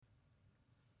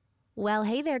Well,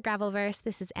 hey there, Gravelverse.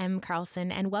 This is M.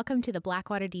 Carlson, and welcome to the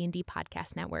Blackwater D&D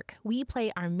Podcast Network. We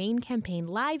play our main campaign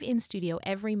live in studio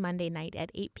every Monday night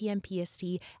at 8 p.m. PST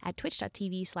at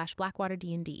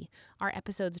twitch.tv/BlackwaterDND. Our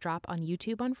episodes drop on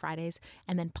YouTube on Fridays,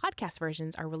 and then podcast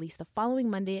versions are released the following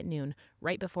Monday at noon,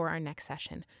 right before our next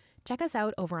session. Check us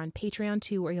out over on Patreon,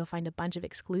 too, where you'll find a bunch of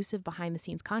exclusive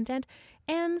behind-the-scenes content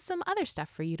and some other stuff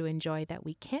for you to enjoy that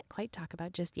we can't quite talk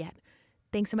about just yet.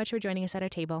 Thanks so much for joining us at our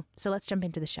table. So let's jump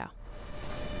into the show.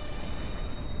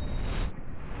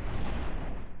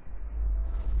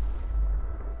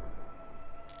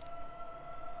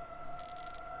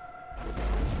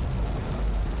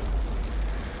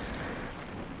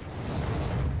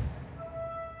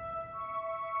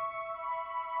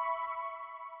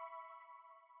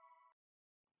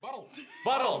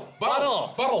 Bottle.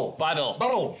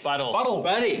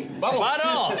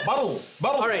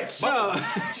 All right, so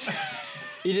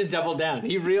he just doubled down.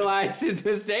 He realized his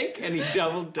mistake and he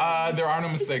doubled down. There are no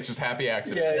mistakes, just happy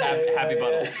accidents. Happy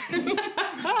Buttles.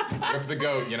 Rip the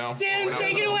goat, you know. Dan,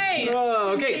 take it away.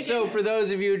 Oh, okay, so for those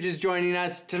of you just joining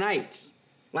us tonight,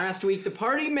 last week the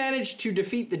party managed to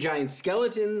defeat the giant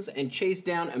skeletons and chase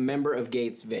down a member of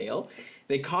Gates Vale.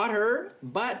 They caught her,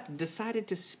 but decided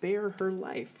to spare her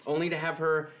life, only to have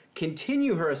her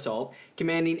continue her assault,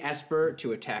 commanding Esper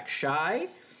to attack Shy,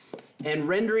 and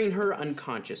rendering her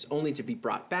unconscious, only to be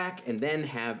brought back and then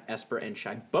have Esper and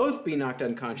Shy both be knocked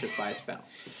unconscious by a spell.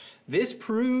 This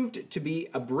proved to be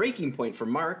a breaking point for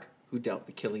Mark, who dealt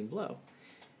the killing blow.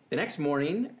 The next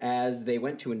morning, as they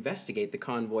went to investigate the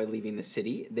convoy leaving the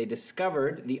city, they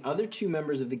discovered the other two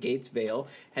members of the Gates Vale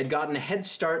had gotten a head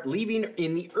start, leaving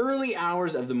in the early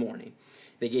hours of the morning.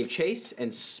 They gave chase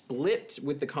and split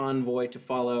with the convoy to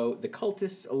follow the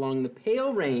cultists along the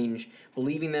Pale Range,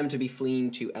 believing them to be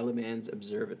fleeing to Elamand's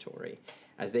observatory.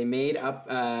 As they made up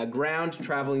ground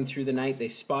traveling through the night, they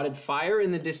spotted fire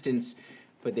in the distance,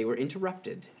 but they were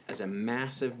interrupted as a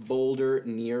massive boulder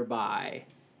nearby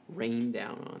rained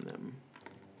down on them.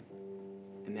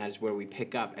 And that is where we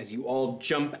pick up. As you all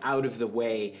jump out of the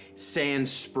way, sand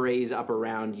sprays up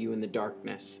around you in the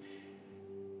darkness.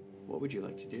 What would you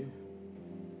like to do?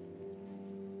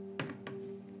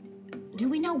 Do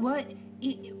we know what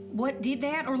did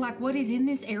that, or like what is in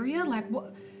this area? Like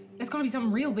what? That's gonna be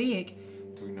something real big.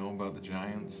 Do we know about the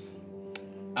giants?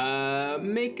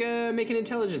 Make an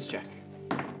intelligence check.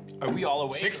 Are we all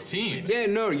awake? 16. Yeah,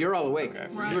 no, you're all awake.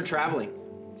 Okay. You were traveling.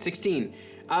 16.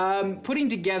 Putting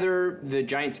together the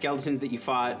giant skeletons that you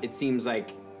fought, it seems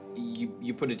like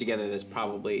you put it together. There's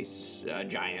probably a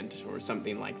giant or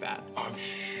something like that. Oh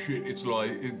shit! It's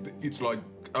like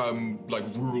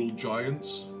rural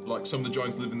giants. Like some of the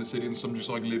giants live in the city and some just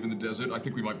like live in the desert. I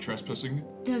think we might be trespassing.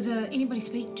 Does anybody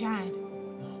speak giant?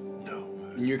 No.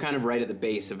 And you're kind of right at the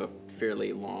base of a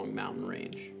fairly long mountain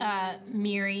range.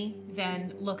 Miri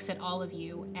then looks at all of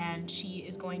you, and she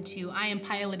is going to... I am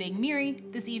piloting Miri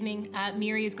this evening.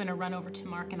 Miri is going to run over to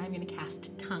Mark, and I'm going to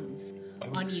cast Tongues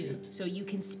on you. So you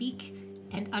can speak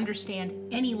and understand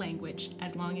any language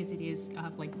as long as it is,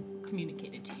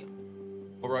 communicated to you.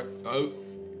 All right.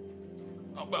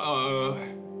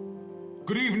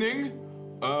 Good evening.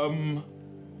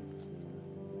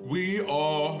 We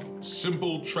are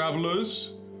simple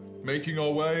travelers making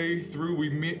our way through.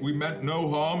 We meant no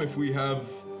harm if we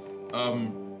have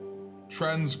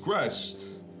transgressed.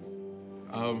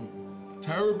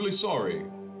 Terribly sorry.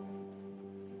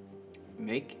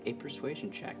 Make a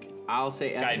persuasion check. I'll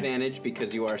say at Guidance. advantage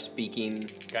because you are speaking.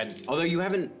 Guidance. Although you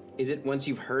haven't. Is it once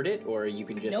you've heard it, or you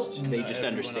can just Nope. they No, just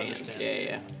everyone understand? understands.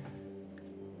 Yeah.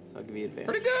 So I'll give you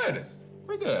advantage.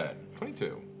 Pretty good.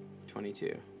 22.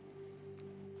 22.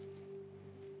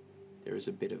 There is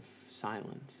a bit of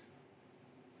silence.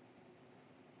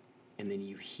 And then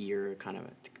you hear kind of a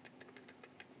tick, tick, tick, tick, tick,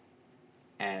 tick,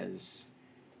 as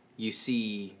you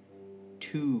see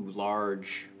two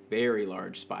large, very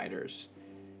large spiders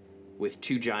with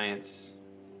two giants,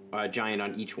 a giant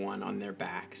on each one on their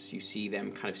backs. You see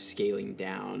them kind of scaling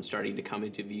down, starting to come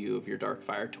into view of your dark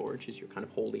fire torch as you're kind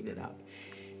of holding it up.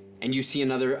 And you see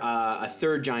a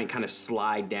third giant kind of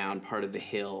slide down part of the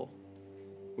hill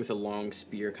with a long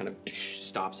spear, kind of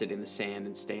stops it in the sand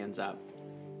and stands up,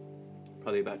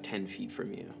 probably about 10 feet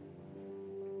from you.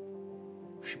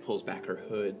 She pulls back her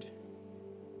hood.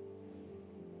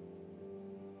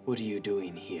 What are you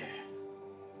doing here?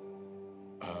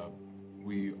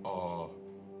 We are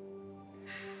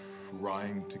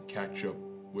trying to catch up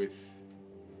with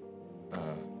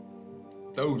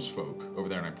those folk over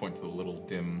there, and I point to the little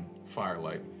dim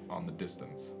firelight on the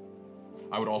distance.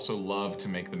 I would also love to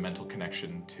make the mental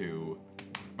connection to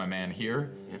my man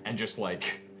here and just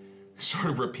like sort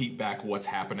of repeat back what's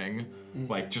happening,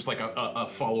 like just like a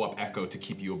follow-up echo to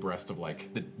keep you abreast of like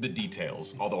the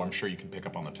details. Although I'm sure you can pick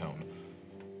up on the tone.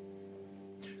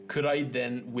 Could I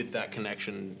then, with that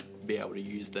connection, be able to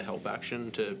use the help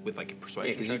action with like a Yeah,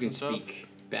 persuasion because you check can and stuff? speak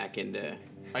back into.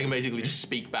 I can basically just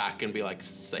speak back and be like,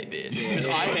 say this. Because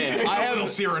Yeah. I have little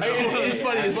Cyrano. It's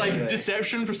funny. It's like Yeah.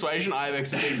 deception, persuasion. I have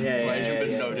expertise in Yeah, persuasion, but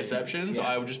yeah, no yeah. deception. So Yeah.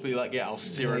 I would just be like, yeah, I'll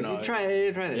Cyrano. Try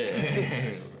this.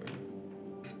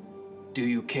 Do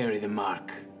you carry the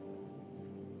mark?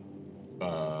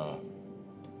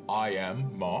 I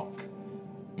am Mark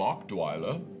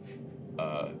Dwyler.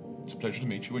 It's a pleasure to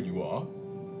meet you, and you are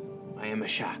I am a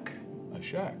shack.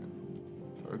 Shaq.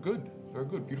 Very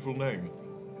good, beautiful name.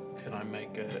 Can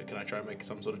I try and make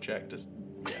some sort of check? Just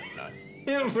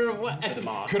no. For what? For the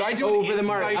mark. Could I do Over an the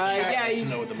mark. insight check? Yeah, to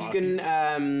know what the mark you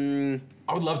can.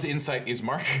 I would love to insight. Is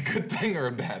Mark a good thing or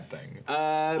a bad thing? You can.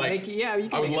 I would make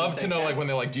an love to insight know, check. like, when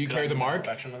they're like, "Do you Could carry I the make a mark?"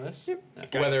 help action on this?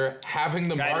 Whether having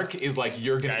the Guidance. mark is like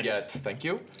you're gonna Guidance. get, thank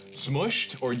you,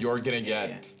 smushed, or you're gonna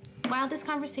get. While this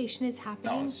conversation is That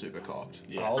happening, one's super cocked.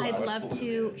 I'd love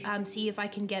to see if I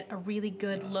can get a really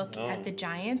good look at the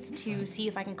giants to see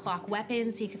if I can clock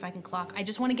weapons, see if I can clock. I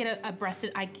just want to get abreast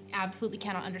of. I absolutely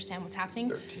cannot understand what's happening.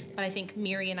 13. But I think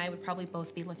Miri and I would probably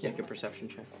both be looking. Make a perception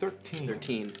check. 13.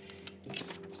 13.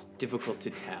 It's difficult to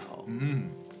tell.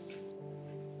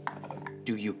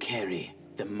 Do you carry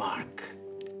the mark?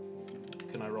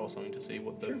 Can I roll something to see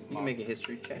what the You can make a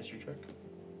history check.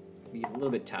 Be a little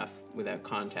bit tough without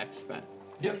context, but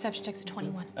Perception check's a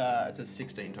 21. It's a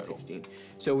 16 total. 16.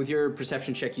 So with your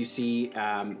perception check, you see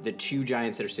the two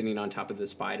giants that are sitting on top of the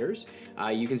spiders.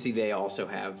 You can see they also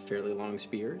have fairly long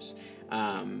spears,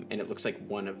 and it looks like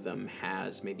one of them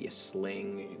has maybe a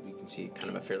sling. You can see kind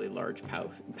of a fairly large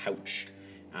pouch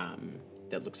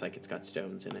that looks like it's got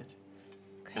stones in it.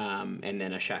 And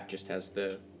then a shack just has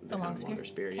the long kind of spear? longer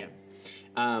spear. Yeah.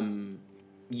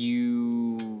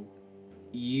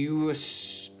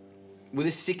 With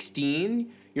a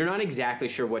 16, you're not exactly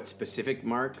sure what specific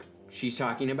mark she's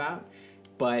talking about,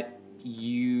 but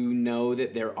you know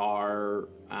that there are,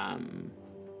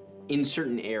 in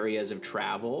certain areas of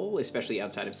travel, especially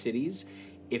outside of cities,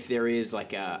 if there is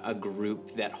like a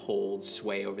group that holds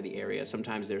sway over the area,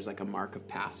 sometimes there's like a mark of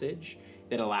passage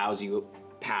that allows you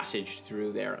passage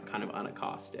through there kind of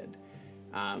unaccosted.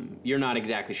 You're not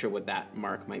exactly sure what that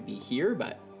mark might be here,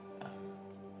 but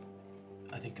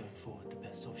I think going forward, the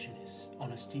best option is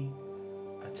honesty.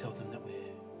 I tell them that we're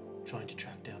trying to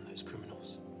track down those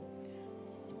criminals.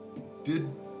 Did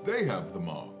they have the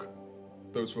mark?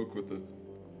 Those folk with the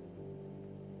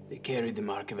they carried the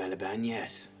mark of Elaban,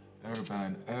 yes.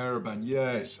 Ereban,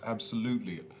 yes,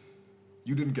 absolutely.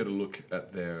 You didn't get a look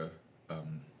at their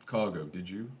cargo, did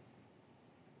you?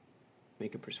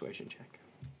 Make a persuasion check.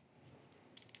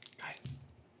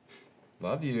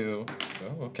 Love you.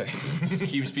 Oh, okay. Just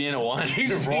keeps being a 1.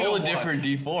 Roll a different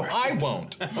D4. I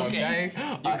won't. Okay.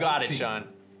 You got it, Sean.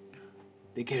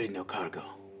 They carried no cargo.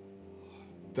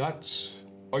 That's.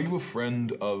 Are you a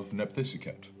friend of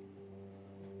Nepthisiket?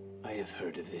 I have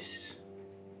heard of this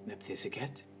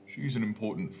Nepthisiket. She's an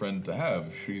important friend to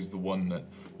have. She's the one that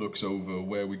looks over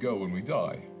where we go when we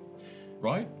die.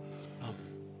 Right?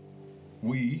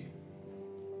 We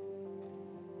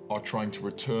are trying to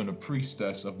return a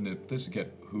priestess of Nepthisiket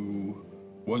who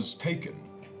was taken.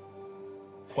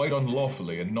 Quite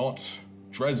unlawfully, and not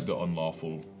Dresda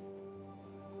unlawful.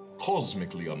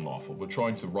 Cosmically unlawful. We're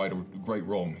trying to right a great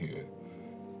wrong here.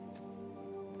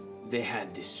 They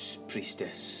had this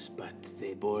priestess, but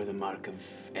they bore the mark of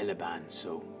Elaban,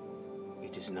 so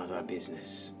it is not our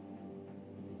business.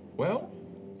 Well,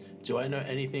 Do I know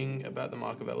anything about the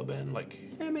Mark of Elaban? Like,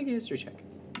 Yeah, make a history check.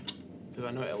 because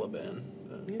I know Elaban,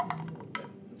 but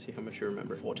Let's see how much you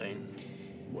remember. 14.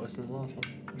 Worse than the last one.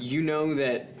 You know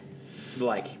that,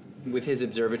 like, with his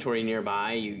observatory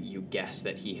nearby, you guess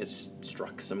that he has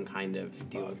struck some kind of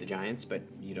deal with the giants, but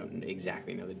you don't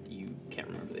exactly know that. You can't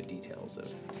remember the details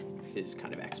of his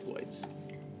kind of exploits.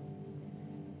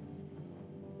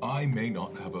 I may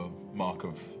not have a mark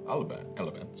of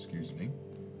Elaban, excuse me,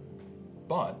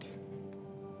 but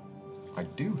I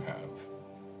do have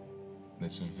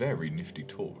this very nifty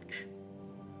torch.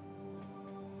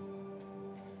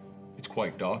 It's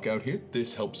quite dark out here.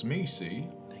 This helps me see.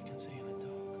 They can see in the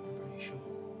dark, I'm pretty sure.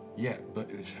 Yeah, but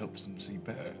this helps them see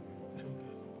better.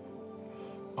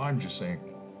 I'm just saying,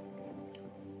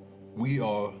 we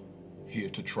are here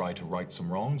to try to right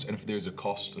some wrongs, and if there's a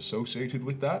cost associated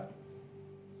with that,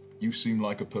 you seem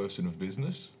like a person of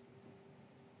business.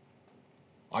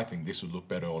 I think this would look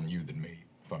better on you than me,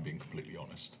 if I'm being completely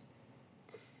honest.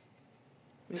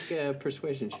 Make a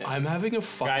persuasion check. I'm having a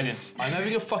fucking Guidance. I'm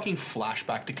having a fucking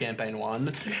flashback to campaign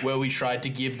 1 where we tried to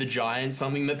give the giants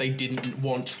something that they didn't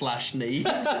want/need.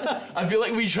 I feel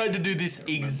like we tried to do this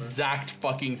exact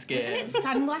fucking scam. Isn't it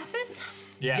sunglasses?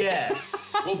 Yeah.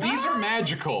 Yes. Well, these are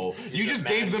magical. You just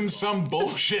gave them some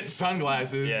bullshit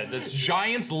sunglasses. Yeah, that's-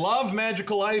 Giants love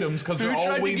magical items because Who they're tried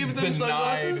to always give them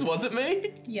sunglasses? denied. Was it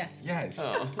me? Yes. Yes.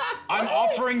 I'm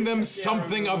offering them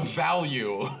something of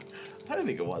value. I don't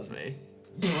think it was me.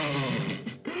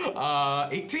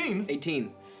 18.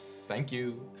 18. Thank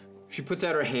you. She puts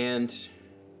out her hand. She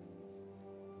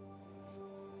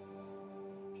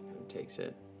kind of takes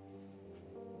it.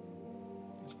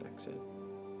 Inspects it.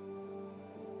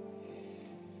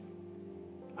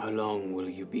 How long will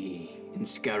you be in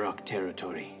Skarok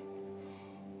territory?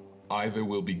 Either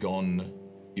we'll be gone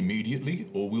immediately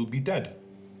or we'll be dead.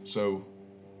 So,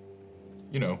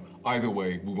 either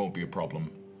way, we won't be a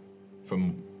problem for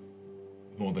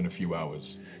more than a few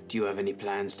hours. Do you have any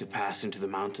plans to pass into the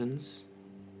mountains?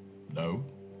 No.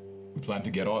 We plan to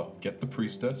get the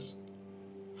priestess.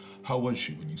 How was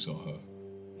she when you saw her?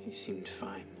 She seemed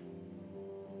fine.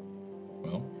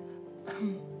 Well,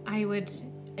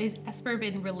 Is Esper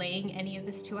been relaying any of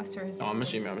this to us, or is this... Oh, I'm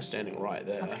assuming I'm standing right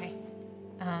there. Okay.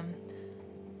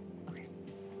 Okay.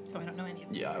 So I don't know any of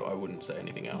this. Yeah, I wouldn't say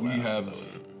anything out we loud. have so I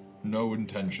wouldn't. no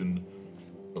intention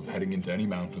of heading into any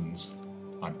mountains.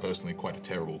 I'm personally quite a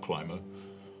terrible climber.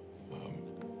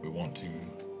 We want to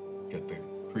get the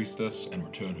priestess and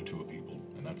return her to her people,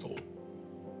 and that's all.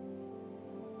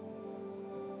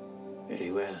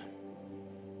 Very well.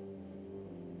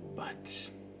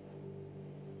 But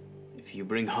if you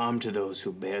bring harm to those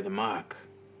who bear the mark,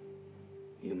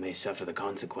 you may suffer the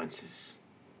consequences.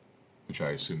 Which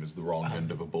I assume is the wrong end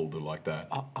of a boulder like that.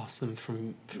 Ask them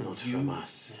from Not you. from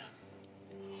us.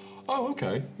 Oh,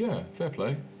 okay. Yeah, fair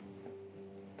play.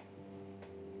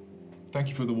 Thank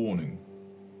you for the warning.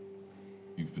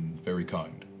 You've been very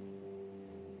kind.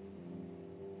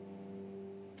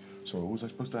 Sorry, what was I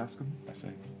supposed to ask him? I say.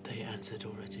 They answered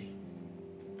already.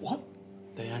 What?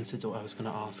 They answered what I was going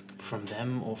to ask from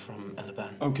them or from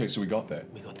Elaban. Okay, so we got there.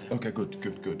 We got there. Okay, good.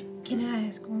 Can I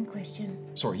ask one question?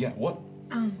 Sorry, yeah, what?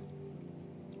 Can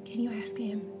you ask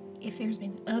him if there's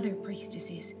been other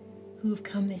priestesses who have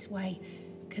come this way?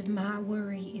 Because my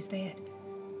worry is that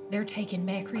they're taking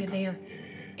Macria there,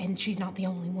 and she's not the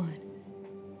only one.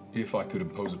 If I could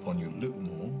impose upon you a little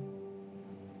more,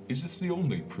 is this the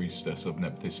only priestess of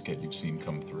Nepthisket you've seen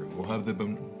come through, or have there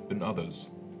been others?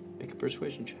 Make a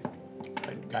persuasion check.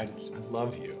 Guidance, I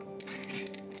love you.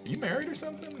 You married or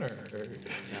something? Or...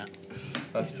 Yeah.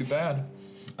 That's too bad.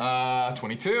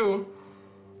 22.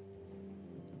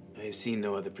 I have seen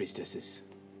no other priestesses.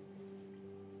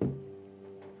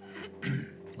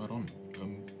 Right on.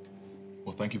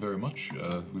 Well, thank you very much.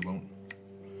 We won't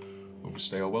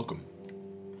overstay our welcome.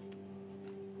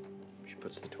 She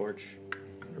puts the torch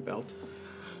in her belt.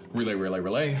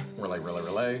 Relay,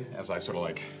 as I sort of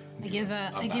like I give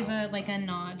a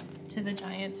nod to the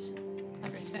giants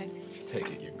of respect. take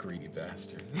it, you greedy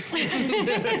bastard.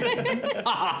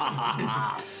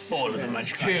 All of them are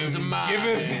Tim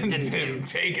giveth and Tim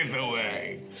taketh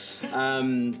away.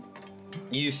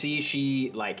 You see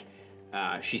she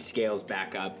scales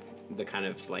back up the kind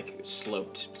of like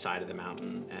sloped side of the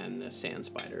mountain, and the sand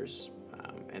spiders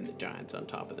and the giants on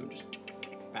top of them just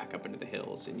back up into the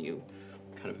hills, and you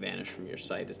kind of vanish from your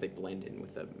sight as they blend in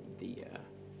with the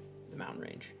mountain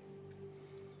range.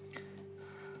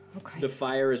 Okay. The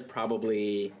fire is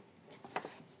probably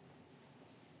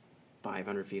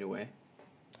 500 feet away.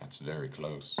 That's very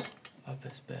close. Our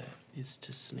best bet is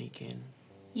to sneak in,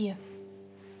 Yeah.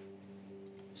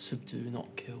 subdue,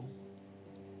 not kill,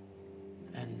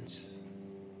 and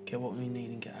get what we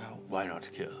need and get out. Why not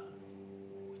kill?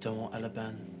 We don't want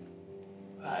Elaban.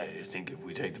 I think if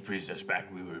we take the priestess back,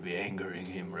 we will be angering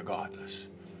him regardless.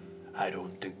 I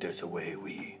don't think there's a way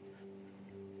we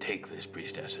take this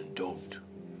priestess and don't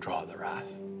draw the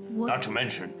wrath. What? Not to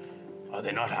mention, are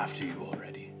they not after you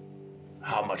already?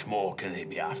 How much more can they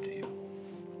be after you?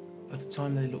 By the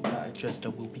time they look back at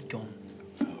Dresda, we'll be gone.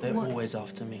 They're What? always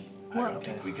after me. I What? don't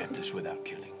think we get this without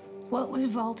killing. What was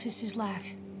Valtus's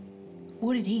like?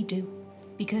 What did he do?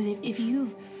 Because if your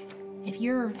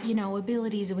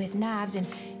abilities with knives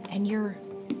and your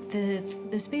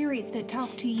the spirits that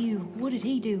talk to you, what did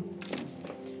he do?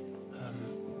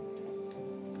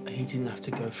 He didn't have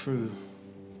to go through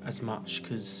as much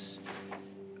because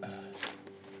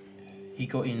he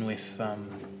got in with I've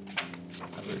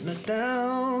written it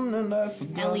down and I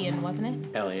forgot. Elian, wasn't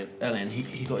it? Elian.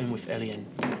 He got in with Elian.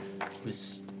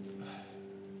 Was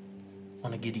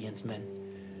one of Gideon's men.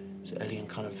 So Elian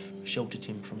kind of sheltered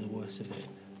him from the worst of it.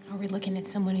 Are we looking at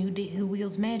someone who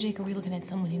wields magic? Are we looking at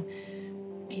someone who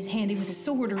is handy with a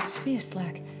sword or his fist?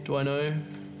 Like, Do I know,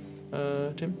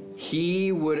 Tim?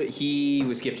 He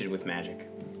was gifted with magic.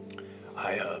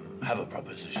 I have a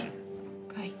proposition.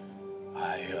 okay,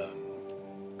 I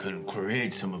can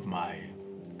create some of my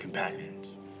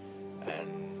companions,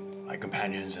 and my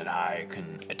companions and I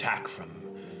can attack from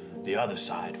the other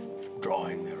side,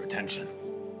 drawing their attention,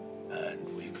 and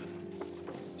we can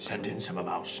send in some of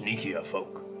our sneakier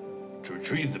folk to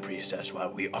retrieve the priestess while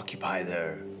we occupy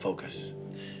their focus.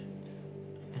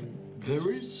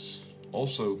 There is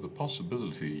also the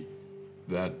possibility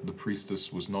that the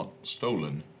priestess was not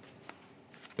stolen.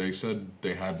 They said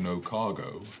they had no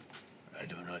cargo. I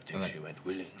do not think she went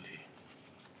willingly.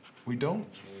 We don't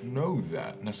know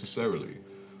that necessarily.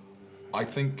 I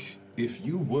think if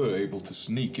you were able to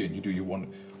sneak in, you want.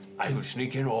 I could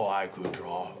sneak in or I could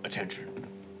draw attention.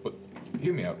 But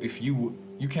hear me out. If you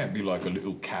can't be like a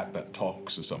little cat that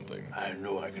talks or something. I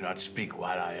know I cannot speak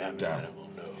while I am an Damn. animal,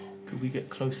 no. Could we get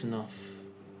close enough?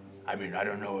 I mean, I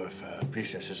don't know if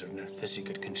priestesses of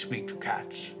Nithisicat can speak to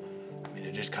cats. I mean,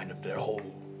 it is kind of their whole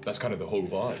That's kind of the whole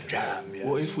vibe. jam, yes.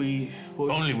 What if we? If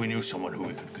only we knew someone who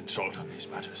we could consult on these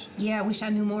matters. yeah, I wish I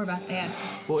knew more about that.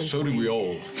 What if So do we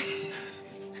all.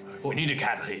 We need a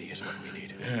cat lady is what we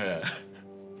need. Yeah.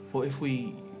 What if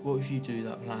you do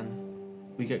that plan?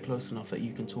 We get close enough that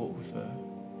you can talk with her.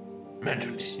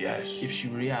 Mentally, yes. If she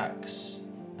reacts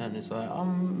and it's like,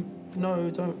 no,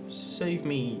 don't save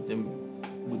me, then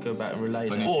we go back and relay I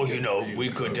that. need Or, to you get know, really we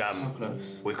could How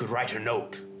close? we could write a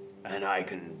note and I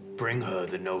can bring her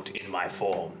the note in my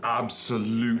form.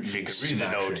 Absolutely. She could read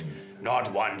the note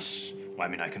not once. Well, I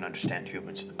mean, I can understand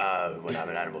humans when I'm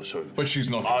an animal, so. But she's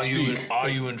not gonna speak. Are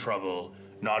you in trouble?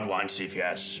 Nod once if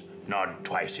yes, nod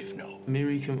twice if no.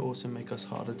 Miri can also make us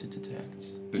harder to detect.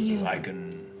 I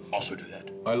can also do that.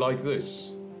 I like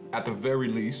this. At the very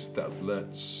least, that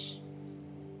lets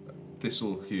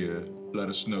Thistle here let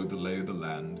us know the lay of the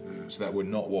land, so that we're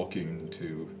not walking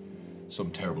into some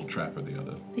terrible trap or the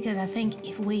other. Because I think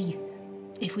if we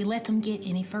let them get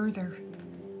any further,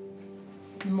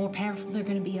 the more powerful they're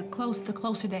going to be up close, the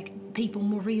closer that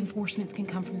more reinforcements can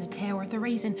come from the tower. The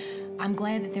reason I'm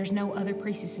glad that there's no other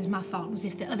priestesses, my thought was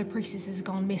if the other priestesses had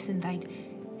gone missing, they'd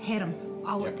had them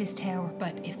all at this tower.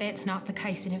 But if that's not the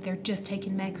case, and if they're just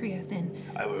taking Macria, then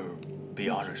I will be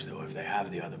honest, though, if they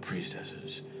have the other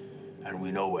priestesses, and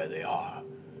we know where they are,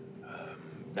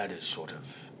 that is sort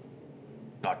of,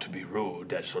 not to be rude,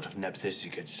 that's sort of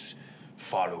Nephisicat's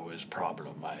followers'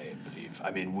 problem, I believe. I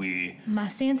mean, my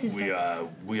sense is that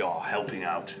we are helping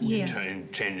out Yeah.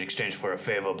 in exchange for a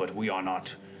favor, but we are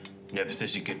not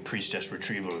Nephthisicat priestess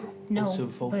retrieval. no, Also,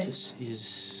 but Voltus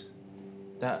is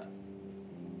that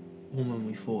woman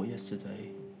we fought yesterday.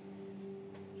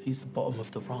 She's the bottom of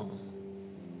the rung.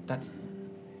 That's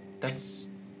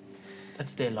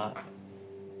their like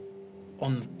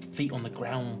on feet on the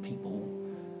ground people.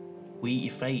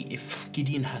 If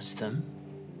Gideon has them,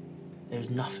 there's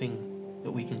nothing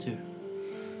that we can do.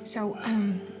 So,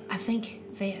 I think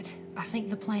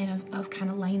the plan of kind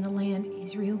of laying the land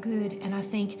is real good, and I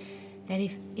think that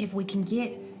if we can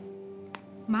get,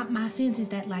 my sense is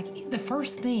that like the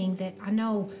first thing that I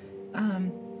know,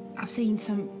 I've seen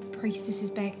some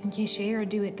priestesses back in Keshera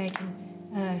do it. They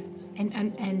can,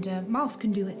 and Moss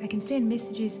can do it. They can send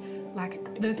messages like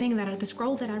the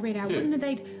scroll that I read out. Wouldn't have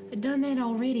they done that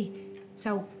already?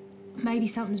 So. Maybe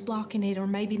something's blocking it, or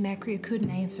maybe Macria couldn't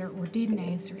answer or didn't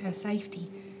answer out of safety.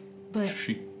 But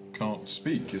She can't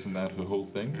speak, isn't that her whole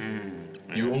thing?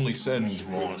 You only send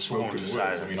spoken words.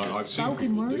 I mean, I've seen Spoken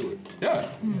people word? do it. Yeah.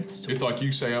 It's like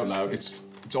you say out loud. It's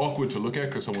awkward to look at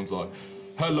because someone's like,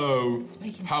 "Hello,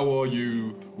 Speaking. how are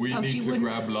you? We so need to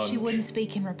grab lunch." She wouldn't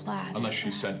speak in reply. Unless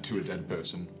she's sent to a dead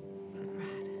person.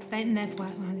 And that's why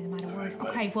it might have worked.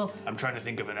 Okay, well, I'm trying to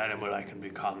think of an animal I can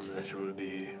become that will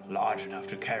be large enough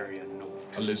to carry a note.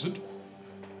 A lizard?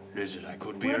 Lizard, I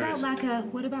could be what a about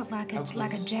lizard.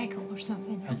 like a jackal or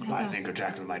something? I think a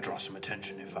jackal might draw some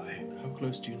attention if I... How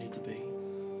close do you need to be?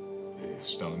 A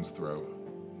stone's throw.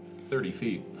 30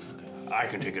 feet. I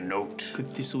can take a note. Could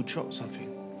Thistle drop something?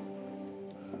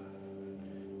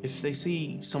 If they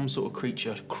see some sort of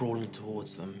creature crawling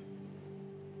towards them,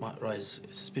 might raise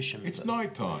suspicion. It's but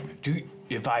nighttime.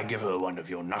 If I give her one of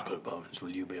your knuckle bones,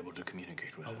 will you be able to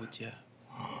communicate with I her? would, yeah.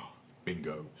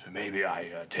 Bingo. So maybe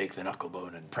I take the knuckle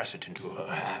bone and press it into her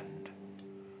hand.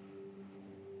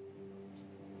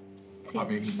 See I if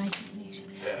mean- you make a connection.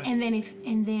 Yeah.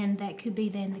 And then that could be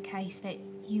then the case that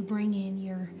you bring in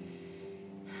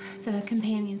the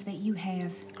companions that you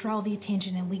have, draw the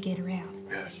attention, and we get her out.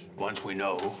 Yes. Once we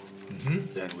know,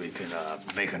 then we can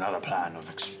make another plan of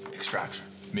extraction.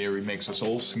 Mary makes us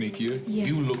all sneakier. Yeah.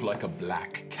 You look like a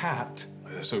black cat,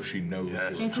 so she knows Yes,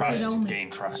 you're That's a trust. good omen. Gain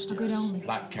trust. A good yes. omen.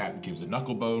 black cat gives a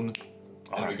knuckle bone,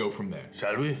 and we right. go from there.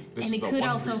 Shall we? This And is it the could one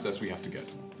also- priestess we have to get.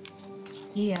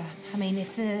 Yeah, I mean,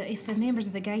 if the members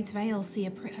of the Gates Vale see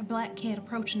a black cat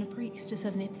approaching a priestess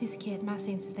of Nipthisicat, my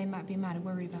sense is they might be mighty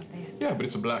worried about that. Yeah, but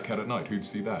it's a black cat at night. Who'd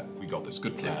see that? We got this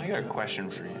good Yeah, I plan. got a question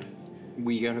for you.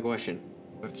 We got a question.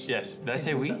 Yes, did I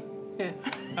say we? Yeah.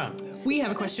 Oh. We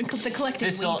have a question. The collective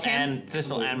Thistle we,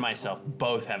 Tim. and myself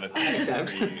both have a question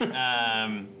for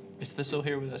you. Is Thistle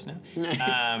here with us now?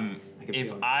 If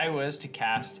feel it. I was to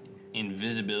cast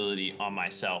invisibility on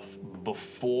myself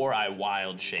before I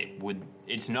wild shape,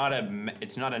 it's not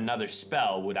another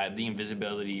spell? Would the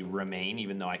invisibility remain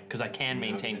even though because I can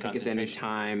maintain I think it's any concentration?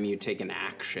 time you take an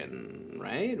action,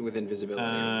 right? With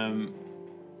invisibility.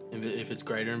 If it's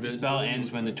greater The invisibility. spell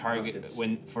ends when the target it's-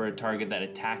 for a target that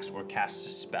attacks or casts a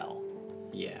spell.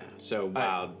 yeah. So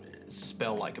wild.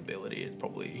 Spell-like ability, it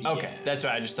probably. Okay, that's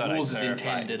what I just thought. Rules I'd is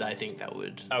clarify. intended, I think that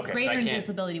would. Okay, so Greater I can't.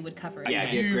 invisibility would cover it. Yeah,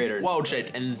 can't- get You greater. wild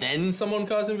shaped and then someone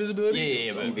casts invisibility?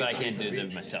 Yeah, but I can't do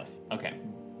them myself. Okay.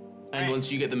 And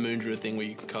once you get the Moon Druid thing where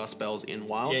you can cast spells in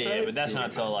wild Yeah, shape. but that's you'll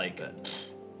not be till fine. like. But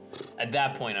At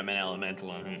that point, I'm an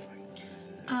elemental.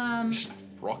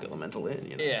 rock elemental in,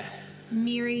 you know. Yeah.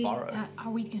 Miri, Borrow. are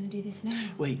we gonna do this now?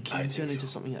 Wait, can I you think turn so. into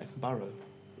something that can burrow?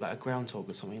 Like a groundhog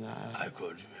or something like that? I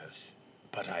could, yes.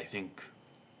 But I think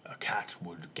a cat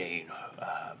would gain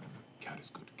Cat is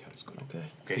good. Cat is good. Okay.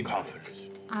 gain confidence.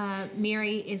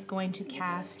 Miri is going to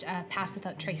cast Pass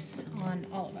Without Trace on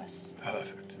all of us.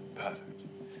 Perfect. Perfect.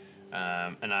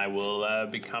 And I will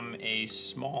become a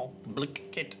small blick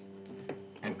kit.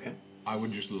 Okay. I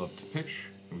would just love to pitch.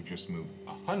 We just move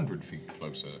 100 feet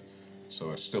closer.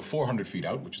 So it's still 400 feet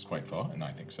out, which is quite far, and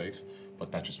I think safe.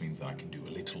 But that just means that I can do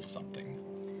a little something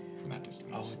from that I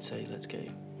distance. would say let's get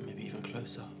maybe even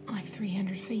closer. Like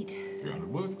 300 feet. 300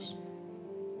 works.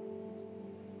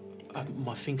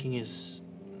 My thinking is,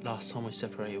 last time we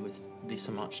separated with this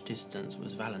much distance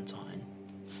was Valentine,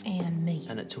 And me.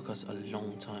 and it took us a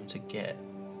long time to get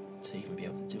to even be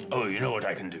able to do it. Oh, you know what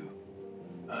I can do?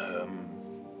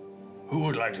 Who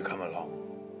would like to come along?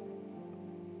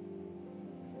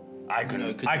 I can.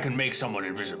 No, 'cause- I can make someone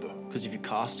invisible. Because if you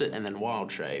cast it and then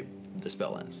wild shape, the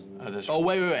spell ends. That's- Oh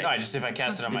wait. No, just if I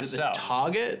cast it on Is it the myself.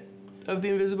 target of the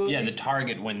invisibility? Yeah, the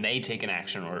target when they take an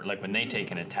action or like when they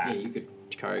take an attack. Yeah, you could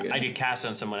target. I could cast it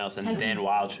on someone else and Take then me.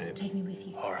 wild shape. Take me with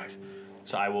you. All right.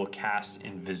 So I will cast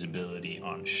invisibility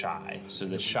on Shy, so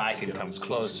that Shy can come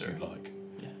closer. Like.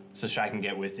 So Shy can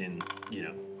get within,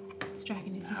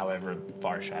 Striking distance. however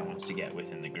far Shy wants to get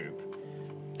within the group.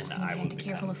 And Just I need will to be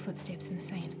careful become, of footsteps in the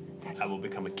sand. That's I will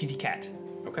become a kitty cat.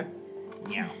 Okay.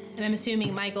 Meow. And I'm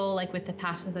assuming my goal, like with the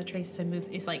Pass Without Trace as I move,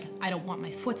 is like I don't want my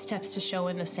footsteps to show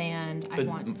in the sand. I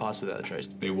want. But pass without a trace.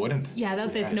 They wouldn't. Yeah,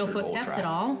 there's no for all footsteps at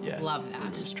tracks. all. Yeah. Love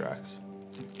that. Just tracks.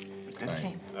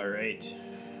 okay. All right.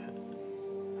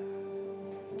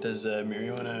 Does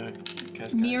Miri want to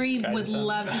cast Miri would guidance on?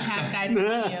 love to cast guidance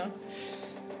on you.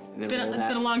 It's It's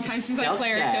been a long time since I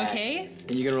clericked, okay?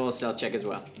 And you can roll a stealth check as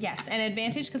well. Yes, and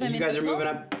advantage because I'm You guys are invisible. moving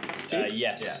up.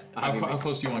 Yes. I'll have, you How make,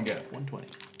 close do you want to get? 120.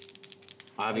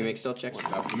 I'll have you make stealth checks.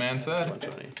 That's the man said.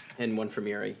 120. And one for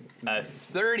Miri.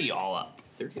 30 all up.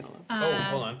 30 all up. Oh,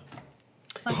 hold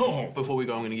on. Before we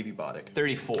go, I'm going to give you Bardic.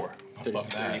 34.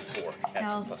 Above that. 34.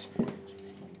 Stealth. That's a +4.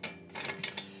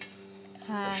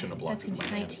 I shouldn't have blocked That's going to with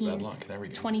be my hands. 19, Bad luck. There we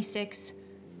go. 26,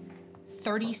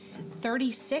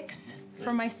 36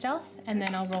 for my stealth, and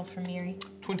then I'll roll for Miri.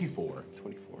 24.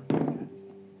 24.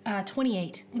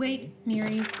 28. Wait,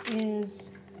 Miri's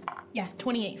is. Yeah,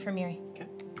 28 for Miri. Okay.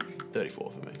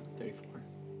 34 for me. 34.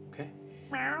 Okay.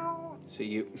 So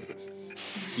you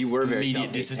were very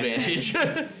Immediate stealthy. disadvantage.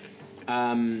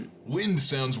 Wind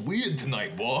sounds weird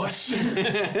tonight, boss.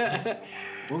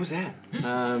 What was that?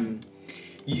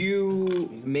 You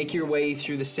make your way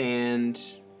through the sand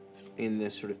in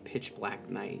this sort of pitch black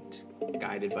night,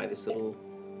 guided by this little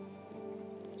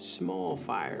small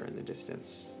fire in the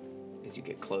distance. As you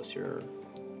get closer,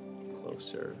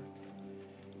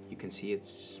 you can see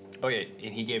it's, Oh, yeah,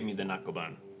 and he gave me the knuckle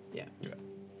bone. yeah.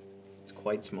 It's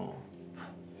quite small.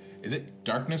 Is it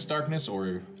darkness,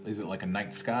 or is it like a night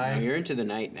Now sky? you're into the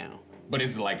night now. But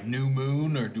is it like new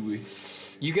moon, or do we?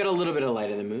 You get a little bit of light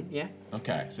of the moon, yeah.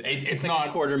 Okay, so it's Like not.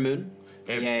 a quarter moon.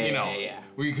 It, Yeah, you know, yeah, yeah.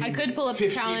 we I could pull up the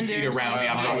 15 calendar feet to- around me.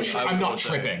 I'm not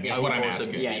tripping. Is what I'm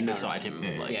asking. Yeah, be no, beside him,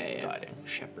 like, yeah. guiding.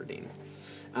 Shepherding.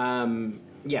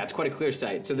 Yeah, it's quite a clear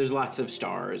sight. So there's lots of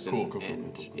stars, and, Cool.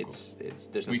 it's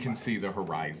there's no We can clouds. see the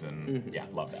horizon. Yeah,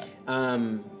 love that.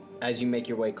 As you make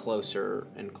your way closer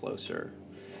and closer,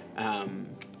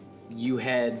 you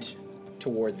head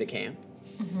toward the camp.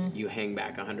 You hang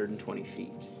back 120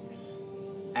 feet.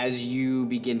 As you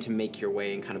begin to make your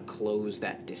way and kind of close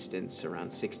that distance around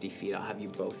 60 feet, I'll have you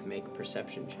both make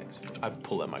perception checks for me. I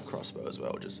pull out my crossbow as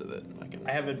well, just so that I can.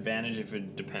 I have advantage if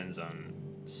it depends on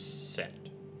scent.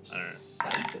 I don't know.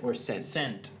 Scent or scent?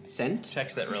 Scent. Scent?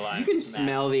 Checks that rely You on can smell.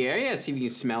 smell the area, see if you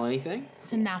can smell anything.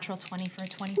 It's a natural 20 for a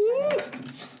 27.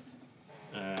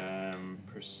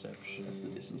 Perception. That's the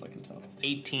distance I can tell.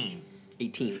 18.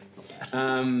 18.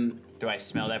 Do I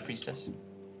smell that priestess?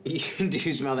 You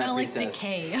do smell that Smell like priestess.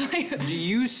 decay. Do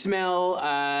you smell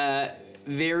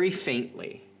very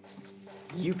faintly?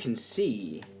 You can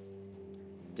see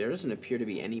there doesn't appear to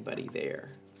be anybody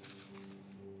there.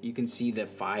 You can see the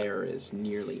fire is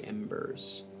nearly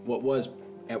embers. What was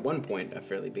at one point a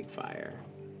fairly big fire.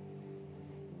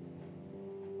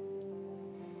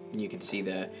 You can see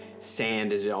the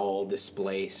sand is all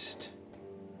displaced.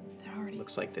 That already.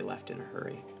 Looks like they left in a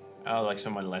hurry. Oh, like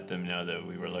someone let them know that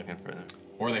we were looking for them.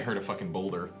 Or they heard a fucking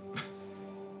boulder.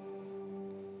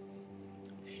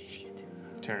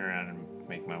 Turn around and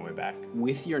make my way back.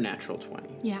 With your natural 20,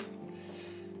 Yeah.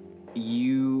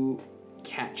 you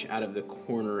catch out of the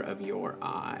corner of your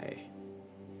eye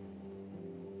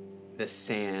the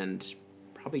sand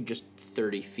probably just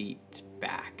 30 feet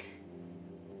back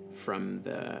from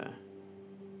the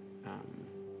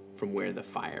from where the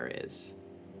fire is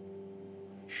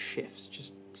shifts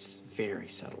just very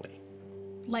subtly.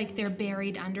 Like they're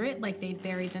buried under it, like they've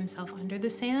buried themselves under the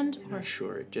sand, I'm not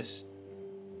sure, it just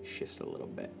shifts a little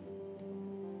bit.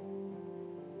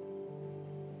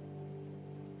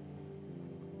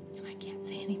 and I can't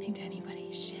say anything to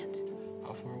anybody. Shit.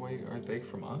 How far away are they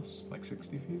from us? Like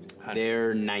 60 feet?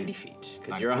 They're 90 feet because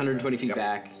 90 you're 120 feet yep.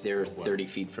 back. They're 30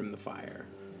 feet from the fire.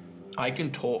 I can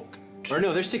talk. Or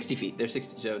no, they're 60 feet. They're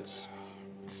 60. So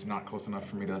It's not close enough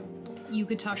for me to. You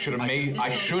could talk. Should have to made. I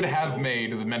this- should have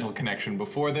made the mental connection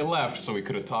before they left, so we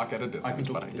could have talked at a distance. I can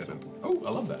talk but I to this didn't. Oh, I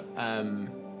love that.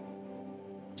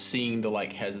 Seeing the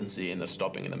like hesitancy and the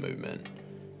stopping in the movement.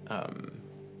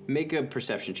 make a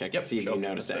perception check Yep, to see if sure. you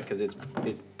notice that because it's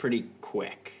pretty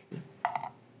quick.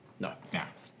 No. Yeah.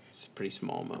 It's a pretty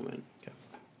small moment. Okay.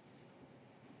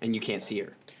 And you can't see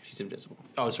her. She's invisible.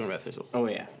 I was talking about Thistle. Oh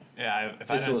yeah. Yeah, if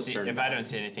Thistle I is turned don't back.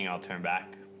 see anything, I'll turn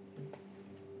back.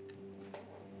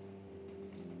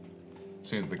 As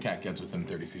soon as the cat gets within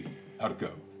 30 feet, how'd it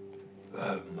go?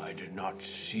 I did not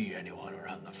see anyone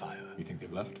around the fire. You think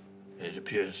they've left? It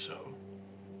appears so.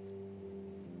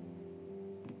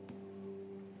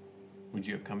 Would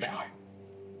you have come back?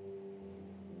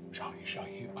 Shy.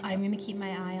 I'm gonna keep my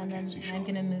eye on them. see I'm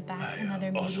gonna move back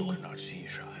another also maybe cannot see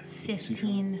Shy.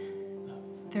 15,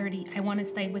 30. I want to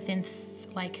stay within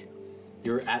like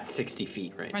You're at 60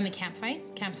 feet, right? from the campsite,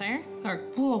 or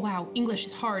oh wow, English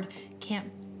is hard.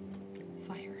 Campfire,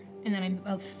 and then I'm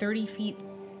about 30 feet.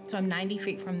 So I'm 90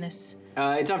 feet from this.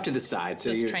 It's off to the side, So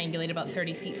so it's you're, triangulated about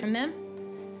 30 feet from them.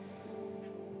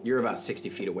 you're about 60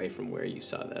 feet away from where you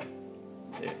saw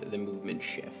the movement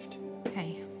shift.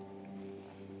 Okay.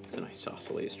 It's an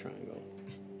isosceles triangle.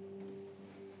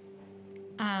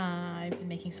 I've been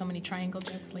making so many triangle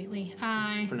jokes lately.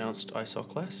 It's pronounced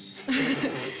Isoclase.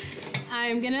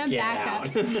 I'm gonna Get back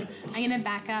out. up. I'm gonna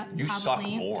back up. You probably. suck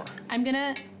more. I'm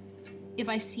gonna, if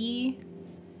I see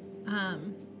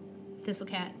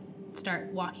Thistlecat start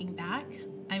walking back,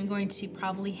 I'm going to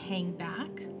probably hang back,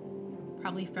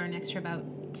 probably for an extra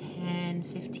about 10,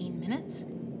 15 minutes.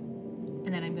 And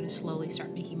then I'm gonna slowly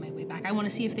start making my way back. I wanna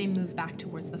see if they move back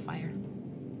towards the fire.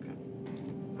 Okay.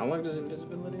 How long does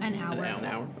invisibility? An hour. An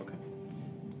hour? Okay.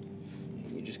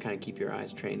 You just kind of keep your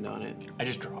eyes trained on it. I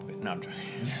just drop it. No, I'm trying.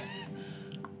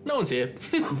 No one's here.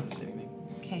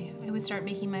 Okay, I would start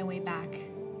making my way back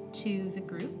to the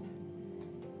group.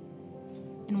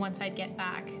 And once I'd get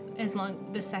back,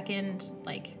 the second,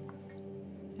 like,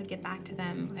 I'd get back to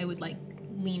them, I would, like,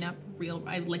 lean up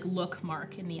I'd, like, look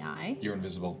Mark in the eye. You're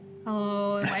invisible.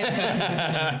 Oh,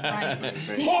 right.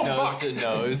 Nose to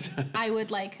nose.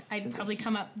 I'd probably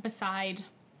come up beside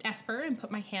Esper and put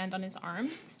my hand on his arm,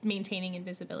 maintaining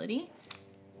invisibility.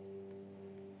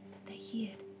 They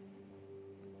hid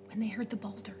when they heard the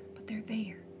boulder, but they're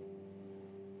there.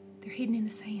 They're hidden in the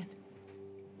sand.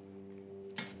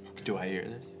 Do I hear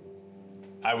this?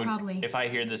 I would. Probably. If I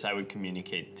hear this, I would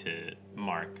communicate to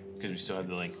Mark because we still have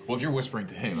the link. Well, if you're whispering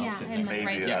to him, Yeah, I'll sit and next to like you.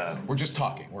 right Maybe, next. We're just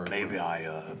talking.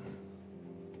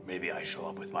 Maybe I show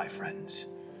up with my friends,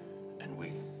 and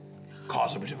we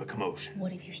cause a bit of a commotion.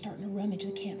 What if you're starting to rummage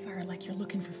the campfire like you're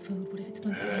looking for food? What if it's a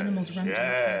bunch of animals rummaging the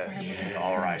campfire looking Yes. for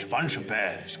All food? right, a bunch of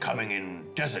bears coming in.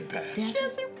 Desert bears.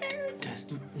 Desert bears.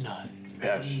 No.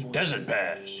 Yes, desert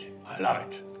bears. I love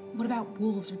it. What about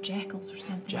wolves or jackals or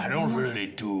something? I don't really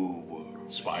do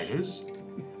wolves. Spiders?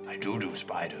 I do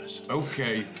spiders.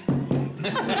 Okay.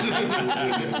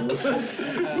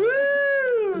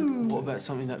 What about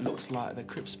something that looks like the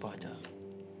crypt spider?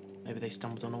 Maybe they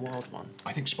stumbled on a wild one.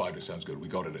 I think spiders sounds good. We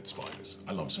got it at spiders.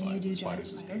 I love Can you spiders. do giant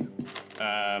Spiders is spider?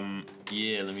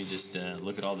 Yeah, let me just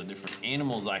look at all the different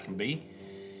animals I can be.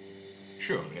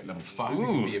 Sure, at level 5, it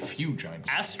can be a few giants.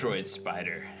 Asteroid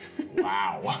spider.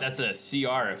 Wow. That's a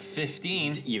CR of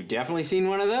 15. You've definitely seen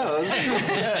one of those.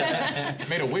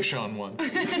 Made a wish on one. I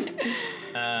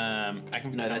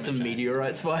can No, that's a become giant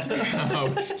meteorite spider.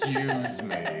 Oh, excuse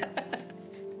me.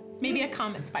 Maybe a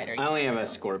comet spider. I only have a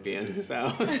scorpion,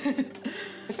 so.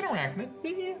 It's an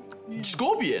arachnid.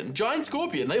 Scorpion, giant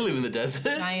scorpion. They live in the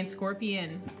desert, Giant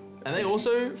scorpion. and they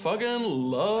also fucking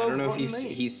love. I don't know if rotten he's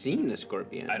meat. he's seen a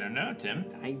scorpion. I don't know, Tim.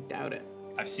 I doubt it.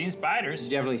 I've seen spiders.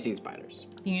 You've definitely seen spiders.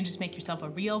 You can just make yourself a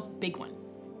real big one.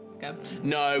 Go.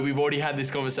 No, we've already had this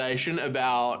conversation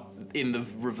about in the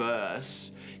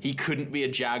reverse. He couldn't be a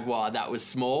jaguar that was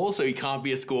small, so he can't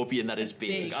be a scorpion that is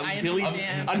big. big. I Until we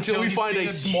understand. we find a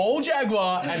small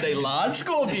jaguar and a large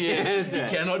scorpion, That's he right.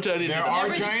 cannot turn into There that. are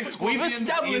Every- giant scorpions We've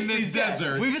established in this these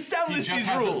desert. We've He established just these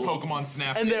hasn't rules. Pokemon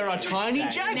snapped And it. there are tiny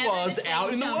jaguars Never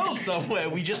out in the shown world me. somewhere.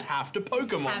 We just have to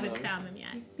Pokemon Haven't them. found them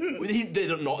yet.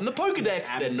 They're not in the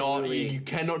Pokedex. They're not. Absolutely. You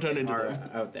cannot turn into Are them.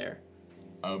 out there.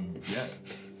 Yeah.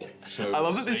 So I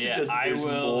love that this yeah, is just I there's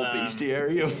will, more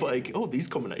bestiary of like, oh, these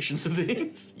combinations of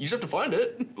things. You just have to find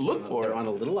it, look for They're it. on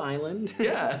a little island.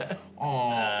 Yeah.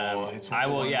 Oh, it's I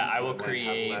will- one of the yeah, ones I will that, like,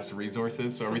 create- have less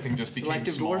resources, so everything just became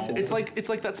Selective small. dwarfism. It's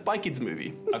like that Spy Kids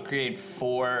movie. I'll create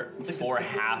four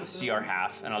half CR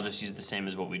half, and I'll just use the same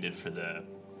as what we did for the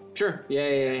Sure.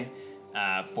 Yeah.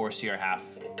 4 CR half.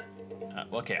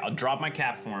 Okay, I'll drop my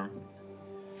cat form.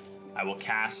 I will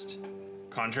cast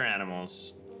Conjure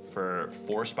Animals for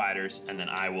 4 spiders, and then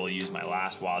I will use my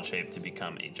last wild shape to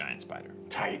become a giant spider.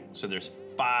 Tight. So there's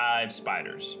 5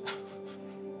 spiders,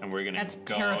 and we're gonna That's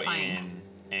go terrifying.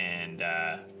 in and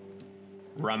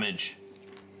rummage.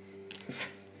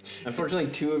 Unfortunately,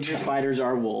 2 of your spiders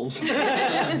are wolves.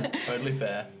 Totally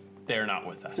fair. They're not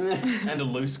with us. And a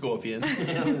loose scorpion.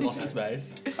 Lost its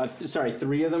base. Sorry,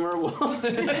 3 of them are wolves.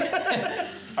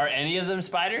 Are any of them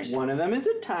spiders? One of them is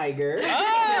a tiger. Lion,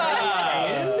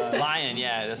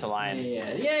 yeah, that's a lion.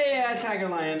 Yeah, tiger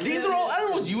lion. These are all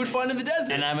animals you would find in the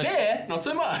desert. And I'm a- Bear, not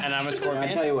so much. And I'm a scorpion. I'll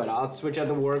tell you what, I'll switch out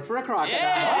the warg for a crocodile.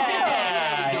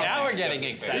 Yeah! Now we're getting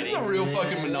This exciting. is a real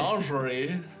fucking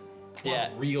menagerie. Yeah.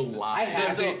 Real I life.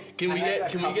 have So, can we I have get a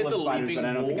can we couple get of the spiders, leaping but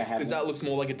I don't think I wolf? have Because them. that looks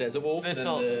more like a desert wolf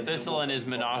Thistle, than the Thistle and his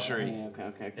menagerie.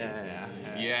 Okay. Yeah.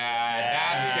 Yeah,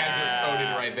 that's desert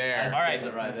coded right there. That's All right.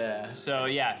 desert right there. So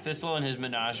yeah, Thistle and his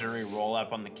menagerie roll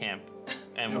up on the camp,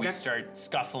 and Okay. we start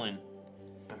scuffling.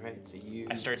 All right, so you.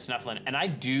 I start snuffling, and I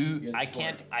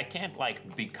can't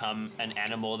like become an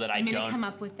animal that I I'm gonna don't. come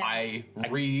up with that. I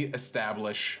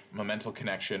re-establish momental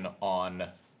connection on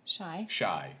Shy.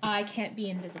 Shy. I can't be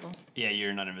invisible. Yeah,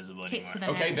 you're not invisible Okay, anymore. so then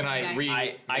Okay, have then to I go back. re-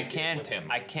 I with can't him.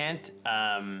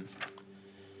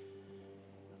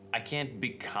 I can't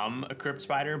become a crypt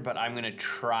spider, but I'm gonna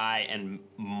try and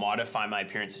modify my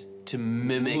appearance to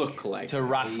mimic, Look like to it.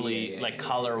 roughly, Yeah. like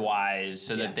color-wise,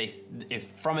 so Yeah. that if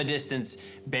from a distance,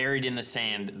 buried in the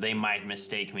sand, they might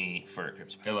mistake me for a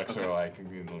crypt spider. It looks sort of like,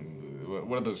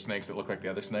 what are those snakes that look like the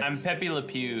other snakes? I'm Pepe Le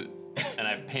Pew, and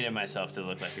I've painted myself to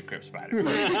look like a crypt spider.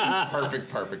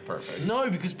 Perfect. No,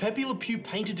 because Pepe Le Pew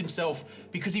painted himself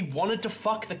because he wanted to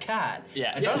fuck the cat.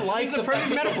 Yeah. I don't like It's a the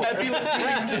perfect fact that metaphor. Pepe Le Pew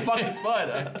wanted to fuck a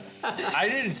spider. I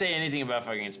didn't say anything about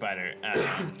fucking a spider,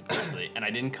 honestly, and I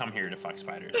didn't come here to fuck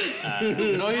spiders.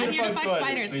 We're not I'm here to fuck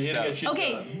spiders. We're here to get shit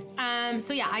Okay, done.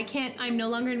 so yeah, I'm no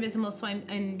longer invisible, so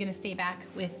I'm gonna stay back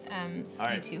with All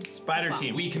right, you two. spider as well.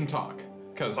 team. We can talk,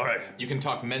 because All right. you can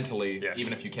talk mentally Yes.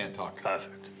 even if you can't talk.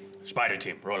 Perfect. Spider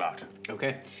team, roll out.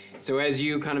 Okay. So as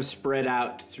you kind of spread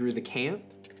out through the camp,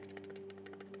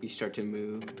 you start to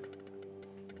move.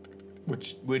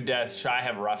 Would Shy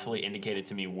have roughly indicated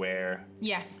to me where?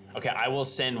 Yes. Okay, I will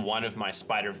send one of my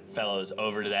spider fellows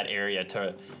over to that area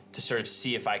to sort of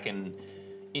see if I can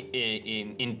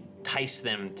entice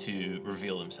them to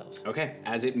reveal themselves. Okay.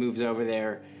 As it moves over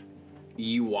there,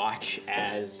 you watch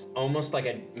as almost like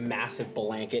a massive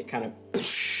blanket kind of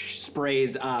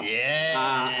sprays up.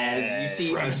 Yeah. As you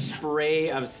see a spray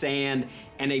of sand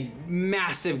and a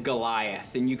massive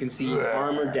Goliath, and you can see he's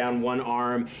armored down one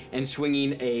arm and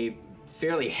swinging a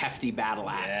fairly hefty battle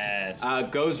axe.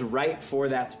 Yes. Goes right for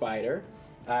that spider.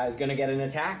 Is gonna get an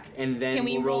attack, and then Can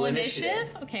we we'll roll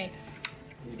initiative? Okay.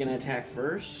 He's gonna attack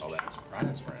first. Oh, that's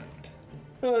surprise round.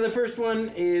 Well, the first one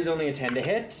is only a 10 to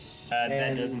hit. That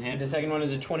and doesn't hit. The second one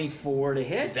is a 24 to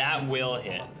hit. That will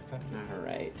hit. All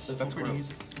right. That's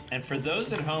gross. And for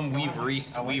those at home, we've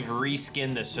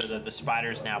reskinned this so that the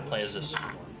spiders now play as a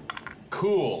swarm.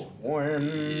 Cool.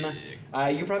 Worm.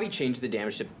 You could probably change the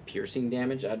damage to piercing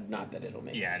damage. Not that it'll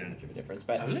make Yeah, I too don't- much of a difference,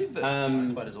 but I believe that giant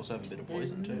spiders also have a bit of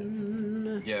poison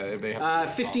too. Yeah, they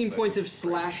have. 15 points of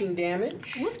slashing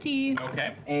damage Woofty.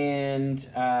 Okay. and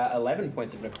 11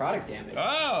 points of necrotic damage.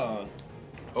 Oh.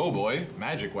 Oh boy,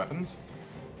 magic weapons.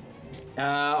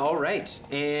 All right,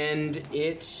 and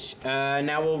it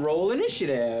now will roll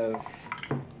initiative.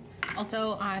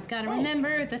 Also, I've got to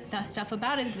remember the stuff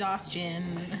about exhaustion.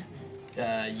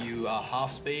 You are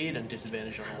half speed and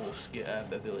disadvantage on all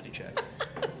ability check.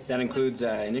 That includes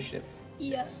initiative.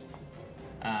 Yes.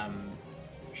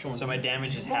 Sean, So my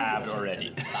damage is halved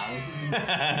already.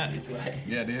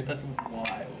 Yeah, dude. That's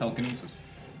wild. Telekinesis.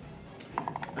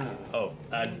 Oh,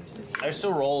 I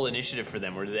still roll initiative for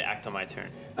them, or do they act on my turn?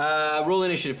 Roll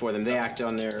initiative for them. They act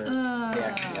on their. They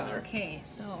act together. Okay,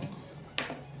 so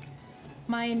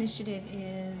my initiative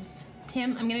is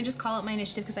Tim. I'm gonna just call out my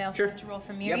initiative because I also Sure. have to roll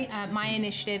for Miri. Yep. My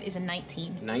initiative is a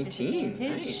 19. 19.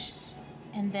 Disadvantage. Nice.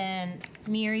 And then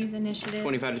Miri's initiative.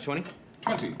 25 to 20.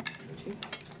 20.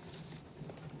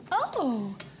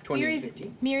 Oh. 20 to Miri's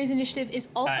 15. Miri's initiative is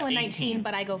also a 18. 19,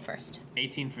 but I go first.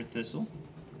 18 for Thistle.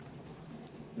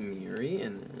 Miri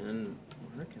and then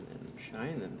Mark and then Shy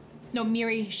and then. No,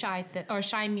 Miri Shy or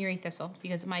Shy Miri Thistle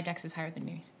because my dex is higher than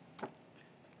Miri's.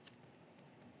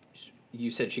 You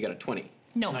said she got a 20.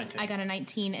 No, 19. I got a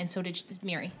 19, and so did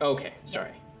Miri. Okay,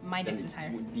 sorry. My dex is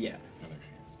higher. Yeah.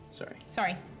 Sorry.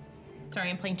 Sorry,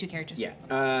 I'm playing two characters. Yeah.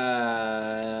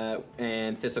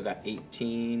 And Thistle got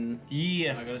 18.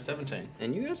 Yeah. I got a 17.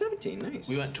 And you got a 17. Nice.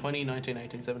 We went 20, 19,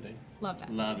 18, 17. Love that.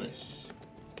 Love it.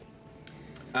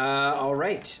 All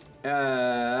right.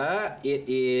 It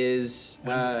is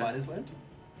When do spiders land?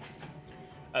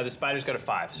 The spider's got a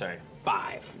 5, sorry.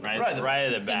 5. Right at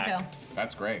the back. Cinco.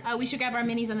 That's great. We should grab our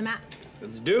minis on the map.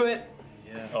 Let's do it.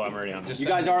 Yeah. Oh, I'm already on this. You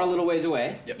guys are a little ways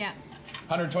away. Yep. Yeah.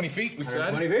 120 feet, we said.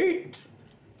 20 feet.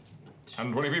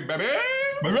 120 feet, baby!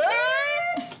 Baby!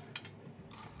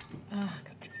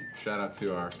 Shout out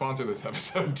to our sponsor this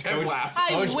episode, Ted Lasso.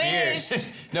 I wish.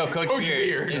 No, Coach, Coach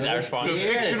Beard, Beard is our the sponsor.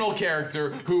 fictional character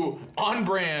who, on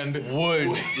brand,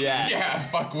 Would, yeah. yeah,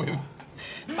 fuck with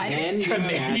Spiders. And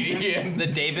Canadian. The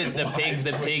pig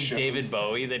Twitch shows. David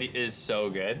Bowie that is so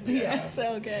good. Yeah,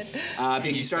 so good.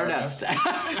 Biggie Stardust.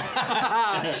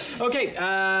 Okay,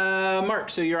 Mark,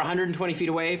 so you're 120 feet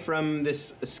away from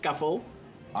this scuffle.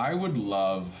 I would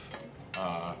love.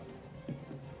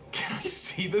 Can I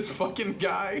see this fucking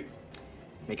guy?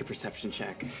 Make a perception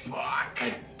check. Fuck.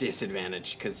 At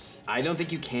disadvantage, because I don't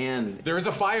think you can. There is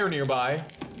a fire nearby.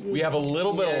 We have a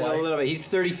little bit of Yeah, light. a little bit. He's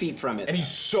 30 feet from it. And he's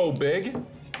so big.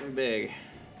 Pretty big.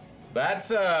 That's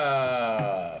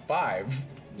 5.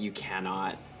 You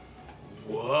cannot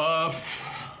Woof.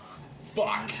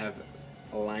 Fuck. have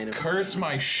a line of. Curse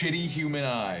my shitty human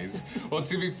eyes. Well,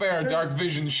 to be fair, dark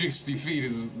vision 60 feet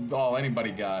is all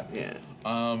anybody got. Yeah.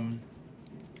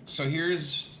 So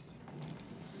here's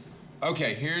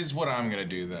what I'm gonna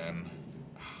do then.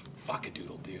 Fuck a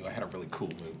doodle do. I had a really cool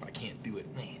move, but I can't do it.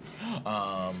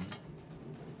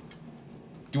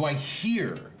 Do I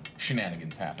hear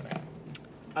shenanigans happening?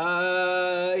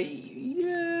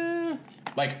 Yeah.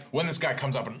 Like when this guy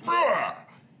comes up and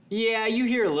Yeah, you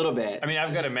hear a little bit. I mean,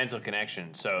 I've got a mental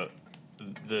connection, so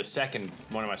the second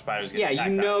one of my spiders gets Yeah, attacked,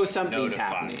 you know I'm something's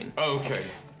notified. happening. okay,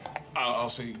 I'll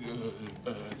say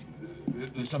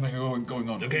there's something going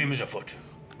on. The game is afoot.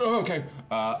 Okay,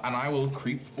 and I will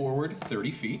creep forward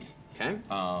 30 feet. Okay.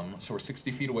 So we're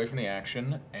 60 feet away from the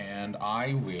action, and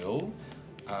I will,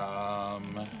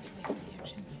 For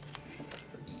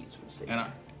ease, we'll see. and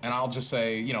I'll just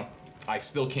say, you know, I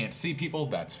still can't see people.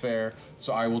 That's fair.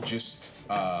 So I will just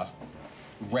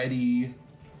ready.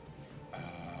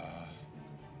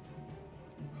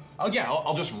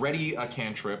 I'll just ready a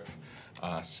cantrip,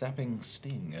 sapping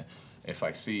sting, if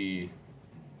I see.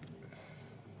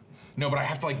 No, but I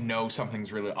have to like know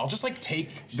something's really. I'll just like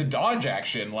take the dodge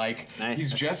action. Like Nice.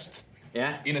 he's just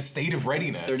Yeah. in a state of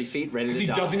readiness. 30 feet, ready to Because he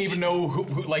doesn't dodge. even know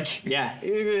who like. Yeah.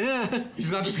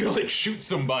 He's not just gonna like shoot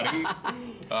somebody.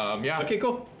 Yeah. Okay,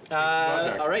 cool.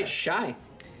 dodge All right, Shy.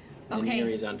 And Okay.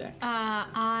 Yuri's on deck.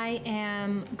 I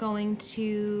am going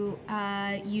to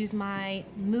use my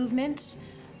movement,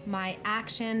 my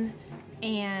action,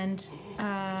 and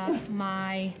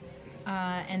my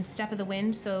and step of the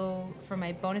wind. So for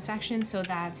my bonus action, so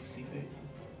that's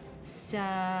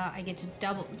I get to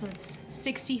double. So it's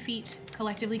 60 feet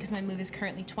collectively because my move is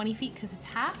currently 20 feet because it's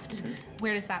halved.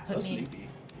 Where does that put me?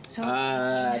 So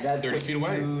That 30 puts feet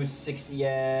away. you 60,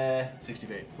 yeah. 60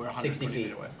 feet. We're 60 120 feet.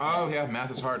 feet away. Oh yeah,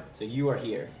 math is hard. So you are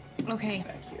here. okay.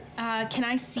 Back here. Can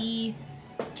I see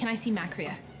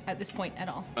Macria at this point at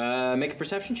all? Make a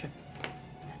perception check.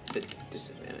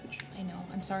 Disadvantage. I know.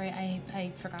 I'm sorry.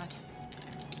 I forgot.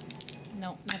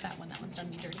 No, not that one. That one's done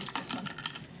me dirty. This one.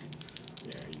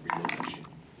 Yeah, you really did.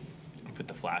 You put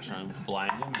the flash on,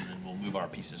 blind him, and then we'll move our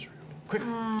pieces around. Quick.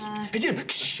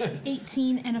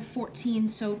 18 and a 14,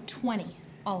 so 20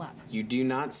 all up. You do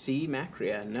not see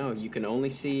Macria. No, you only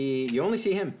see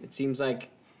him. It seems like.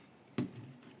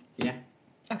 Yeah.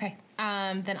 Okay.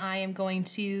 Then I am going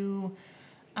to.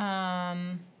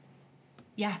 Yeah.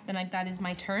 Then that is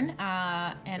my turn.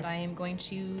 And I am going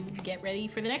to get ready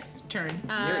for the next turn.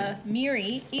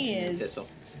 Miri is. Thistle.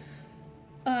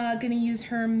 Gonna use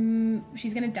her.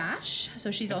 She's gonna dash, so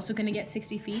she's also gonna get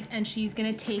 60 feet, and she's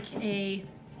gonna take a.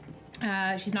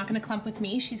 She's not gonna clump with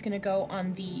me. She's gonna go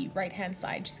on the right-hand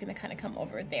side. She's gonna kind of come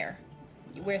over there,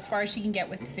 where as far as she can get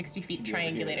with 60 feet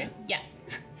triangulated. Yeah.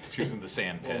 She's in the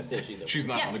sand pit. say she's over She's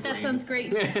not on Yeah, the green. that sounds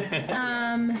great.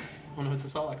 Oh no, it's a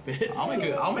Sarlacc pit.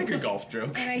 I'll make a golf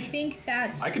joke. And I think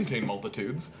that's. I contain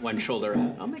multitudes. One shoulder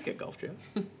out. I'll make a golf joke.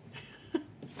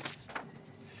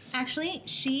 Actually,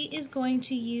 she is going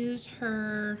to use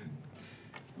her.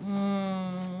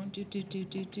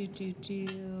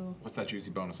 What's that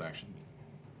juicy bonus action?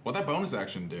 What'd that bonus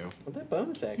action do? What that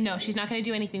bonus action? No, she's not going to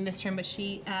do anything this turn, but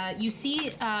she. You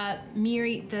see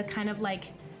Miri, the kind of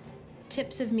like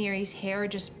tips of Miri's hair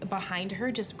just behind her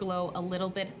just glow a little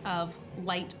bit of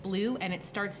light blue, and it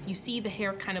starts. You see the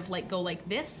hair kind of like go like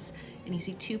this, and you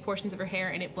see two portions of her hair,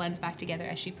 and it blends back together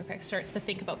as she starts to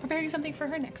think about preparing something for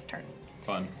her next turn.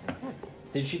 Fun.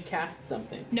 Did she cast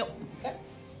something? Nope.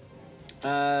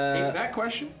 That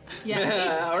question?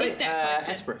 Yeah. All right. Hate that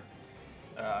question. Esper.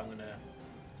 I'm gonna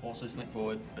also slink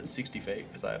forward, but 60 feet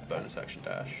because I have bonus action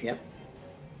dash. Yep.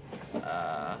 You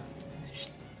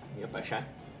up by shot?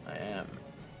 I am.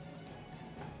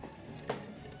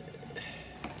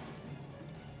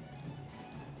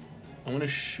 I'm gonna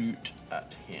shoot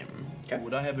at him. 'Kay.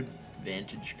 Would I have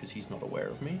advantage because he's not aware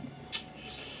of me?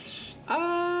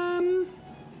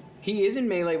 He is in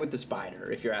melee with the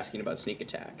spider. If you're asking about sneak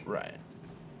attack. Right.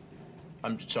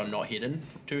 So I'm not hidden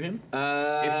to him.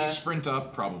 If you sprint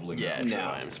up, probably Yeah, not. true. no.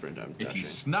 I am sprint. I'm If you dashing.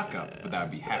 snuck up, but that would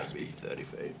be half That'd be speed. 30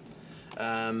 feet.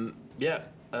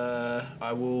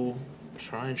 I will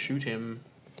try and shoot him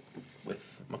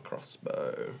with my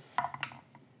crossbow.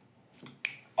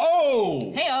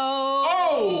 Oh! Hey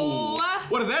Oh!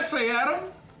 What does that say, Adam?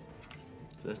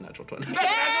 So there's natural 20.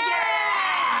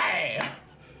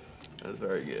 That's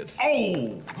very good.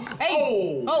 Oh!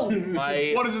 Hey! Oh!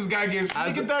 What does this guy get?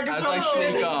 As Sneak attack I or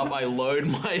sneak up, I load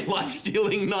my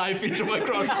life-stealing knife into my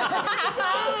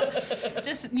crossbow.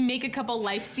 Just make a couple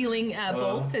life-stealing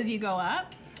bolts as you go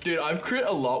up. Dude, I've crit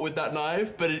a lot with that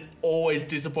knife, but it always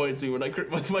disappoints me when I crit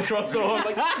with my crossbow. I'm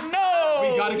like, no!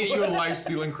 We gotta get you a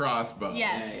life-stealing crossbow.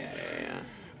 Yes. Yeah.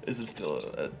 This is still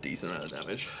a decent amount of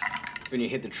damage. When you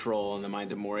hit the troll in the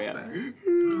Mines of Moria.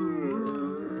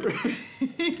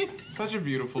 Such a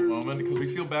beautiful moment because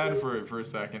we feel bad for it for a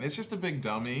second. It's just a big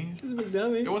dummy. This is a big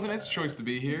dummy. It wasn't its choice to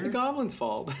be The here. goblin's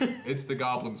fault. It's the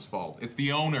goblin's fault. It's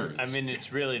the owners. I mean,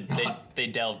 it's really they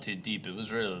delved too deep. It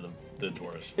was really the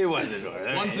dwarves. It was the door.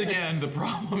 Once again, the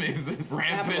problem is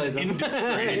rampant Capitalism.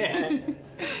 industry.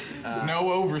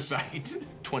 No oversight.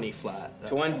 20 flat.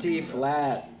 20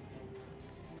 flat.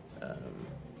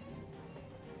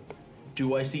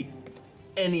 Do I see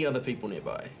any other people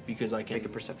nearby? Because I can... Make a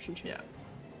perception check.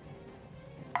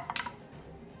 Yeah.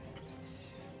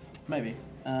 Maybe.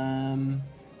 No,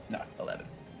 11.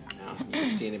 No, you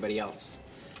can't see anybody else.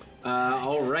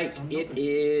 All right, it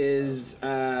is.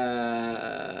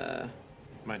 My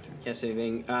turn. Can't say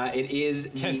anything. It is.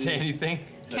 Can't say anything.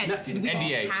 Can't we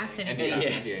NDA. cast it?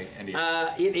 NDA.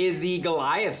 NDA. It is the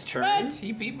Goliath's turn. What?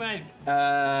 He beat my.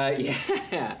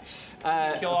 Yeah.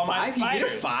 Kill all my five? He beat a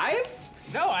spiders. 5?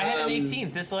 No, I had an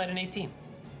 18. Thistle had an 18.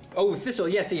 Oh, Thistle.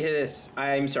 Yes, he hit this.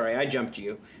 I'm sorry, I jumped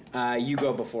you. You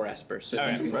go before Esper. So All right.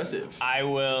 That's impressive. I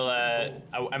will.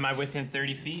 Am I within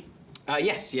 30 feet?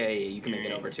 yes, yeah, you can make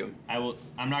it over to him. I will.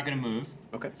 I'm not gonna move.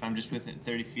 Okay. If I'm just within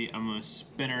 30 feet, I'm gonna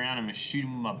spin around. I'm gonna shoot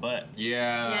him with my butt.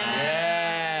 Yeah.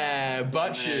 Yeah,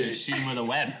 butt I'm gonna shoot. shoot him with a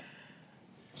web.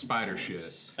 Spider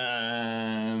shit.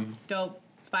 Dope.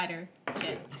 Spider.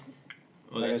 Shit.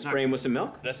 Well, Like a that's, spray him with some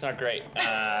milk. that's not great.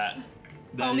 That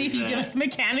Only is, if you give us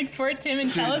mechanics for it, Tim,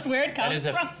 and tell us where it That comes is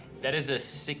a from. That is a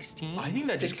 16. I think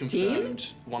that just 16? confirmed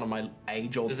one of my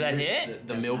age-old. Does that theories, hit?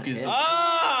 The milk is.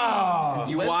 Oh!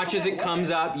 You watch as it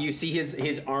comes up. You see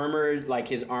his armored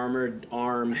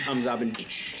arm comes up and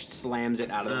slams it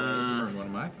out of the way. One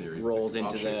of my theories. Rolls I'll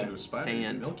into shape the into a spider and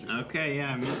sand. milk yourself. Okay,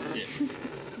 yeah, I missed it.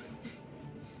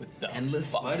 Endless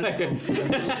spider.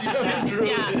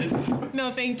 Yeah.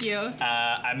 No, thank you.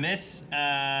 I miss.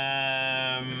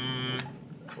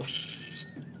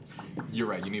 You're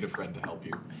right. You need a friend to help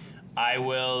you. I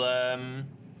will.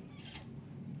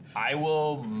 I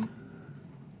will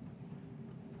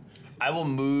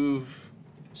move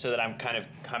so that I'm kind of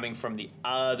coming from the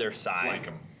other side.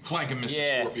 Flank him, Mr.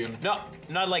 Yeah. Scorpion. No,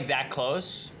 not like that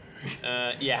close.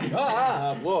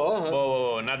 Yeah. Whoa.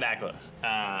 Whoa, not that close.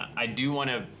 I do want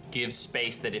to give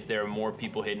space that if there are more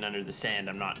people hidden under the sand,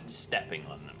 I'm not stepping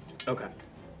on them. Okay.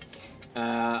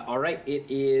 All right. It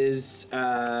is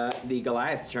the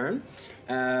Goliath's turn.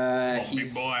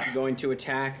 He's big boy. going to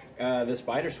attack the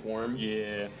spider swarm.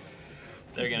 Yeah.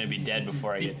 They're gonna be dead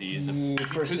before I get to use them.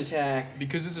 First attack.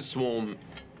 Because it's a swarm,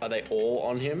 are they all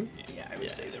on him? Yeah, I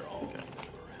would say they're all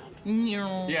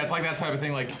around. Yeah, it's like that type of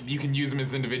thing. Like you can use them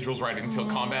as individuals right until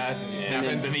combat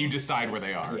happens, and then you decide where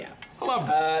they are. Yeah. I love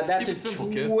That's Keep a it simple,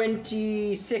 kids.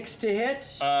 26 to hit.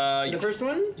 The first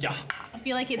one. Yeah. I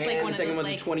feel like it's And like one the of second those one's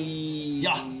like. a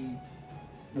 21.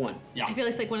 I feel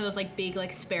like it's like one of those like big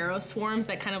like sparrow swarms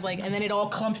that kind of like, and then it all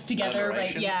clumps together. Right?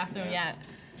 Aberration? Yeah. Yeah.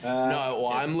 No,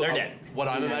 well, they're dead. What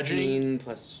I'm imagining. 19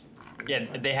 plus. Yeah,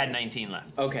 they had 19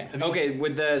 left. Okay. Okay.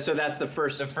 With the so that's the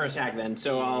first attack then.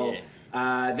 So I'll.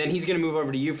 Then he's gonna move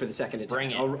over to you for the second attack.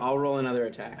 Bring it. I'll roll another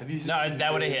attack. Have you seen No,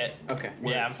 that would have hit. Okay.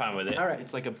 Yeah, I'm fine with it. All right.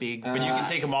 It's like a big. But you can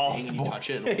take them all. thing and you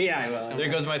touch it. and Yeah, it's well, gonna- There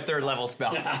goes my 3rd level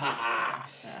spell.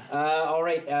 All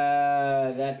right.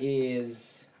 That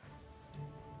is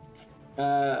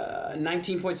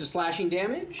 19 points of slashing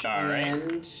damage. All right.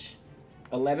 And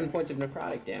 11 points of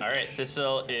necrotic damage. All right,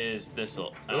 this'll.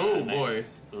 Oh, boy.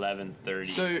 11,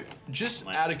 30. So, just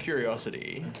out of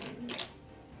curiosity,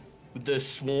 the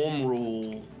swarm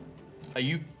rule, are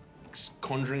you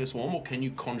conjuring a swarm or can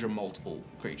you conjure multiple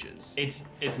creatures? It's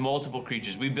multiple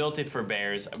creatures. We built it for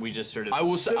bears. We just sort of. I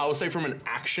will say from an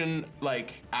action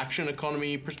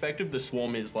economy perspective, the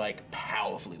swarm is like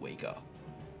powerfully weaker.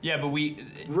 Yeah, but we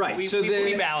balance. Yeah. So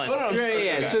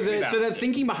the balance it.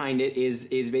 thinking behind it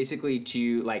is basically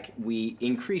to like we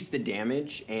increase the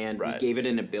damage and we gave it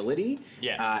an ability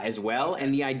as well,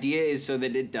 and the idea is so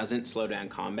that it doesn't slow down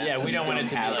combat. Yeah, so we don't want it to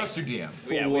be have like Trust your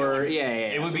DM. It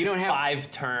would So be we don't have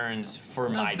 5 turns for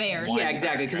my bears. one Yeah,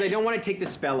 exactly. Because turn, I don't want to take the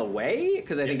spell away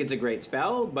because I think it's a great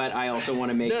spell, but I also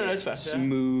want to make No, it that's fair.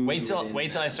 smooth. Wait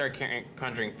till I start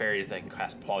conjuring fairies that can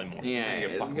cast polymorph. Yeah,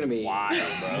 It's it's fucking gonna be wild,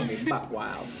 bro. It's gonna be buck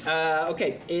wild.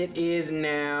 Okay, it is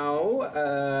now.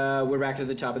 We're back to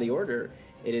the top of the order.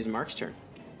 It is Mark's turn.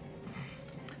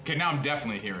 Okay, now I'm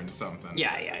definitely hearing something.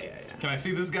 Yeah. Can I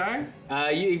see this guy?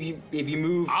 If you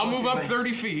move, I'll move up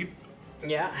 30 feet.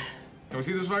 Yeah. Can we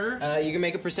see this fucker? You can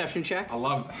make a perception check I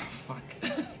love. Fuck.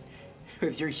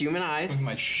 with your human eyes. With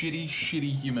my shitty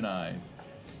human eyes.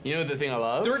 You know the thing I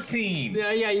love? 13.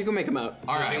 Yeah, you can make them out.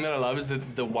 All The right. thing that I love is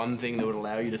that the one thing that would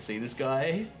allow you to see this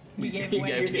guy. You gave He away.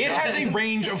 gave It has a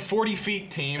range of 40 feet,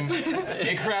 team.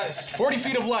 It creates 40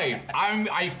 feet of light.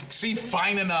 I see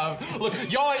fine enough. Look,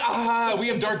 y'all, we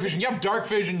have dark vision. You have dark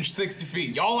vision 60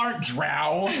 feet. Y'all aren't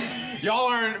drow. Y'all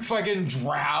aren't fucking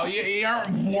drow. You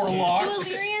aren't Do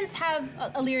warlocks.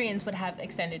 Illyrians would have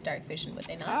extended dark vision, would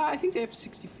they not? I think they have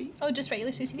 60 feet. Oh, just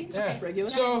regular 60 feet? Yeah. regular.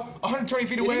 So, 120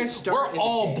 feet away, didn't start we're in the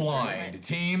all cave, blind,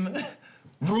 team.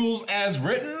 Rules as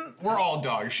written, we're all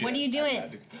dog shit. What are you doing?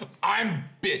 I'm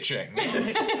bitching.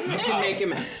 You can make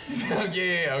him out.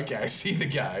 Yeah, okay, I see the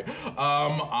guy.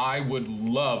 I would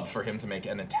love for him to make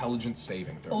an intelligence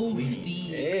saving throw. Oh, please. D.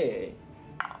 Hey.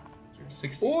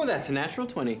 60. Oh, that's a natural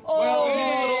 20. Well,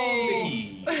 he's a little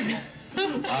dicky.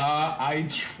 I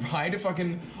try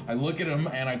to I look at him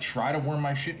and I try to worm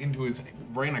my shit into his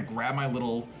brain. I grab my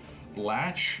little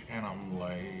latch and I'm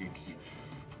like,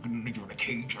 you're in a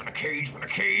cage, you're in a cage, you're in a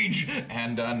cage.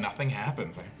 And nothing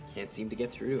happens. Can't seem to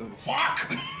get through to him.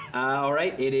 Fuck! All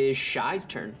right, it is Shy's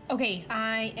turn. Okay,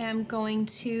 I am going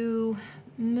to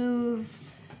move.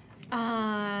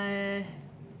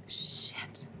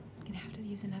 Shit. I'm gonna have to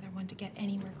use another one to get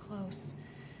anywhere close.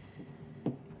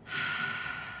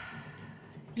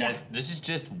 Guys, this is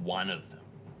just one of them.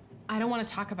 I don't want to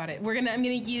talk about it. I'm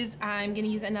gonna use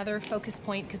another focus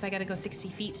point because I gotta go 60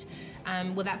 feet.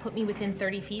 Will that put me within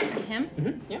 30 feet of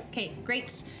him? Yeah. Okay,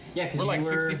 great. Yeah, because We're like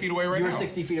 60 feet away right You're now.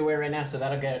 60 feet away right now, so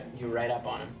that'll get you right up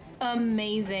on him.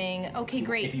 Amazing. Okay,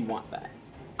 great. If you want that.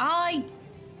 I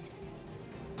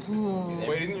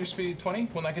Wait, isn't your speed 20?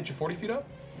 Wouldn't that get you 40 feet up?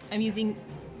 I'm using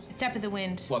Step of the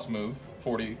Wind Plus move,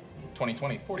 40, 20,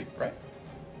 20, 40, right?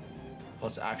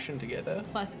 Plus action to get there.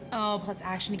 plus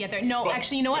action to get there. No, But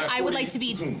actually, you know what? at I would 40 like to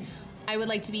be. I would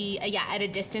like to be at a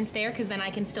distance there because then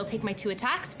I can still take my 2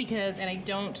 attacks and I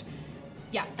don't.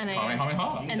 Yeah, and I.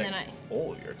 Kamehameha. And then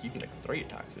You can take 3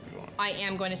 attacks if you want. I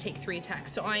am going to take 3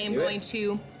 attacks. So I am Do it. going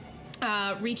to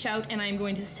reach out and I'm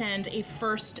going to send a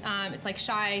first. It's like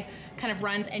Shy kind of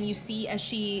runs, and you see as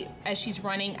she's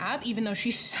running up, even though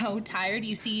she's so tired,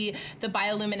 you see the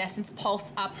bioluminescence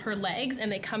pulse up her legs,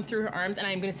 and they come through her arms. And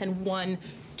I'm going to send 1,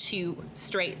 2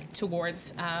 straight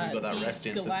towards You got that the rest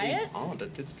in, so these Goliath. aren't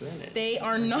at disadvantage. They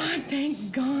are not.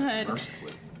 Thank God.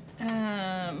 Mercifully.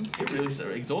 It really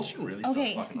starts, exhaustion really starts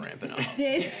Okay. fucking ramping up.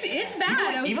 It's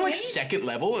bad. Even like okay? second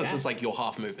level, it's just like your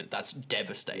half movement. That's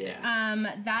devastating.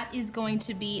 That is going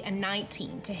to be a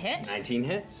 19 to hit. 19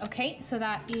 hits. Okay, so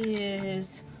that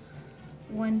is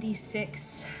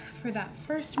 1d6 for that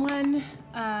first one.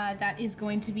 That is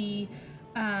going to be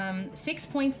 6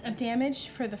 points of damage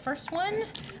for the first one.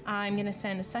 I'm going to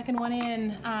send a second one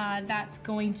in. That's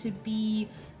going to be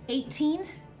 18.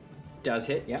 Does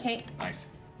hit, yeah. Okay, Nice.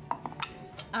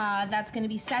 that's going to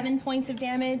be 7 points of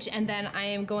damage, and then I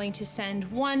am going to send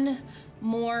 1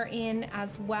 more in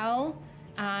as well.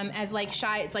 As like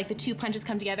Shy, it's like the 2 punches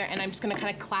come together, and I'm just going to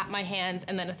kind of clap my hands,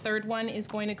 and then a third one is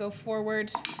going to go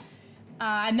forward.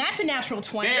 And that's a natural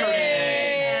 20.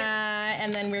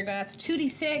 And then that's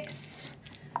 2d6.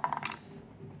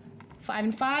 5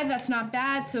 and 5, that's not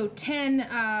bad. So 10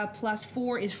 plus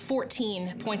 4 is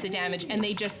 14 points of damage, and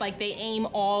they just they aim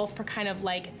all for kind of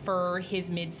for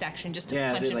his midsection, just to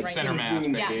punch is it it right center in. mass,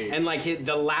 Yeah. baby. And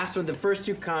the last one, the first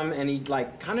 2 come, and he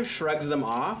kind of shrugs them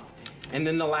off, and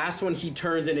then the last one he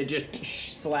turns and it just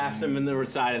slaps him in the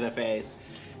side of the face.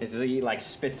 As he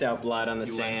spits out blood on the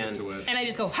You lent sand. into it. And I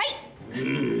just go, "Hey!"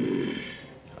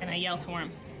 And I yell to him.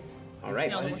 All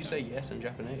right. No. Why did you say yes in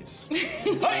Japanese?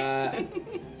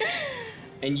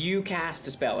 And you cast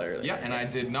a spell earlier. Yeah, and I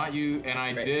did not use, and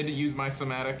I Great. did use my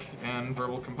somatic and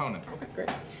verbal components.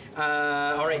 Great.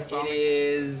 All right, it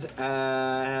is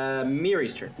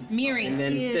Miri's turn. Miri And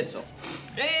then is Thistle.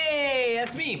 Hey,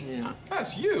 that's me. Yeah.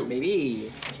 That's you.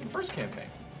 Maybe. That's your first campaign.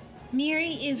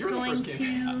 Miri is You're the going first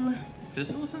to.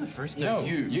 This was in the first game. No,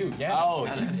 you. Yeah. Oh,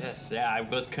 yes. Yeah, I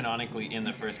was canonically in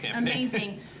the first campaign.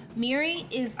 Amazing. Miri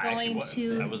is I actually going was.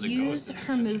 to That was a use ghost.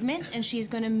 her movement, and she's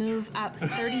going to move up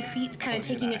 30 feet, kind of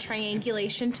taking a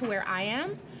triangulation to where I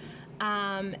am.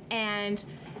 And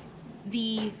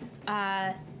the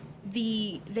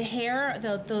hair,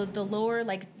 the lower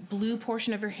blue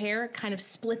portion of her hair kind of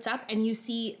splits up, and you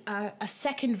see a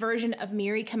second version of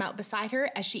Miri come out beside her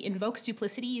as she invokes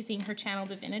duplicity using her channel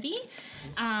divinity.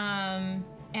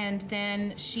 And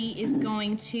then she is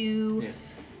going to.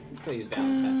 I'll use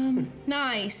Valentine.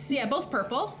 Nice. Yeah, both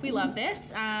purple. We love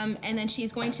this. And then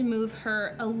she's going to move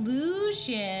her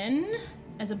illusion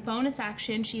as a bonus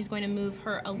action. She's going to move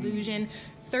her illusion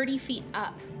 30 feet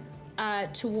up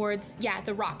towards,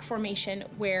 the rock formation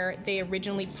where they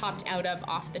originally popped out of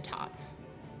off the top.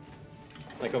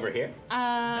 Like over here?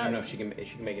 I don't know if she can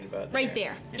make it about Right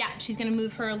there. Yeah, she's going to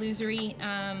move her illusory,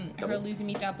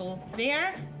 double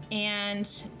there.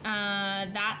 And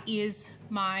that is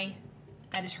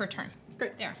her turn.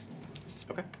 Great. There.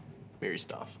 Okay. Miri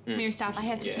stuff. Mirror staff. I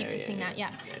have to keep fixing that.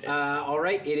 Yeah. All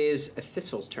right, it is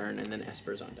Thistle's turn, and then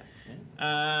Esper's on deck.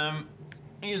 I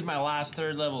use my last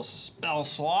 3rd level spell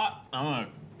slot. I'm gonna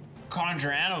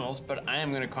conjure animals, but I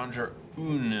am gonna conjure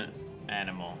un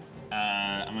animal.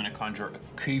 I'm gonna conjure a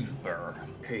cave bear.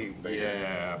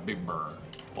 Yeah, big burr.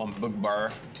 One big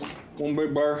bear. One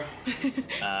big bar.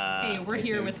 Hey, we're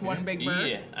here with one big bird.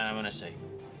 Yeah, and I'm gonna say,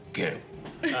 get him.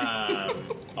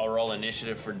 I'll roll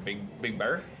initiative for big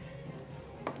bear.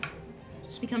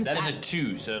 Just becomes That is bad. a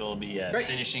 2, so it'll be Great.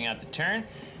 finishing out the turn.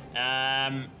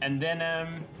 And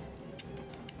then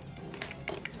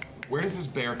Where does this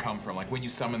bear come from? When you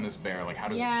summon this bear, how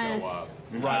does it Yes. show up?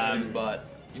 Right on his butt.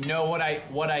 you know what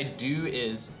I do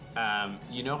is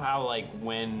you know how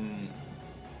when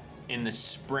in the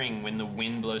spring when the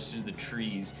wind blows through the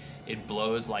trees, it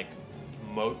blows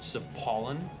motes of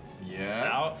pollen Yeah.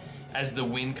 out. As the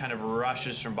wind kind of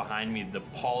rushes from behind me, the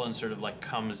pollen sort of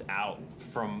comes out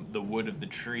from the wood of the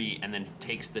tree and then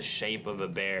takes the shape of a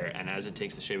bear. And as it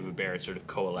takes the shape of a bear, it sort of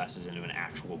coalesces into an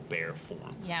actual bear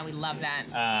form. Yeah, we love that.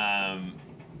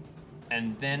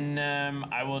 And then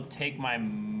I will take my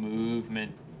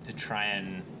movement to try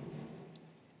and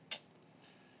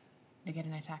They get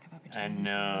an attack of opportunity.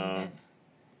 I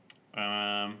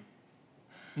know.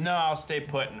 No, I'll stay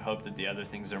put and hope that the other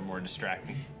things are more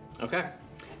distracting. Okay.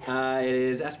 It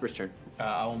is Esper's turn.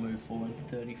 I will move forward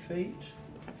 30 feet.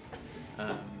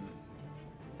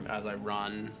 As I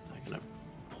run, I kind of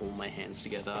pull my hands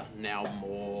together, now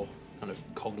more kind of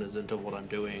cognizant of what I'm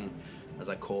doing as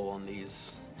I call on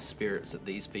these spirits that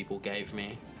these people gave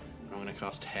me. I'm going to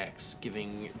cast Hex,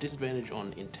 giving disadvantage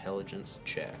on intelligence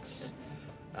checks.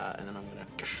 And then I'm going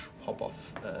to pop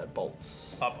off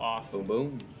bolts. Pop off. Boom,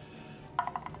 boom.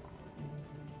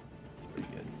 It's pretty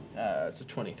good. It's a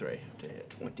 23 to hit.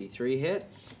 23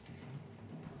 hits.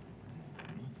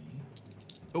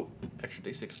 Oh, extra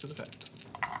d6 because of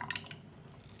Hex.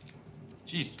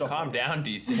 Jeez, calm down,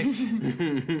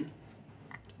 D6.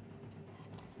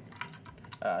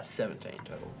 17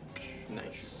 total.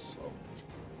 Nice.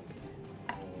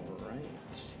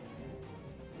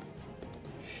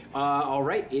 All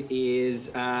right, it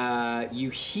is, you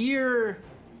hear,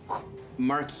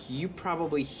 Mark, you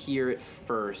probably hear it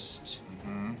first.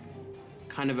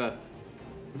 Kind of a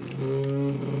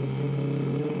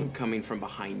coming from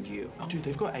behind you. Oh, dude,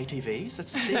 they've got ATVs?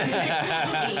 That's sick.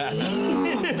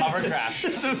 Hovercraft.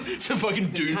 It's a fucking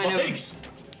dune Kind bikes.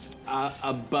 of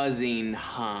a buzzing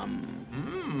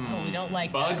hum. Oh, we don't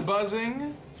like Bug that.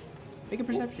 buzzing? Make a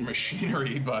perception.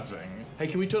 Machinery buzzing. Hey,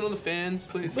 can we turn on the fans,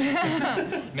 please?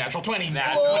 Natural 20.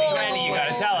 Nat 20, you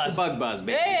gotta tell us. Bug buzz,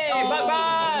 baby. Hey, bug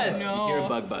buzz! You hear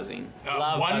bug buzzing.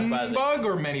 Love one bug buzzing. bug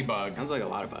or many bugs? Sounds like a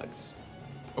lot of bugs.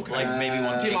 Okay. Like maybe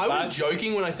one Tim, big I was bug.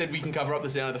 joking when I said we can cover up the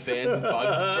sound of the fans with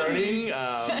bug droning.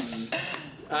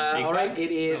 All right,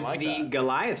 it is I like the that.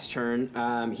 Goliath's turn.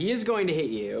 He is going to hit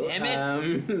you. Damn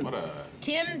it. What a...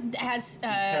 Tim has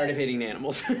Tired of hitting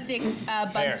animals. sick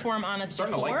bug Fair. swarm on us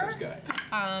Starting to before. like this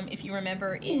guy. If you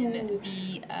remember in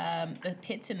the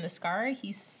pits in the scar,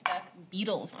 he stuck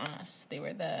beetles on us. They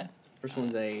were the First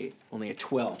one's only a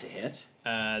 12 to hit.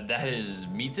 That is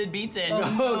meets it, beats it.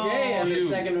 Okay, and the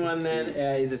second one then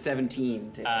is a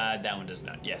 17 to hit. That one does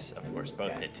not. Yes, of course,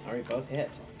 both Okay. hit. All right, both hit.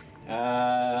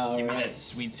 Give me that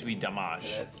sweet, sweet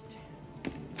damage. That's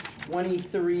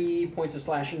 23 points of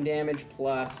slashing damage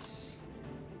plus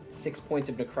 6 points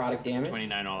of necrotic damage.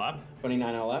 29 all up.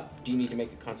 29 all up. Do you need to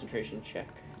make a concentration check?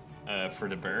 For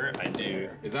the burr, I do.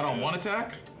 Is that on one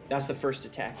attack? That's the first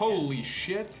attack. Holy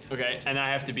shit. Okay, and I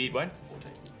have to beat what?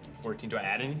 14. Do I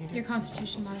add anything to your it?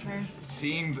 Constitution modifier.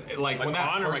 Seeing, like, My when that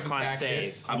con or my first con attack save?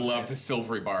 hits, I'd love to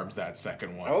silvery barbs that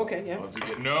second one. Oh, okay, yeah. Love to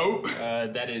get... No!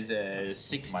 That is a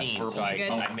 16, My so I,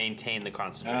 Good. I maintain the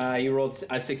concentration. You rolled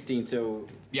a 16, so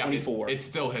Yeah, 24. It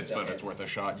still hits, Still but it's hits. worth a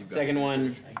shot. You've got Second one,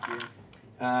 Thank you.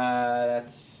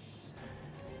 that's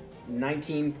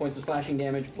 19 points of slashing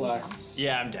damage plus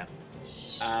Yeah, I'm down.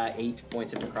 8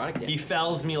 points of necrotic damage. He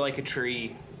fells me like a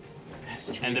tree,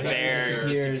 and the bear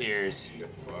disappears. disappears. Good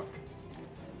fuck.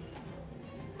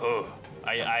 Oh,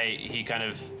 he kind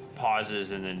of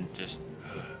pauses and then just,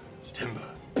 Timber.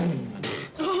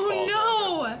 Oh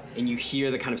no! And you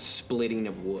hear the kind of splitting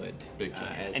of wood. Big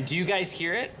time. And do you guys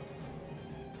hear it?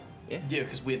 Yeah,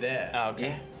 because we're there. Oh, okay.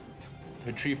 Yeah. If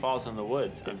a tree falls in the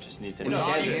woods, I just need to No, know.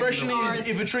 the guys- expression is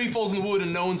if a tree falls in the wood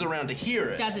and no one's around to hear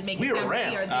it. Doesn't make we're a sound. around.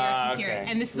 We are there to hear okay. it.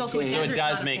 And this is also a So So it desert,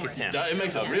 does not make a forest. sound. It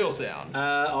makes a real sound.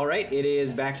 All right, it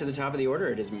is back to the top of the order.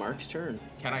 It is Mark's turn.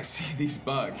 Can I see these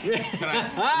bugs? Can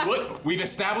I... Look, we've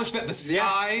established that the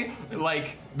sky,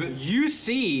 like... You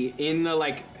see in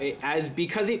the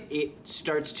because it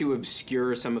starts to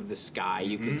obscure some of the sky.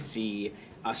 You can see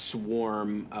a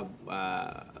swarm of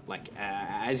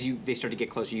as they start to get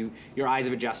closer. Your eyes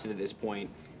have adjusted at this point,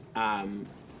 and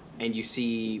you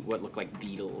see what look like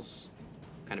beetles,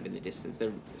 kind of in the distance.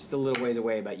 They're still a little ways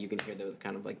away, but you can hear the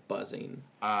kind of like buzzing.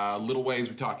 Little ways,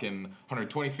 we're talking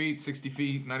 120 feet, 60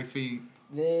 feet, 90 feet,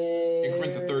 They're-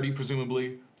 increments of 30,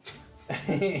 presumably.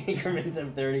 increments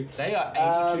of 30. They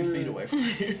are 82 feet away from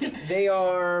you. They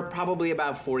are probably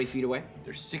about 40 feet away.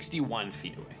 They're 61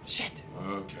 feet away. Shit.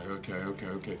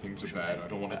 Okay. Things are bad. I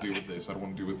don't want to deal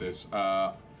with this.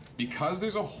 Because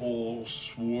there's a whole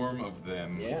swarm of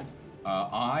them, Yeah.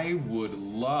 I would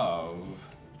love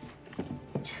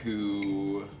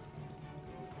to...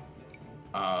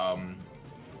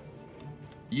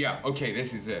 Yeah, okay,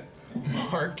 this is it.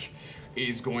 Mark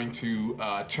is going to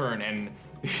turn and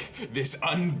this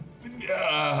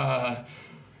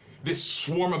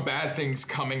swarm of bad things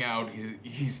coming out.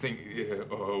 He's thinking,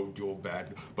 oh, you're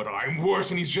bad, but I'm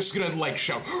worse. And he's just gonna like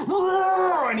shout,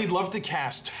 "Roar!" And he'd love to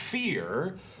cast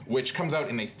Fear, which comes out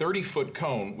in a 30-foot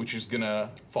cone, which is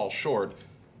gonna fall short.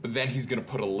 but then he's gonna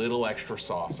put a little extra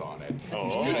sauce on it.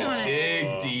 He's Juice on gonna it.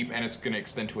 dig deep, and it's gonna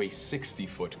extend to a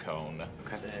 60-foot cone.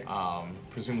 Sick.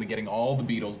 Presumably getting all the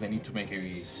beetles, they need to make a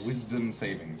wisdom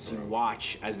saving throw. You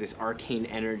watch as this arcane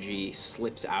energy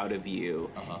slips out of you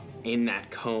in that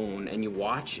cone, and you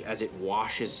watch as it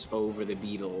washes over the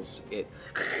beetles. It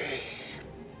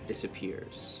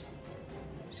disappears.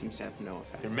 Seems to have no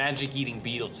effect. They're magic-eating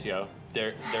beetles, yo.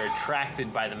 They're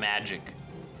attracted by the magic.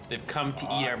 They've come to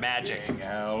eat our magic. Dang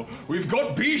hell. We've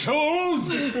got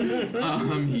beetles!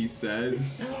 He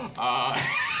says. Now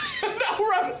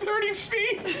we're at 30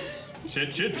 feet!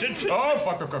 Shit. Oh,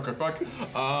 fuck.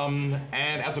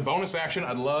 And as a bonus action,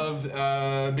 I'd love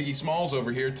Biggie Smalls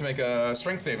over here to make a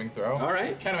strength saving throw. All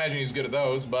right. Can't imagine he's good at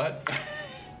those, but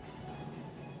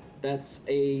That's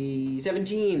a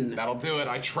 17. that'll do it.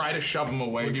 I try to shove him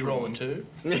away Would you from roll a 2?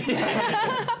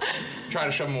 Try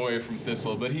to shove him away from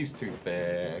Thistle, but he's too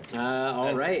thick. All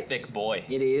That's a right. thick boy.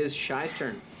 It is Shy's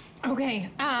turn. Okay.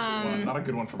 Not a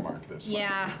good one for Mark this one.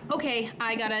 Yeah. Okay.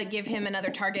 I gotta give him another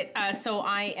target. So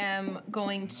I am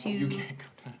going to. You can't go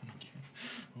down.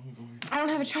 I don't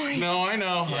have a choice. No, I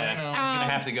know. He's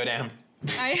gonna have to go down.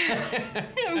 I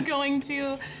am going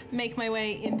to make my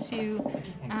way into.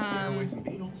 Scare away some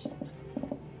beetles.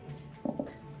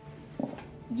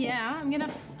 Yeah, I'm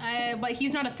gonna. But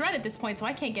he's not a threat at this point, so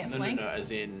I can't get No, flanked. as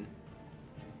in,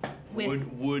 With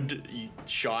would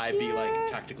Shy be like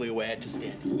tactically aware to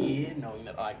stand here, knowing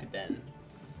that I could then?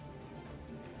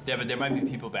 Yeah, but there might be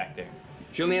people back there.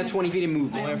 She only has 20 feet of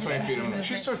movement. Only have 20 feet of movement.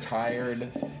 She's so tired.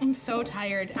 I'm so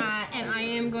tired, and I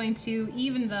am going to,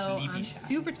 even though I'm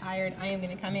super tired, I am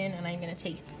going to come in and I'm going to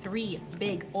take 3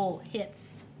 big ol'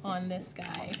 hits on this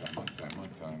guy. Monk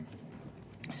time.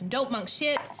 Some dope monk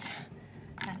shit.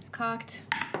 That is cocked.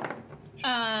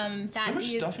 That So much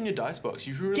is. stuff in your dice box.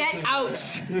 You really Get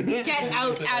out! Get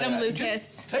out, Adam Lucas.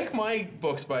 Just take my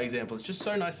box by example. It's just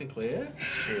so nice and clear.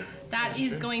 It's true. That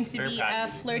is going to Very be a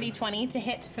packed. flirty 20 to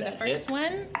hit for the That first hits.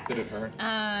 one. Did it hurt?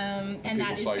 And people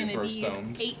that is saw you going to throw be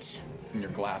stones. 8. In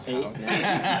your glass 8. house.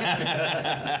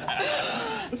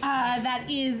 That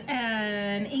is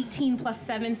an 18 plus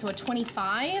 7, so a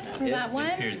 25 for that one.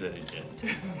 Here's the legit.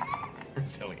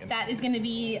 Resilient. That is going to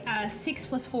be 6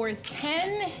 plus 4 is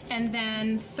 10, and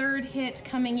then third hit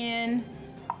coming in.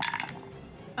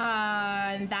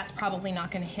 That's probably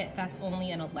not going to hit. That's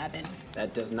only an 11.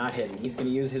 That does not hit him. He's going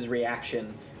to use his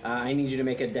reaction. I need you to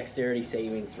make a dexterity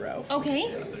saving throw. Okay.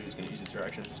 I thought he was going to use his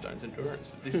reaction to Stone's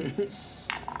endurance. This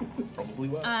probably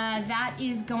will. That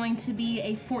is going to be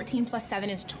a 14 plus 7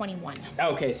 is 21.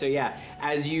 Okay, so yeah,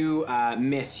 as you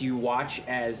miss, you watch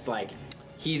as like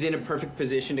he's in a perfect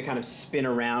position to kind of spin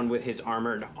around with his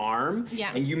armored arm.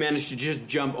 Yeah. And you manage to just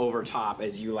jump over top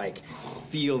as you like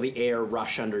feel the air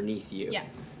rush underneath you. Yeah.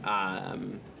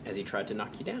 As he tried to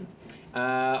knock you down.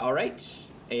 All right.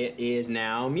 It is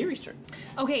now Miri's turn.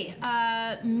 Okay,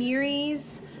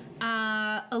 Miri's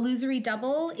illusory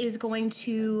double is going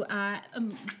to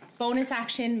bonus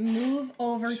action move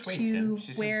over Just wait, to Tim.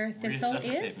 She's where gonna Thistle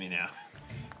resuscitate is. me now.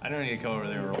 I don't need to come over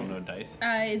there and roll no dice.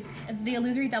 Is the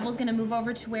illusory double is going to move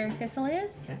over to where Thistle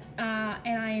is,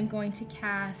 and I am going to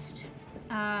cast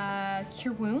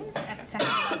Cure Wounds at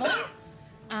 2nd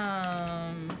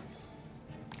level.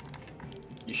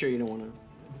 You sure you don't want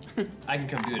to? I can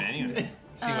come do it anyway.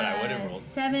 See what I would have rolled.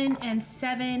 7 and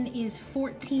 7 is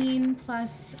 14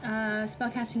 plus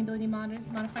spellcasting ability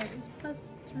modifier is plus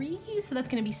 3, so that's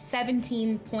going to be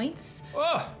 17 points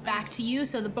Oh, back to you.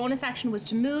 So the bonus action was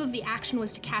to move, the action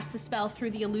was to cast the spell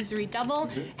through the illusory double,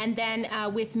 and then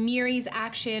with Miri's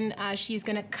action, she's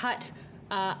going to cut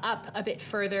up a bit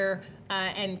further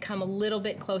and come a little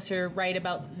bit closer, right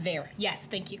about there. Yes,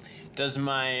 thank you. does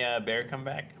my bear come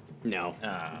back? No.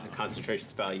 It's a concentration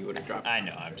spell you would have dropped. I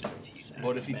know. I'm just teasing.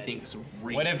 What if he thinks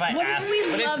really? What if I What if ask?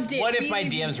 we what loved it What if my really,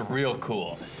 DM's real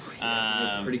cool?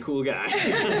 Pretty cool guy.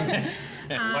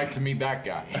 I'd like to meet that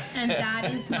guy. And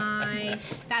that is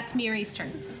that's Miri's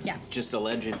turn. Yeah. Just a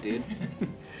legend, dude.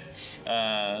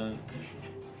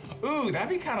 Ooh, that'd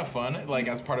be kind of fun. Like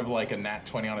as part of like a nat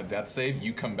 20 on a death save,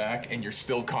 you come back and you're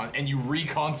still and you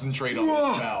reconcentrate on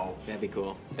the spell. That'd be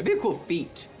cool. That'd be a cool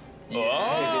feat.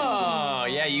 Oh,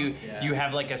 yeah. You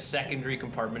have like a secondary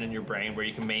compartment in your brain where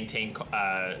you can maintain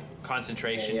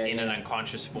concentration in an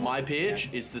unconscious form. My pitch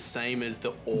is the same as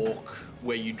the orc,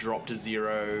 where you drop to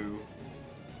 0,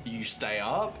 you stay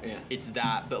up. Yeah. It's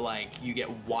that, but like you get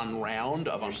 1 round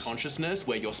of unconsciousness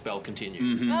where your spell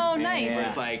continues. Oh, nice. Where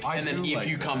it's like, I and then do if like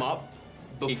you come that. up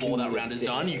before that round is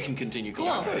done, you can continue Cool.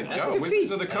 combat. That's Go, a good Wizards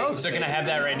feat. of the Coast. So can I have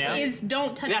that right now? Is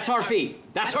don't touch. That's our feat.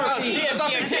 That's our feat.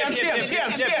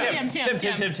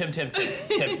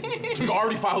 Tim. We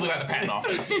already filed it at the patent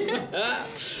office.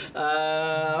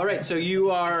 All right, so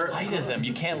you are Lie to them.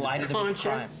 You can't lie to them. It's a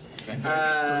crime. conscious.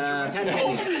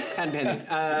 Patent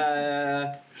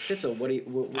pending. Thistle, what do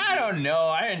you... I don't know.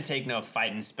 I didn't take no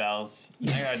fighting spells. I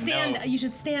got no. You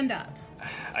should stand up.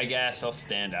 I guess I'll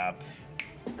stand up.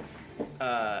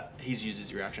 He's used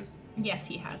his reaction. Yes,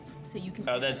 he has. So you can.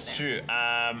 Oh, that's true.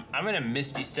 I'm gonna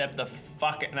Misty Step the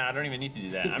fuck. No, I don't even need to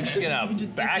do that. I'm just gonna can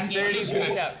just back 30 disengage. feet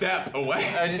Gonna up. step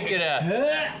away.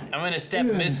 I'm gonna step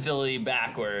mistily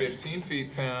backwards. 15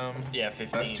 feet, Tim. Yeah, 15.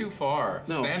 That's too far.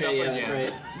 No, Stand okay, up yeah,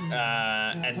 again.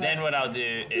 that's right. And then what I'll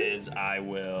do is I I'm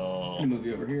will. gonna move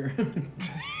you over here.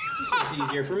 It's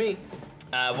easier for me.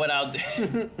 What I'll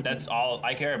do. That's all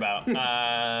I care about.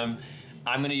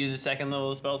 I'm gonna use a second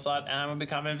level spell slot, and I'm gonna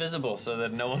become invisible so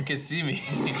that no one can see me.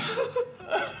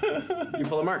 You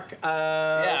pull a mark.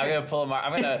 Yeah, I'm gonna pull a mark.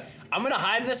 I'm gonna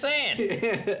hide in the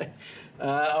sand.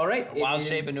 All right. it Wild is-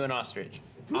 shape into an ostrich.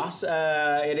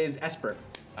 It is Esper.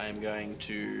 I am going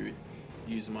to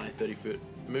use my 30-foot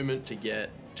movement to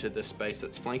get to the space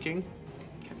that's flanking.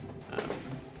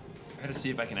 I gotta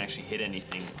see if I can actually hit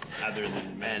anything other than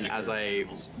And magic as or- I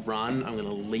run, I'm going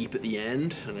to leap at the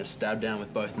end. I'm going to stab down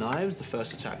with both knives. The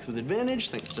first attack's with advantage,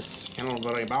 thanks to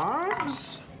Scandalberry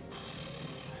Barbs.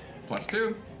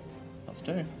 +2. Plus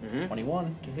 2.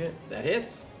 21 to hit. That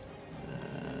hits.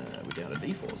 We're down to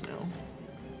D4s now.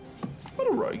 Why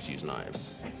do rogues use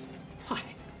knives? Why?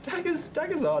 Daggers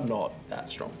are not that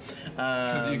strong.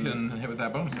 Because you can hit with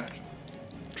that bonus action.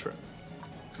 True.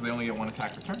 Because they only get one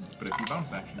attack per turn. But if you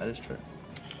bonus action, That is true.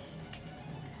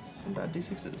 Some bad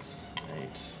D6s.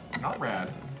 8. not rad.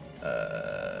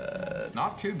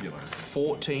 Not tubular.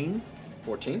 14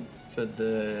 14. for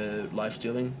the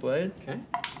life-stealing blade. Okay.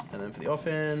 And then for the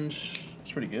offhand,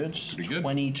 it's pretty good. Pretty good.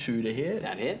 22 to hit.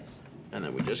 That hits. And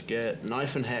then we just get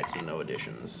knife and hex and no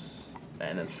additions.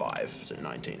 And then 5, so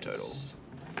 19 total.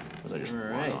 As I just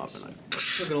run Alright. up and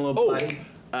Looking a little Oh! bloody.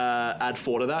 add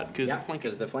 4 to that, because Yeah,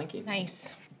 flankers the flanking.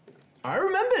 Nice. I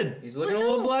remembered! He's looking a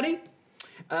little bloody.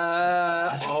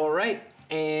 All right.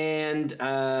 And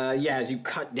yeah, as you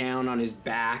cut down on his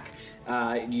back,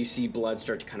 you see blood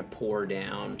start to kind of pour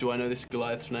down. Do I know this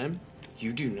Goliath's name?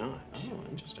 You do not. Oh,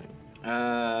 interesting.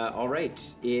 All right.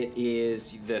 It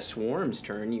is the swarm's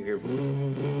turn. You hear,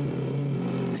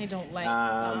 I don't like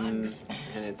bugs.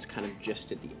 and it's kind of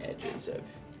just at the edges of.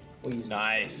 We'll use that.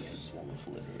 Nice.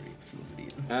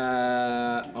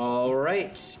 All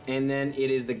right, and then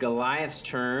it is the Goliath's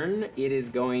turn. It is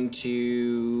going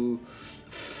to.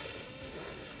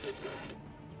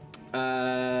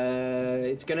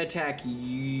 It's gonna attack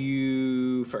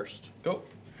you first. Go.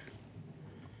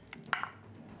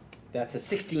 That's a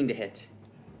 16 to hit.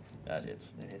 That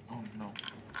hits. That hits. Oh no.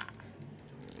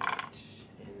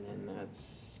 And then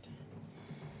that's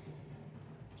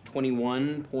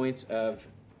 21 points of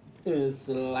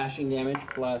slashing damage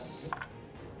plus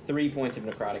 3 points of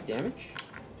necrotic damage.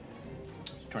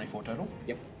 24 total.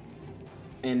 Yep.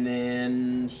 And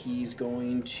then he's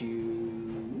going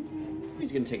to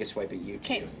take a swipe at you too.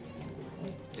 'Kay.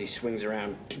 He swings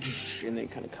around and then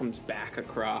kind of comes back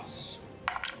across.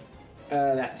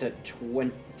 That's a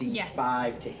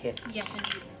 25 to hit. Yes,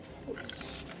 indeed.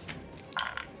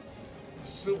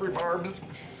 Silver barbs.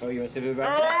 Oh, you want to say it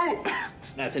back?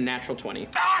 That's a natural 20.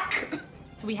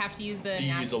 So we have to use the.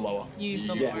 You use the lower. Use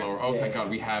the Yes, lower. lower. Oh, Yeah. thank God,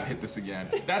 we have hit this again.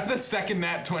 That's the second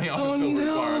nat 20 on the silver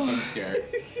barbs. I'm scared.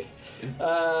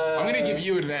 I'm gonna give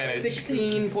you advantage.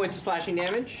 16 points of slashing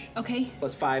damage Okay.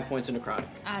 plus 5 points of necrotic.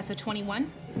 So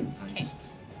 21. Okay.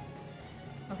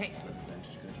 Okay.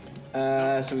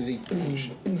 So as he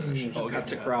just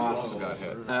cuts across. Oh, got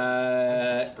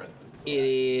hit. It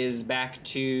is back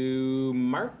to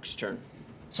Mark's turn.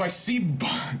 So I see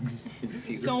bugs. You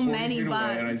see So 40 many feet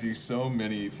away, and I bugs. see so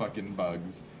many fucking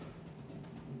bugs.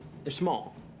 they're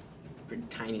small, pretty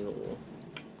tiny little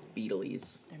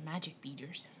beetles. They're magic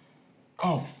beaters.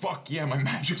 Oh fuck yeah, my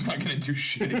magic's not gonna do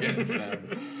shit against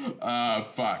them.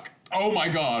 Fuck. Oh my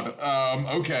god.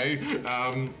 Okay.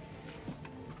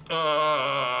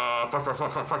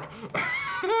 Fuck.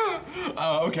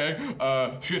 Okay.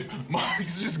 Shit.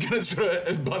 Mark's just gonna sort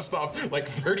of bust off like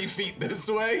 30 feet this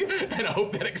way and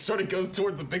hope that it sort of goes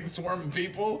towards the big swarm of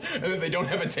people and that they don't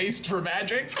have a taste for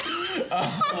magic.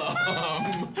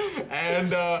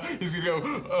 And he's gonna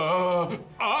go,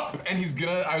 up, and he's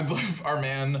gonna. I would love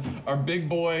our big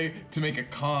boy, to make a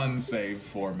con save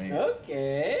for me.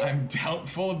 Okay. I'm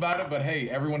doubtful about it, but hey,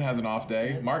 everyone has an off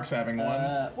day. Mark's having one.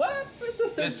 What? It's a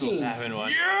 13. Thistle's having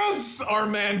one. Yes! Our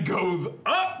man goes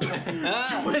up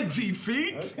 20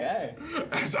 feet. Okay.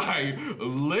 As I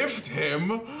lift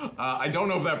him. I don't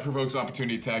know if that provokes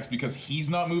opportunity attacks because he's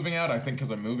not moving out. I think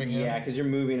because I'm moving him. Yeah, because you're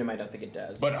moving him, I don't think it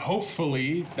does. But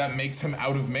hopefully that makes him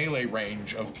out of melee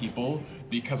range of people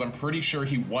because I'm pretty sure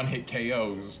he one-hit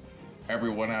KOs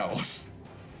everyone else.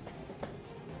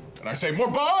 And I say, more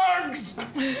bugs!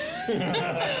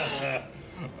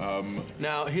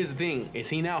 Now, here's the thing. Is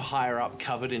he now higher up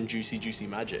covered in juicy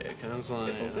magic? And I was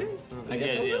like...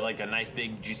 Is it like a nice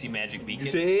big juicy magic beacon?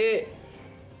 Juicy!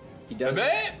 He does A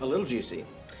bit? a little juicy.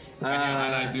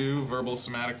 And I do verbal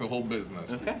somatic the whole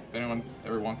business. Okay. If anyone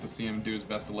ever wants to see him do his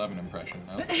best 11 impression.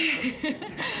 No?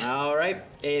 All right,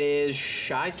 it is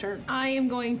Shy's turn. I am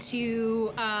going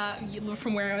to,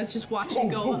 from where I was just watching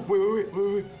go up.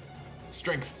 Wait.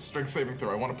 Strength saving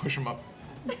throw. I want to push him up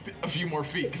a few more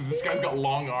feet because this guy's got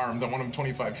long arms. I want him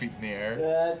 25 feet in the air.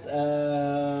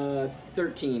 That's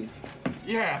 13.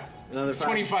 Yeah. Another It's 5.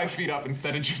 25 feet up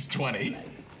instead of just 20.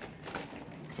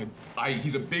 So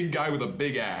he's a big guy with a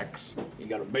big axe. You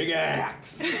got a big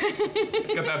axe.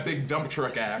 He's got that big dump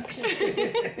truck axe.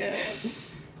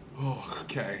 Oh,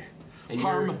 okay. And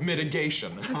Harm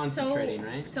mitigation. Concentrating,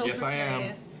 right? So Yes, I am.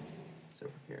 precarious. So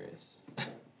precarious.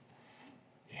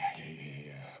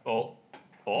 Yeah.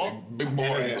 Big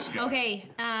boy. Okay,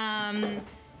 Oh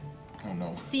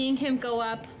no. seeing him go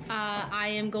up, I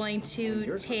am going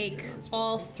to take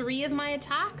all 3 of my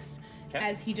attacks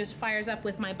as he just fires up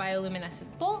with my bioluminescent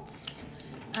bolts.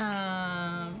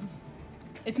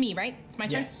 It's me, right? It's my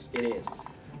turn? Yes, it is.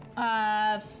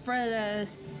 For the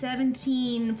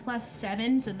 17 plus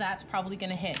 7, so that's probably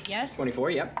gonna hit, yes? 24,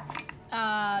 yep.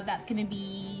 That's gonna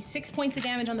be 6 points of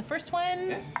damage on the first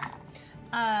one. Okay.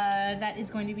 That is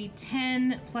going to be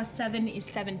 10 plus 7 is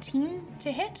 17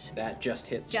 to hit. That just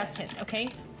hits. Just hits, okay.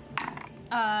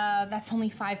 That's only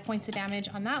 5 points of damage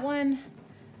on that one.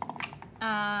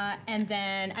 And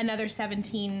then another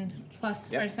 17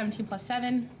 plus, or 17 plus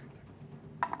 7.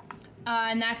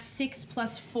 And that's 6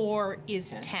 plus 4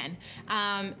 is 10.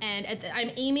 And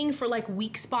I'm aiming for like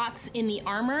weak spots in the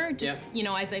armor. Just, you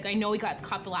know, as like, I know he got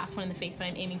caught the last one in the face, but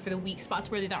I'm aiming for the weak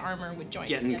spots where the armor would join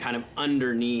Getting together. kind of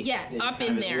underneath. Yeah, up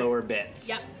in his there. lower bits.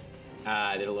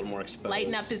 Yep. Did a little more exposed.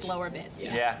 Lighten up his lower bits.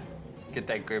 Yeah. Get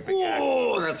that gripping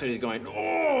Oh, that's what he's going.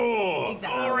 Oh,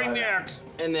 Exactly. right next.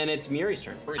 And then it's Miri's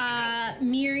turn.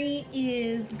 Miri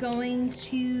is going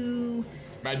to...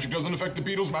 Magic doesn't affect the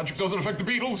beetles. Magic doesn't affect the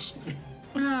beetles.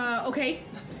 Okay,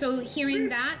 so hearing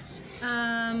that,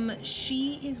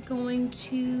 she is going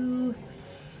to...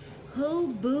 Oh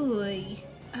boy.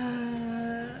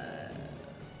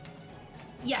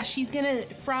 Yeah, she's gonna,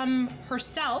 from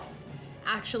herself,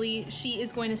 actually, she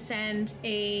is going to send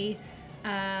a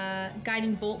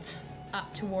guiding bolt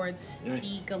up towards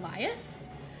the Goliath.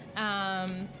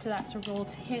 So that's a roll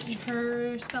to hit, and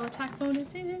her spell attack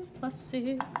bonus is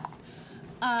 +6.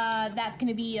 That's going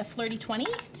to be a flirty 20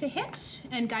 to hit,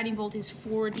 and guiding bolt is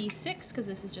 4d6 because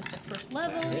this is just a first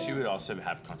level. She would also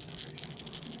have concentration.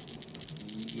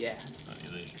 Yes.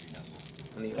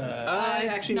 It's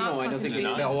actually, not no, I don't think concentration.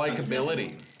 it's Spell-like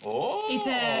ability. Oh! It's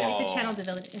a channel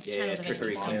ability. It's a channel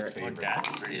trickery ability. cleric. That's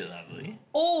pretty lovely.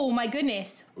 Oh my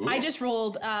goodness! I just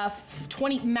rolled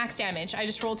 20 max damage. I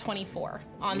just rolled 24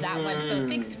 on that one. So 4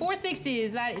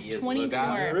 6s. That is 24.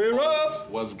 That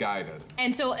was guided.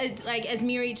 And so it's like as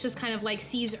Miri just kind of like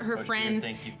sees her friends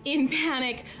thank you. in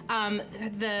panic,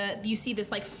 you see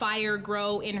this like fire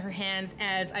grow in her hands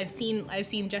as I've seen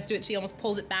Jess do it. She almost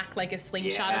pulls it back like a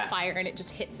slingshot Yeah. of fire, and it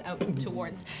just hits out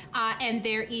towards. And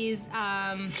there is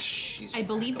I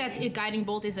believe that's a guiding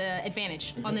bolt is a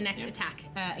advantage on the next attack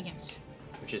against.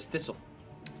 Which is Thistle.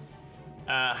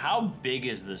 How big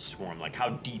is this swarm? Like, how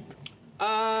deep?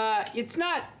 It's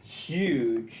not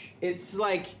huge. It's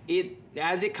like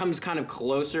as it comes kind of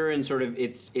closer and sort of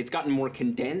it's gotten more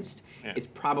condensed. Yeah. It's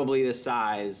probably the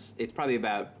size. It's probably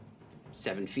about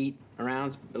 7 feet around.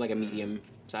 It's like a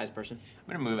medium-sized person.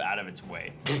 I'm gonna move out of its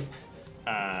way.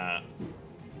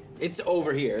 It's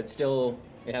over here. It's still.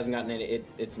 It hasn't gotten it.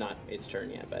 It's not its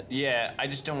turn yet, but. Yeah, I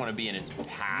just don't want to be in its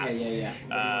path.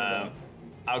 Yeah.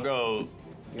 I'll go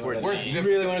towards Where's me. You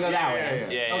really want to go that way?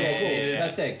 Yeah, Okay, cool. yeah.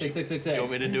 That's 6. You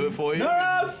want me to do it for you?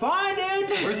 No, it's fine, dude.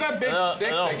 Where's that big A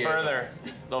stick? little they gave further. us? A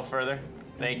little further.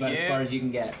 Thank About you. as far as you can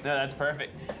get. No, that's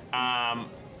perfect.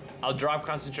 I'll drop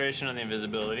concentration on the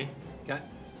invisibility. Okay.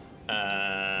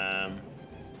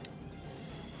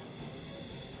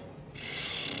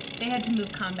 They had to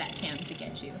move combat camp to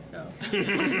get you, so.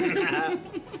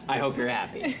 I hope you're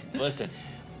happy. Listen,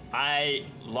 I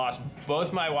lost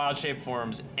both my wild shape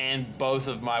forms and both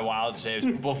of my wild shapes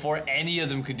before any of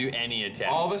them could do any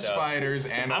attack. All the so spiders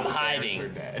and all I'm the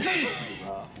hiding. bears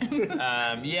are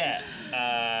dead.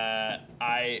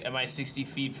 Am I 60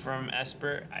 feet from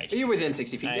Esper? You're within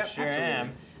 60 feet. I Yep, sure absolutely.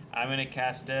 am. I'm gonna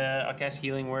cast I'll cast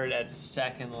Healing Word at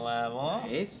 2nd level.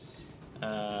 Nice.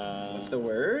 What's the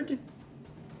word?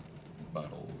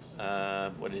 Buttles.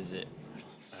 What is it?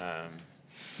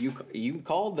 You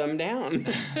called them down.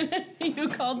 You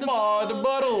called the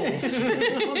Buttles.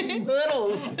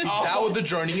 Littles. Is that what the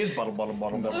droning is? Buttle, buttle,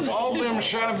 buttle, buttle. All them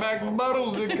shining back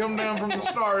buttles that come down from the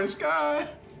starry sky.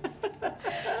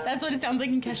 That's what it sounds like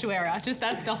in Cachoeira. Just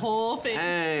that's the whole thing.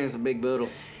 It's a big boodle.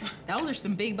 Those are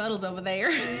some big buttles over there.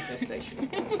 Infestation.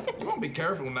 You want to be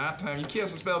careful nighttime. You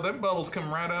cast a spell, them buttles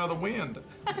come right out of the wind.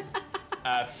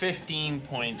 15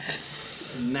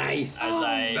 points. Nice.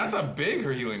 That's a big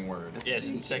healing word.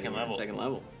 Yes, 2nd level. 2nd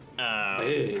level. Um,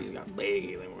 He's got a big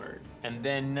healing word. and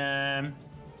then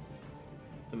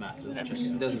The math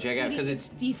Doesn't check out because it's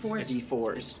D4s.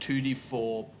 D4s.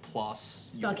 2d4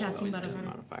 plus your Spellcasting wisdom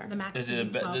modifier. So the max does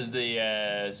is the 12. does the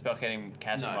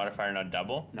spellcasting No. modifier not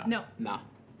double? No. Nah.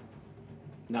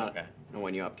 No. Okay. No,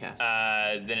 when you upcast.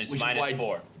 Then it's Which is minus why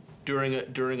 4.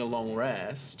 During a long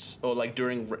rest, or like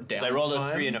during downtime. So I rolled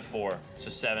a 3 and a 4, so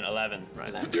 7, 11.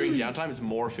 Right. During downtime, it's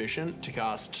more efficient to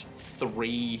cast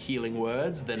 3 healing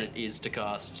words than it is to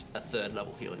cast a 3rd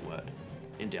level healing word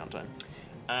in downtime.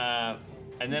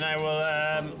 And then I will.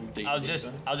 I'll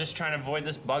D&D, just try and avoid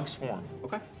this bug swarm.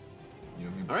 Okay.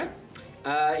 All right.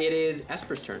 It is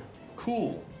Esper's turn.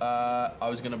 Cool. I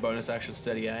was gonna bonus action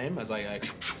steady aim as I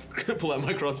pull out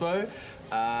my crossbow,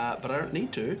 but I don't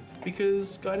need to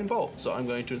because guiding bolt. So I'm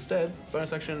going to instead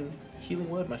bonus action healing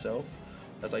word myself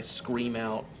as I scream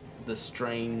out the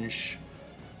strange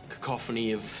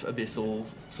cacophony of abyssal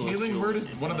celestial. Healing word is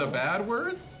one of the bad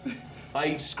words?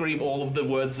 I scream all of the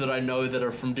words that I know that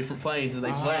are from different planes, and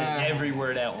they blend every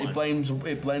word at once.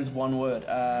 It blends one word.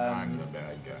 I'm the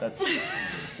bad guy. That's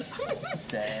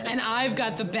sad. And I've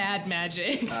got the bad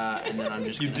magic. And then I'm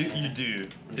just You do.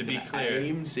 To be clear.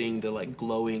 aim, seeing the like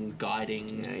glowing,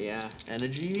 guiding Yeah.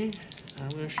 energy. I'm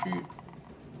gonna shoot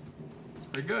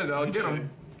Pretty good. I'll get him.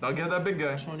 I'll get that big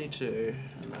guy. 22.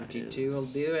 And that 22 is- will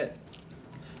do it.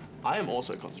 I am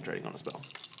also concentrating on a spell.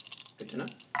 Good to know.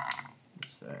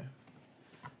 So,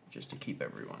 just to keep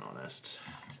everyone honest,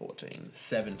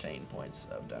 17 points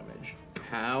of damage.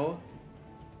 How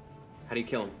do you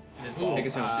kill him? Take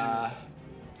us home.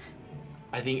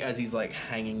 I think as he's like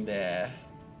hanging there,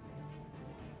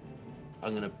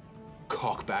 I'm gonna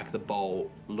cock back the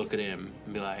bolt, look at him,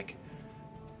 and be like,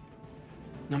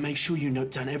 now make sure you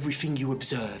note down everything you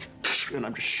observe. And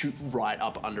I'm just shoot right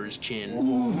up under his chin.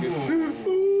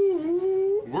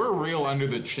 We're real under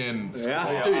the chin.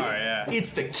 Yeah. Dude, yeah.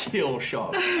 it's the kill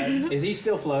shot. Is he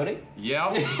still floating?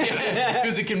 Yep.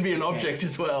 Because it can be an object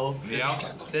as well. Yep.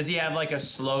 Does he have like a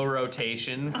slow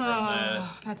rotation from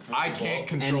That's. I can't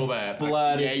control that.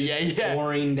 Blood Yeah, is yeah, yeah.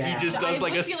 pouring down. He just I does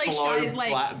like a would feel like slow Shai's,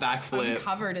 like, backflip.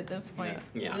 Uncovered at this point.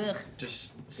 Yeah. Ugh.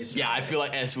 Yeah, I feel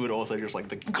like S would also just like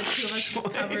the. The two of us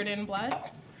just covered in blood.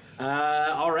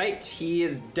 All right, he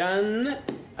is done.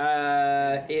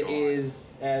 It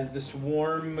is as the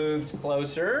swarm moves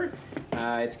closer.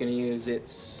 It's gonna use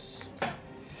its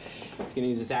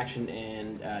action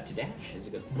and to dash as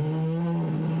it goes.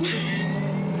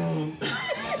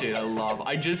 Dude,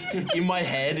 I just in my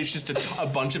head it's just a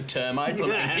bunch of termites on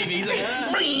ATVs like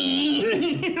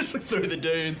just like through the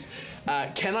dunes.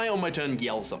 Can I on my turn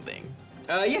yell something?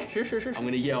 Yeah, sure. I'm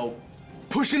gonna yell,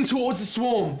 push him towards the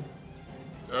swarm.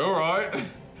 All right.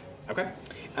 Okay.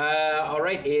 All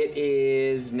right, it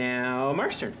is now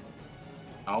Mark's turn.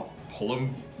 I'll pull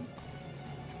him.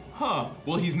 Huh.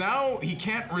 Well, he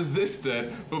can't resist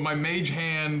it, but my mage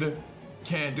hand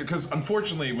can't do, because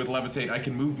unfortunately with levitate I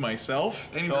can move myself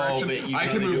any direction. but you I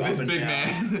can can only move do this up and big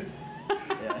down. man.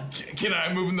 Can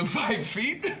I move him the 5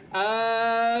 feet?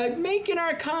 Make an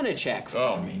Arcana check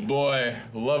for me. Boy,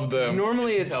 love them.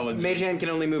 Normally, it's Intelligent. mage hand can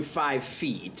only move 5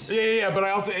 feet. Yeah, but I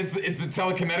also it's the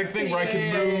telekinetic thing where I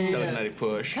can move. Telekinetic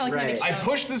push. Telekinetic Right. I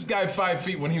pushed this guy 5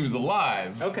 feet when he was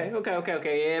alive. Okay.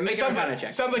 Yeah, make an Arcana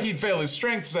check. Sounds like he'd fail his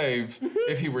strength save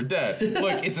if he were dead.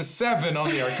 Look, it's a 7 on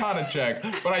the Arcana check,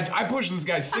 but I pushed this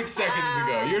guy 6 seconds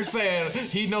ago. You're saying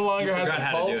he no longer has a forgot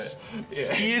how to do pulse?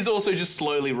 Yeah. He is also just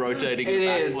slowly rotating. It the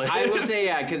is. backflip. I will say,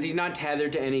 yeah, because he's not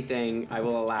tethered to any anything, I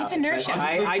will allow It's it. inertia. But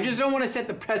I just don't want to set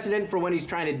the precedent for when he's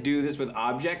trying to do this with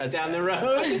objects down the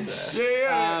road.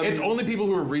 Yeah. It's only people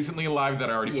who are recently alive that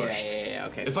are already Yeah, pushed. yeah,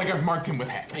 okay. It's like I've marked him with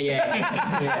hex.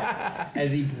 Yeah.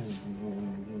 As he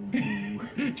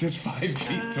Just 5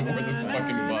 feet towards his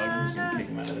fucking bugs. kick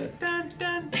him out of this.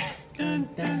 I'm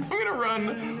gonna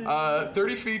run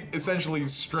 30 feet essentially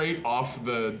straight off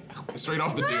the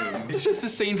dunes. It's just the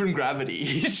scene from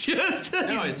Gravity. It's just.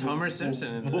 No, it's Homer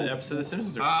Simpson. The episode of The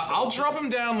Simpsons. I'll drop him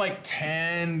down like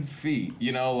 10 feet.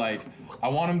 You know, like I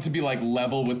want him to be like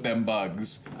level with them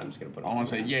bugs. I'm just gonna put him I want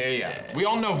to say, yeah. We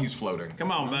all know he's floating.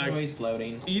 Come on, Oh, he's Max.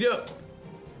 floating. Eat up.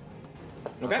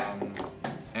 Okay.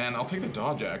 And I'll take the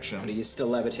dodge action. But he's still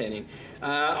levitating.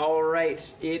 All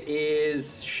right. It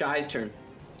is Shy's turn.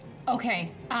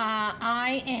 Okay,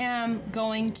 I am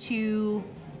going to.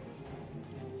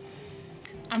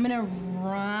 I'm gonna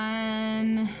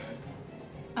run.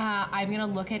 I'm gonna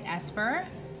look at Esper,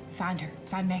 find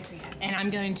Mekria, and I'm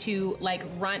going to like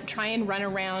try and run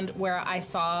around where I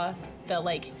saw the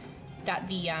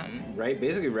Right,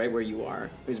 basically right where you are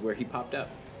is where he popped up.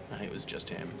 I think it was just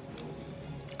him.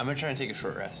 I'm gonna try and take a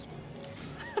short rest.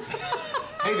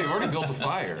 Hey, they've already built a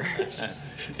fire.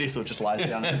 This'll just lies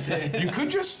down in his head. You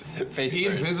could just be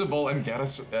invisible and get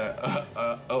us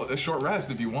a short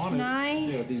rest if you wanted. Can I?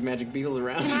 Yeah, with these magic beetles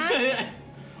around.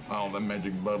 Oh, the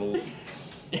magic bottles.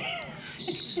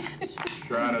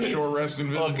 Try to short rest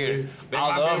invisibly. They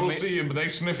might be able to see you, but they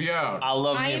sniff you out. I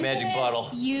love me a I'm magic gonna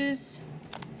bottle. Use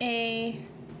a.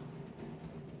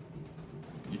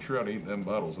 You try to eat them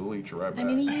bottles, they'll eat you right back.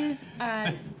 I'm gonna use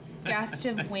a gust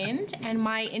of wind, and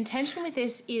my intention with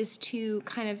this is to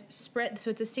kind of spread.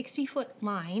 So it's a 60-foot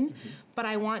line, but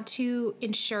I want to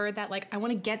ensure that I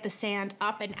want to get the sand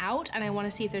up and out, and I want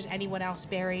to see if there's anyone else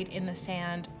buried in the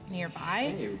sand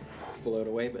nearby. You blow it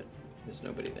away, but there's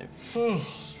nobody there.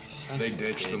 They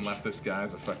ditched and left this guy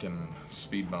as a fucking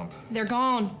speed bump. They're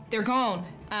gone. They're gone.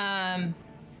 And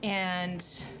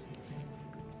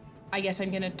I guess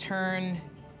I'm gonna turn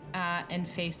and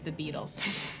face the beetles.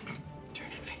 Turn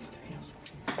and face the beetles.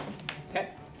 Okay.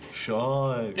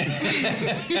 Shy.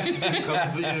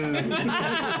 Come for you.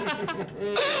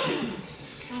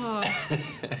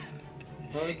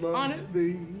 On it.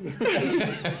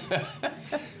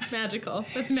 Magical.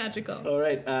 That's magical. All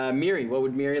right, Miri, what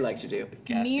would Miri like to do?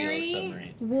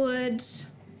 Miri would.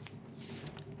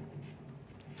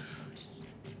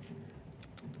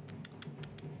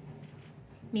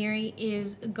 Miri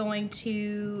is going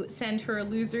to send her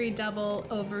illusory double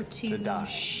over to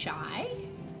Shy.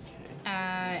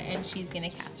 And she's going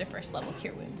to cast a first level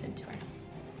Cure Wounds into her.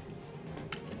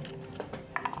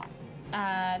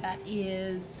 That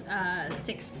is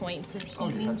 6 points of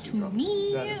healing to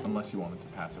me. Unless you wanted to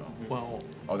pass it on. Well,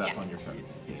 oh, that's yeah. on your turn.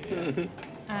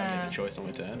 I make a choice on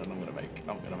my turn, and I'm gonna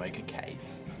make a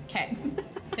case. Okay,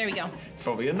 there we go. It's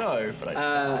probably a no, but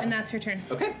And that's her turn.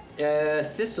 Okay.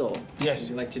 Thistle. Yes. What would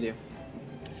you like to do?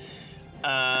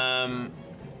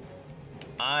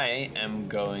 I am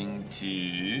going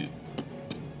to.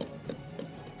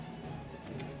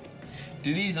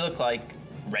 Do these look like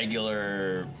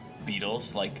regular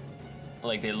beetles? Like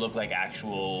they look like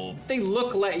actual. They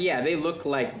look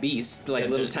like beasts, like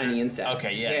little tiny insects.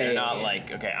 Okay, yeah, they're not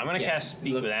like. Okay, I'm gonna cast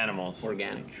Speak with Animals.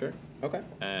 Organic, sure. Okay.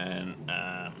 And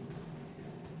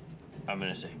I'm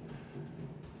gonna say,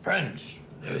 friends,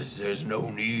 there's no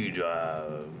need.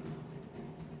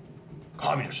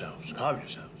 Calm yourselves.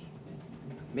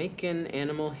 Make an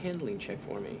animal handling check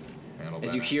for me. Handle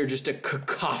As that. you hear just a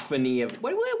cacophony of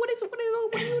what's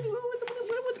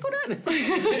going on?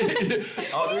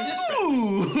 Oh, they're just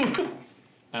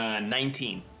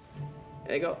 19.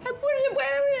 They go.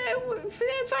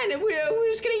 That's fine. We're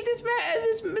just gonna eat this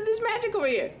magic over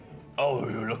here. Oh,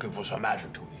 you're looking for some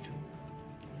magic to eat.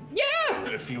 Yeah.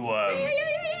 If you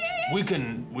we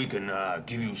can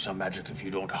give you some magic if you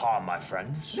don't harm my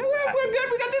friends. No, we're good.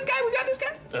 We got this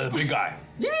guy. Big guy.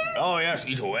 Yeah. Oh yes,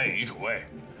 eat away,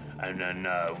 and then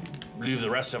leave the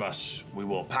rest of us. We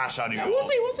will pass on your. We'll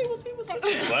see.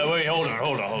 Wait, hold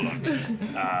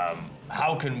on.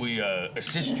 How can we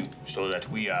assist you so that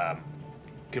we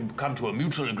can come to a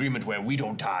mutual agreement where we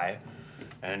don't die,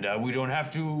 and we don't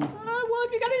have to? Well,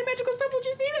 if you got any magical stuff, we'll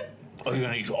just eat it. Oh, you're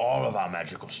gonna eat all of our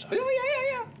magical stuff.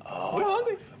 Yeah. Oh. We're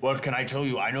hungry. Well, can I tell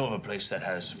you? I know of a place that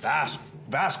has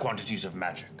vast quantities of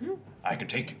magic. I can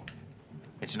take you.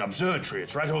 It's an observatory.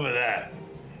 It's right over there.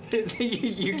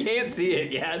 You can't see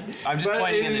it yet. I'm just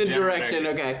pointing in the general direction.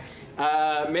 Okay.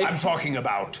 I'm talking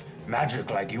about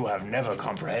magic like you have never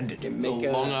comprehended. It's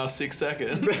a long ass 6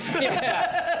 seconds.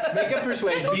 Make a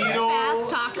persuasion.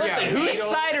 Fast talk. Listen, whose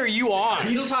side side are you on?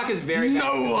 Beetle talk is very bad.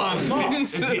 No one.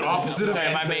 It's the opposite of So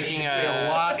am I answer. making Say a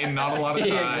lot in not a lot of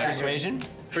Yeah, time. Persuasion?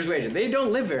 Persuasion. They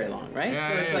don't live very long, right? Yeah,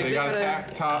 So it's yeah, like they they're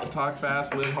gotta talk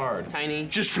fast, live hard. tiny.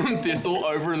 Just from Thistle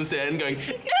over in the sand going,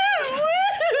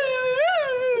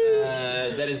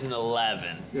 That is an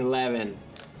 11. 11.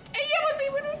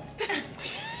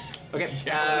 Okay.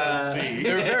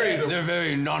 They're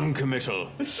very non-committal.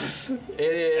 It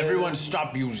is Everyone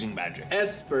stop using magic.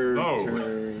 Esper's Oh.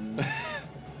 turn.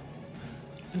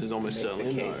 this is almost Make the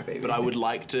certainly case, no. baby. But I would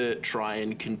like to try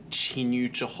and continue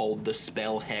to hold the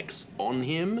spell hex on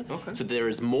him, so there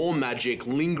is more magic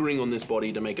lingering on this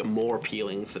body to make it more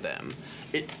appealing for them.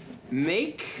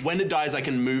 When it dies, I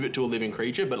can move it to a living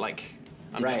creature, but like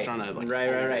I'm just trying to like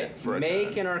hold it for a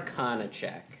Make turn. an Arcana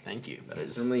check. Thank you. That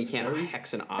is Normally you can't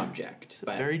hex an object,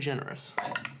 but very generous.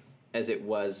 As it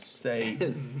was, say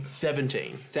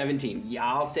 17. 17. Yeah,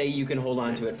 I'll say you can hold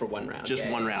on to it for one round. Just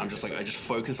yeah. one round, just like I just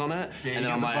focus on it, Yeah, and you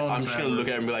then I'm get the like, I'm bonus just gonna round. look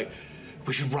at it and be like,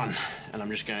 we should run, and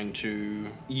I'm just going to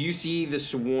You see the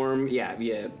swarm.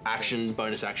 Yeah. action,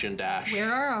 bonus action, dash.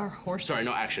 Where are our horses? Sorry,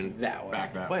 not action. That way.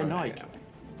 Back that Wait, way. no,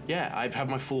 yeah, I have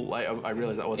my full. Like, I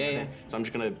realized that wasn't. Yeah, a thing. So I'm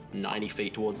just gonna 90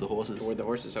 feet towards the horses. Toward the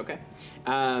horses. Okay.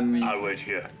 I'll wait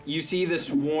here. You see the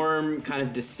swarm kind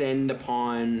of descend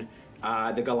upon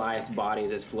the Goliath's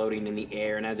bodies as floating in the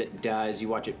air, and as it does, you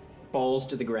watch it falls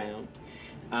to the ground.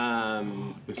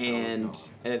 The spell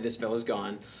is The spell is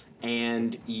gone.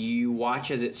 And you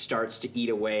watch as it starts to eat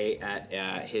away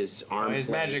at his arm, his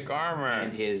plate magic armor.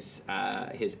 and his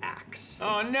axe.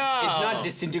 Oh no! It's not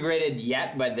disintegrated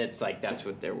yet, but that's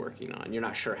what they're working on. You're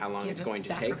not sure how long it's going to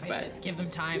take, but give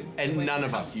them time. And none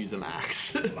of us use an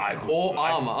axe I could, or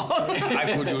armor.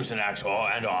 I could use an axe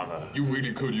and armor. You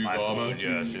really could use armor.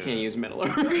 Yes, you can't use metal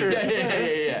armor.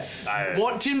 yeah.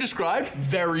 What Tim described,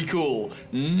 very cool.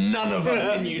 None of us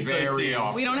can use those Very things.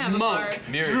 awesome. We don't have a Monk,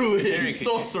 bard. druid,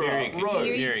 sorcerer, rogue.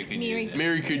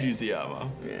 Miri could use the armor.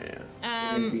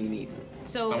 It's being eaten.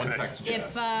 So Someone text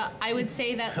Jess. if I would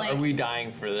say that like Are we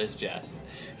dying for this, Jess?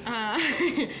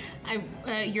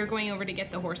 you're going over to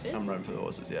get the horses. I'm running for the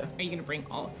horses, yeah. Are you gonna bring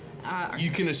all? You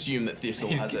can assume that Thistle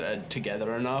has it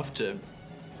together enough to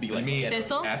be like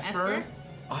Thistle? Esper?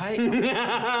 Does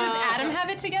Adam have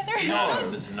it together? No,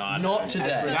 it does not. Not today.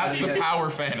 That's the power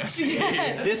fantasy.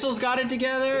 Thistle's got it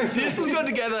together. Thistle's got it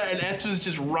together, and Esper's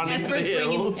just running for the Esper's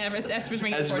hills.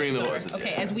 bringing Esper's bringing the horses.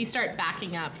 Okay, as we start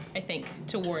backing up, I think,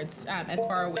 towards as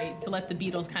far away to let the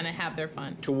beetles kind of have their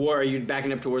fun. Are you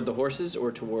backing up toward the horses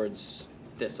or towards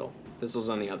Thistle? Thistle's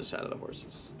on the other side of the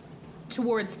horses.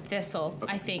 Towards Thistle,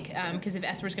 I think, because if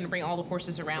Esper's going to bring all the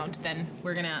horses around, then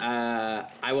we're gonna.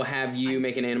 I will have you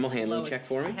make an animal handling slow check as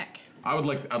for me. Heck.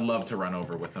 I'd love to run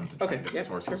over with them to try Okay, and get yeah, these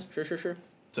horses. sure.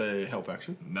 So help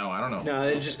action. No, I don't know. No,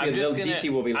 it's just I'm just the gonna. DC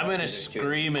will be. I'm lower gonna than two.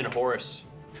 scream and horse.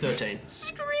 13.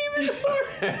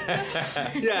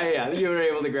 Yeah, you were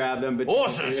able to grab them, but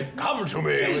Horses, come to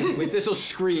me! with Thistle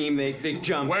scream, they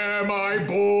jump. Where my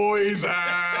boys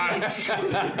at?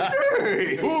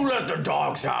 Hey, who let the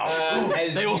dogs out?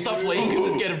 They all stop fleeing because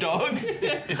they're scared of dogs.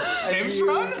 Tim's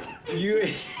run?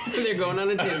 They're going on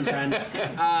a Tim's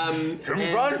run.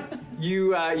 Tim's run?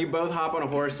 You both hop on a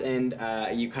horse and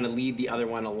you kind of lead the other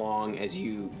one along as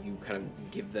you kind of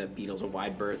give the beetles a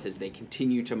wide berth as they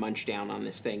continue to munch down on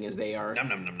this thing as they are Nom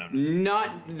nom nom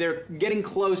nom. they're getting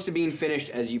close to being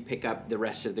finished as you pick up the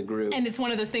rest of the group. And it's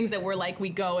one of those things that we're like, we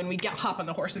go and we hop on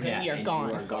the horses and we are gone.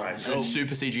 You are gone. It's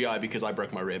super CGI because I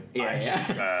broke my rib.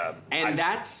 Yeah. And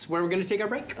that's where we're going to take our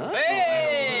break.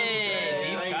 Hey!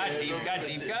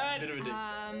 Deep cut.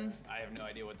 I have no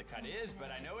idea what the cut is,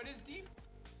 but I know it is deep.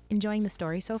 Enjoying the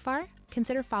story so far?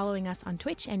 Consider following us on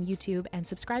Twitch and YouTube and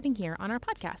subscribing here on our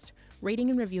podcast. Rating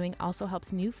and reviewing also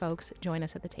helps new folks join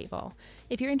us at the table.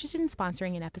 If you're interested in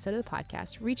sponsoring an episode of the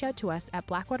podcast, reach out to us at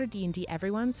Blackwater D&D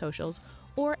everywhere on socials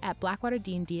or at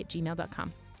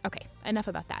blackwaterdnd@gmail.com. Okay, enough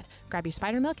about that. Grab your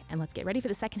spider milk and let's get ready for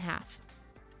the second half.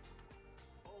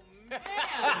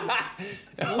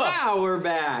 Wow, we're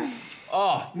back.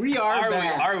 Oh, we are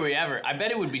back. Are we ever? I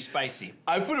bet it would be spicy.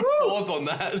 I put a pause on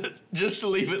that just to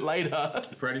leave it later.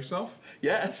 Proud of yourself?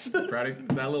 Yes. Proud of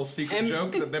that little secret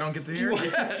joke that they don't get to hear? Do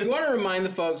you want to remind the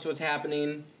folks what's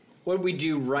happening? What did we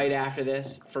do right after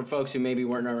this for folks who maybe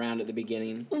weren't around at the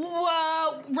beginning?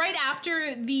 Well, right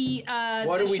after the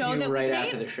What the did we show do that right we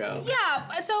after taped? the show?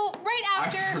 Yeah, so right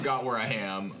after. I forgot where I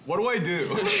am. What do I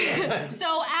do?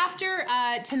 So after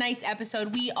tonight's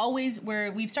episode,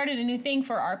 we've started a new thing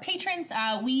for our patrons.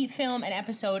 We film an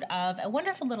episode of a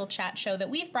wonderful little chat show that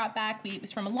we've brought back. It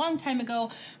was from a long time ago.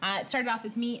 It started off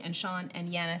as me and Sean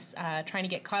and Yanis trying to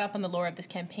get caught up on the lore of this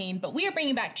campaign, but we are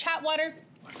bringing back Chatwater.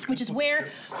 which is where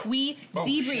we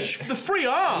debrief. The free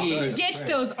arms. Get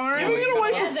those arms Giving it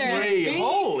away for together. free.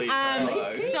 Holy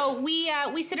fuck. So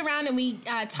we sit around and we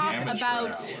talk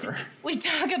about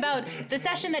the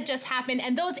session that just happened,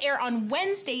 and those air on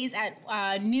Wednesdays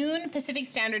at noon Pacific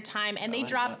Standard Time, and they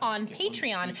drop on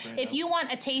Patreon. If you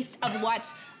want a taste of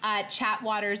what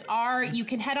Chatwaters are, you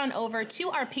can head on over to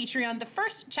our Patreon. The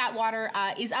first Chatwater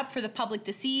is up for the public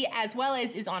to see, as well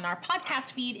as is on our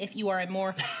podcast feed if you are a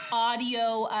more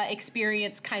audio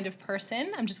experience kind of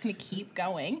person. I'm just going to keep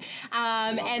going.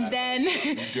 And then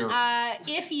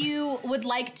if you would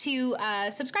like to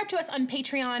subscribe to us on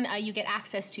Patreon, you get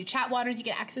access to Chatwaters. You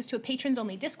get access to a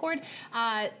patrons-only Discord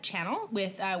channel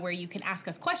with where you can ask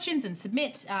us questions and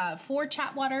submit for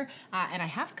Chatwater. And I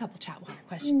have a couple Chatwater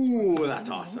questions. Ooh, that's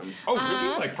awesome. Oh,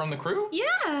 really? Like from the crew? Yeah.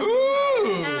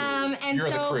 Ooh. And You're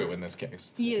so the crew in this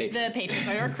case. the patrons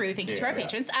are our crew. Thank you to our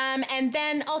patrons. And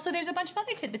then also there's a bunch of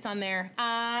other tidbits on there.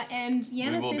 And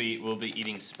Yanis we'll be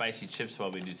eating spicy chips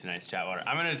while we do tonight's Chatwater.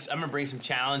 I'm gonna bring some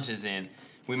challenges in.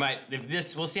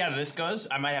 We'll see how this goes.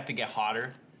 I might have to get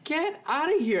hotter. Get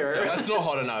out of here. That's not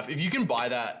hot enough. If you can buy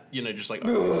that, just like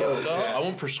I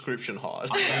want prescription hot.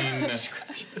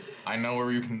 I know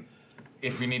where you can.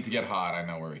 If we need to get hot, I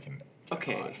know where we can.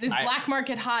 Okay. This black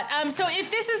market hot. So if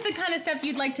this is the kind of stuff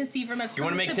you'd like to see from us, You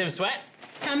want to make Tim sweat?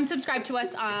 come subscribe to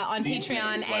us on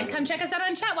Patreon and come check us out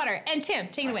on Chatwater. And Tim,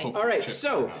 take it away. All right,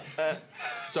 so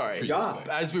Sorry. Yeah.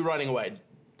 As we're running away,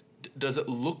 does it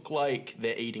look like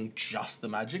they're eating just the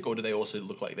magic, or do they also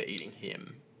look like they're eating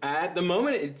him? at the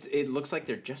moment, it looks like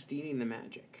they're just eating the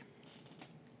magic.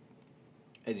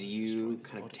 As you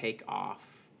kind of take off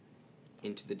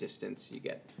into the distance, you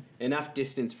get enough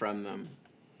distance from them.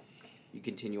 You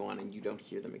continue on, and you don't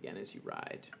hear them again as you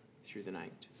ride through the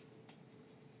night.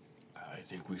 I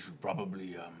think we should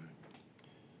probably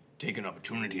take an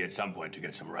opportunity at some point to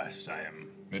get some rest.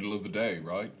 Middle of the day,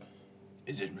 right?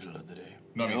 Is it middle of the day?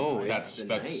 No, I mean, No, that's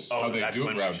it's the how night. they that's do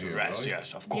when it we around should here, rest. right?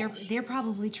 Yes, of course. They're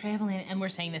probably traveling, and we're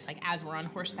saying this like as we're on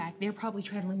horseback. They're probably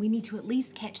traveling. We need to at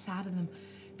least catch sight of them,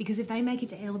 because if they make it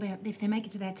to if they make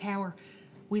it to that tower,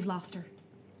 we've lost her.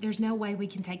 There's no way we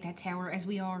can take that tower as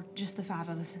we are just the five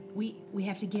of us. We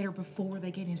have to get her before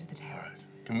they get into the tower.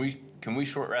 Can we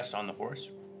short rest on the horse?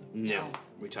 No,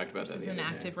 we talked about This that. is the an other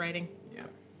day. active riding. Yeah.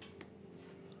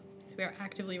 So we are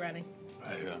actively riding.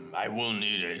 I will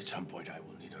need at some point. I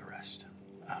will need a rest.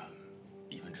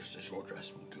 Even just a short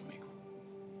rest will do me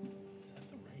good. Is that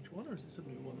the range one, or is this a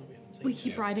new one that we haven't seen? We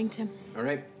keep riding, Tim. All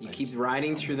right, you keep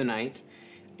riding through the night,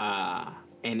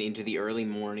 and into the early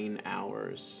morning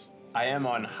hours. I am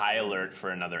on high alert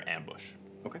for another ambush.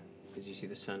 Okay. Because you see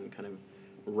the sun kind of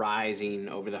rising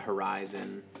over the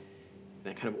horizon.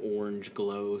 That kind of orange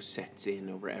glow sets in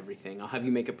over everything. I'll have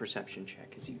you make a perception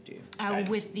check as you do.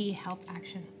 With the help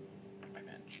action.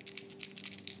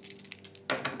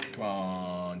 Come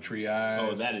on, tree eyes.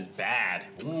 Oh, that is bad.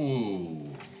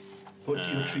 Ooh. What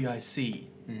do your tree eyes see?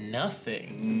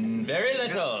 Nothing. Very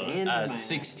sand in little. my eye.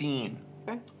 16.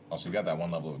 Also, you got that one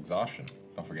level of exhaustion.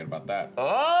 Don't forget about that.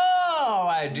 Oh,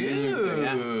 I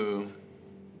do.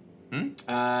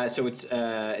 So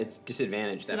it's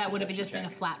disadvantaged. So that would have perception just been a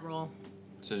check. flat roll.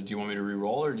 So do you want me to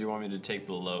re-roll, or do you want me to take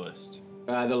the lowest?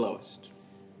 The lowest.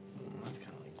 That's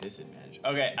kind of like disadvantage.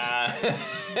 Okay,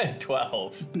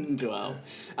 12. 12.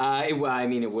 I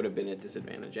mean, it would have been a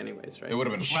disadvantage anyways, right? It would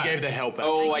have been She flat. gave the help out.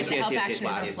 Oh, I I think see, the I see, help I see, action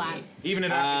I is see, a I flat. see. Even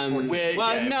if it's 14.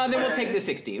 Well, no, then we'll take the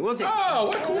 16. We'll take Oh,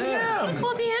 what a cool DM.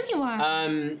 Cool DM you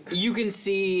are. You can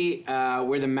see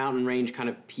where the mountain range kind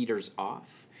of peters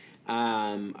off,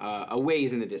 a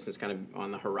ways in the distance, kind of on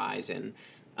the horizon,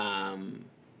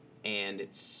 and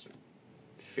it's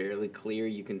fairly clear.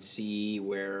 You can see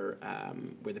where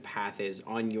the path is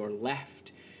on your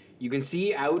left. You can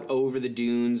see out over the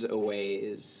dunes a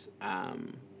ways,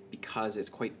 because it's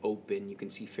quite open. You can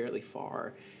see fairly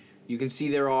far. You can see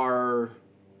there are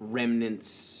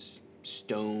remnants,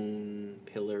 stone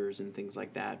pillars and things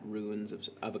like that, ruins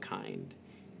of a kind,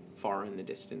 far in the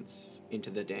distance into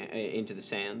the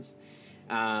sands.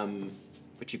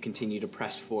 But you continue to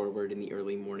press forward in the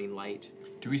early morning light.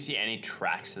 Do we see any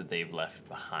tracks that they've left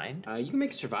behind? You can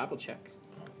make a survival check.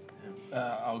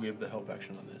 I'll give the help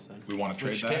action on this then. We want to trade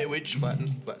Which, that? which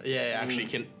flatten? Yeah, actually,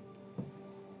 can.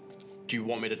 Do you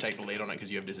want me to take the lead on it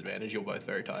because you have disadvantage? You're both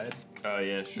very tired. Oh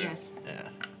yeah, sure. Yes. Yeah.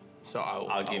 So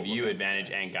I'll Give you advantage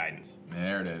and guidance.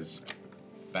 There it is.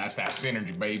 That's that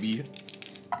synergy, baby.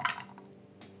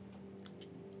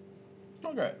 It's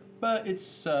not great, but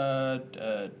it's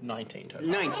 19 total.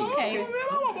 19. Okay.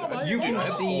 You can All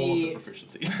see. the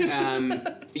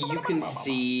proficiencies. You can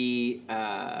see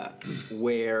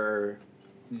where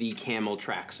the camel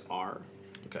tracks are.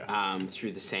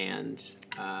 through the sand.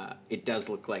 It does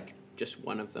look like just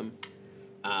one of them.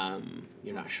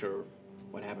 You're not sure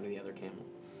what happened to the other camel.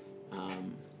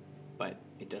 But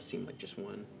it does seem like just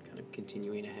one kind of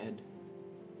continuing ahead.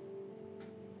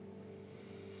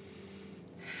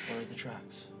 Let's follow the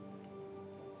tracks.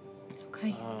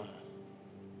 Okay.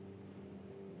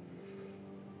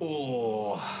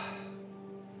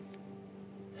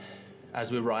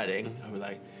 As we're riding,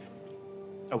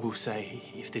 I will say,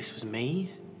 if this was me,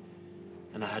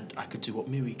 and I could do what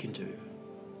Miri can do,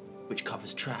 which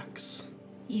covers tracks.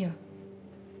 Yeah.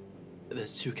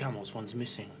 There's 2 camels, one's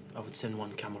missing. I would send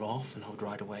one camel off, and I would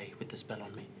ride away with the spell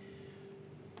on me.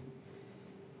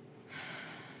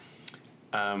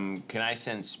 Can I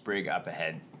send Sprig up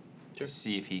ahead to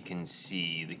see if he can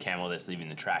see the camel that's leaving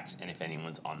the tracks and if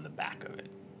anyone's on the back of it?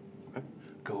 Okay.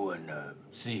 Go and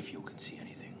see if you can see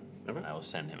anything. Okay. I will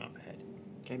send him up ahead.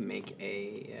 Okay, make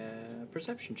a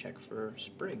perception check for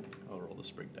Sprig. I'll roll the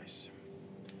Sprig dice.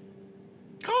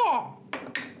 Oh!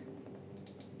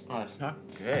 Oh, that's not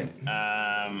good.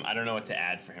 I don't know what to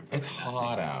add for him. It's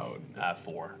hot out.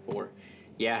 4. 4.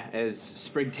 Yeah, as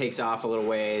Sprig takes off a little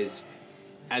ways,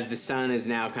 as the sun is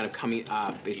now kind of coming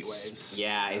up, it's Heat waves.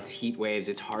 Yeah, it's heat waves.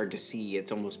 It's hard to see.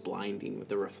 It's almost blinding with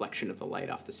the reflection of the light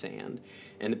off the sand.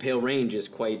 And the pale range is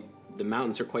the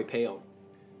mountains are quite pale.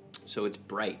 So it's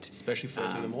bright. Especially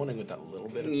first in the morning with that little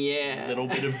bit of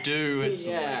dew. It's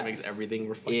just Yeah. it makes everything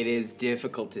reflect. It is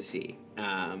difficult to see.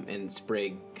 And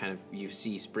Sprig you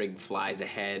see Sprig flies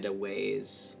ahead a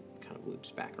ways, kind of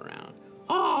loops back around.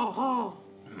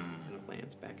 Kind of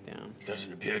lands back down.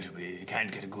 Doesn't appear to be. You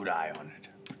can't get a good eye on it.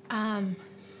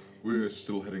 We're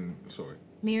still heading. Sorry.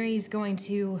 Miri's going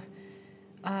to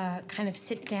kind of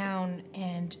sit down,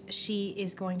 and she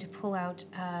is going to pull out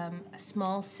a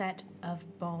small set of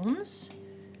bones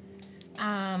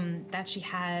that she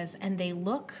has, and they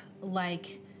look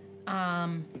like,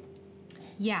 they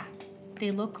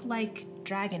look like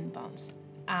dragon bones.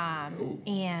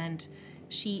 And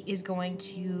she is going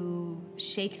to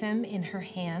shake them in her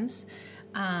hands,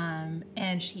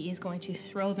 and she is going to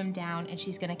throw them down, and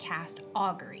she's going to cast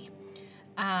augury.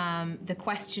 The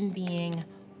question being,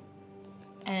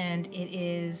 and it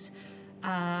is,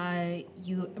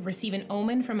 you receive an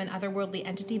omen from an otherworldly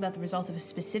entity about the results of a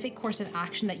specific course of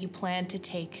action that you plan to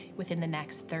take within the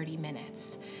next 30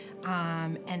 minutes.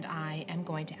 And I am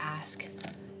going to ask,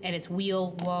 and it's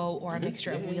wheel, woe, or a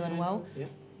mixture of wheel and woe. Yeah.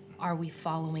 Are we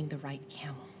following the right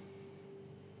camel?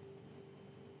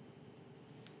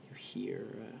 You hear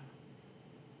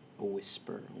a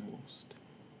whisper almost.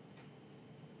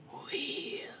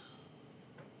 Wheel.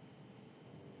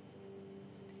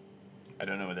 I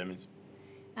don't know what that means.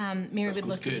 Miri would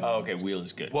look. good. Oh, okay. Wheel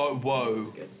is good. Whoa.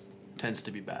 Good. Tends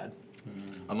to be bad.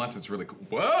 Unless it's really cool.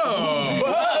 Whoa!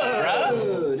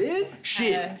 Oh, dude.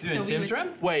 Shit. So we Tim's would-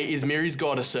 run? Wait, is Mary's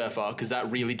god a surfer? Because that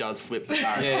really does flip the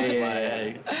paradigm.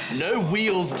 Yeah. No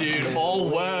wheels, dude. All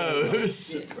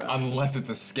woes. Unless it's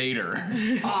a skater.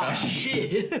 Oh,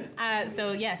 shit.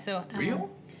 So Real?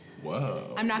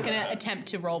 Whoa. I'm not gonna attempt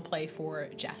to role play for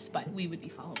Jess, but we would be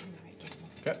following the right camel.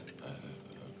 Okay.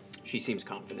 She seems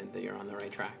confident that you're on the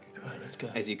right track. All right, let's go.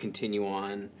 As you continue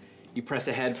on, you press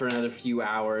ahead for another few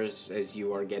hours as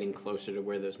you are getting closer to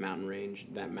where that mountain range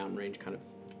kind of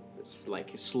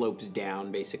slopes down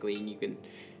basically, and you can,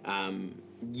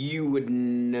 you would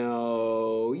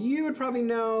probably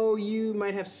know, you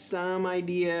might have some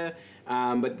idea,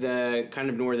 but the kind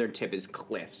of northern tip is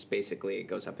cliffs basically. It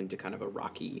goes up into kind of a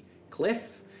rocky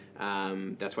cliff.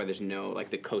 That's why there's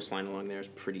the coastline along there is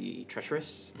pretty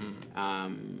treacherous.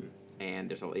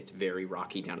 And it's very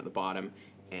rocky down at the bottom,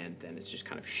 and then it's just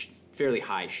kind of fairly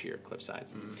high sheer cliff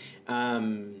sides.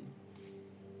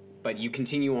 But you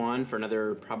continue on for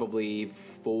another probably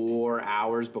 4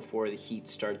 hours before the heat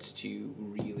starts to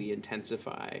really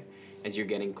intensify as you're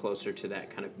getting closer to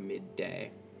that kind of midday.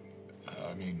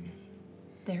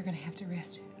 They're gonna have to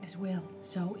rest as well.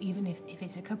 So even if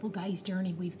it's a couple days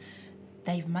journey,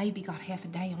 they've maybe got half a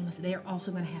day on us. They're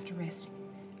also gonna have to rest.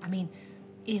 I mean,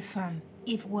 if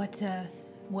what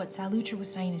Salutra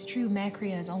was saying is true,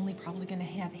 Macria is only probably gonna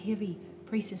have heavy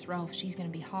priestess Rolf. She's gonna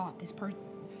be hot.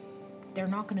 They're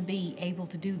not gonna be able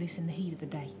to do this in the heat of the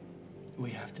day. We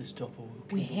have to stop or we'll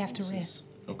We kill the have to horses. rest.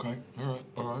 Okay.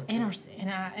 All right. And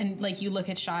you look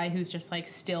at Shy, who's just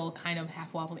still kind of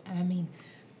half wobbly. And I mean,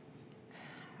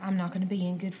 I'm not gonna be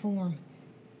in good form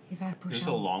if I push Is this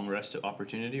a on. long rest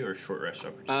opportunity or a short rest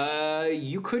opportunity?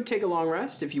 You could take a long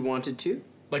rest if you wanted to.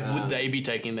 Would they be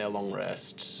taking their long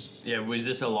rest? Yeah, was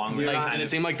this a long You're rest? not- Kind It of-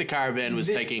 seemed like the caravan was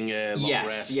taking a long yes,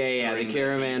 rest. yeah. The during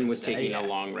caravan was day. taking a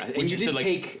long rest, and Would you you did say, like-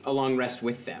 take a long rest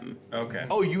with them. Okay.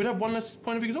 Oh, you would have one less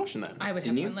point of exhaustion then. I would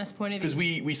have Didn't you? one less point of Because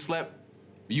we slept.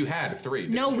 You had 3.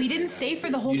 No, we didn't stay for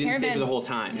the whole You didn't caravan. stay for the whole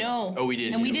time. No. Oh, we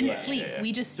didn't. And we didn't Yeah, sleep. yeah, yeah.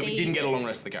 We just So stayed. we didn't get a long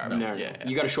rest of the caravan. No, Yeah,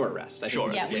 you got a short rest. I think.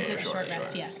 Short Yeah, rest, we yeah, took a short short rest,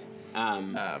 rest. short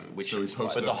Yes. which So he's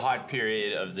supposed But to. the hot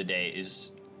period of the day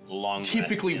is long.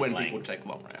 typically rest when in people length. take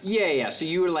long rest. Yeah. So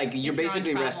you were like, you're you're on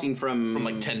basically travel. resting from From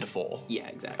like 10 to 4. Yeah,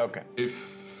 exactly. Okay.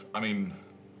 If I mean,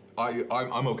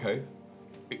 I'm okay.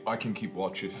 I can keep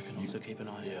watch if you, Also keep an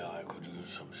eye. Yeah, I could use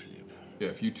some sleep. yeah,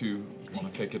 if you two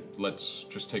want to take it, let's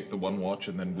just take the one watch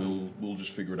and then we'll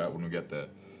just figure it out when we get there.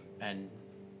 And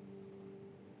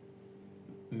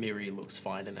Miri looks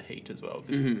fine in the heat as well.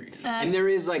 And there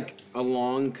is like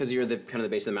along, because you're the kind of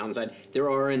the base of the mountainside, there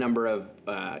are a number of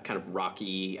kind of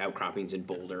rocky outcroppings and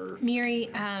boulder. Miri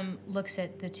looks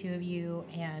at the two of you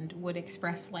and would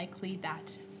express likely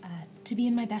that to be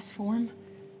in my best form,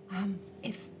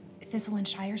 if Thistle and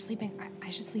Shy are sleeping, I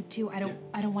should sleep too. I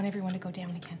don't want everyone to go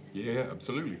down again. Yeah,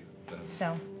 absolutely.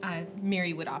 So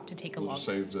Miri would opt to take a We'll long just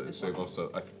save rest the, as save well. us.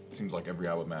 It seems like every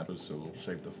hour matters, so we'll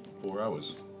save the 4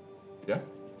 hours. Yeah.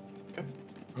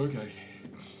 Okay.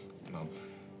 And I'll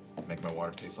make my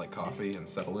water taste like coffee and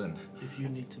settle in. If you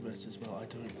need to rest as well, I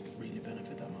don't really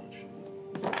benefit that much.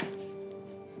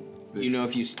 You know,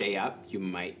 if you stay up, you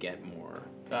might get more.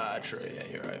 True, yeah,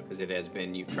 you're right. Because it has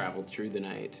been, you've traveled through the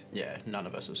night. Yeah, none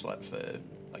of us have slept for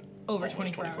like Over almost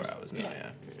 24 hours now,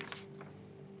 yeah.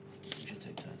 We should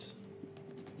take turns.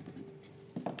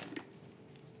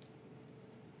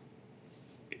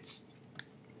 It's.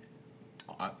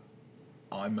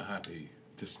 I'm happy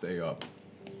to stay up,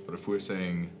 but if we're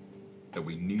saying that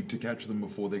we need to catch them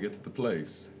before they get to the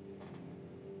place,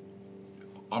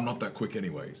 I'm not that quick,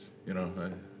 anyways. You know,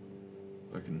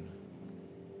 I can.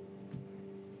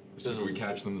 The sooner we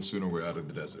catch them, the sooner we're out of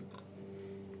the desert.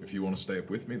 If you want to stay up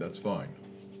with me, that's fine.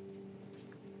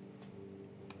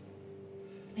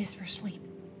 Is for sleep.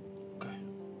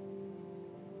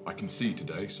 I can see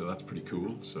today, so that's pretty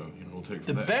cool. So you know, we'll take it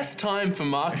The from there. best time for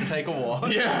Mark to take a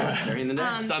walk. Yeah. During the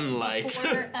day. Sunlight.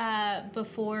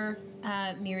 Before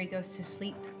Miri goes to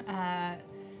sleep,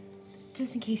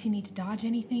 just in case you need to dodge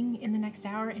anything in the next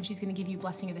hour, and she's going to give you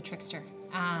Blessing of the Trickster,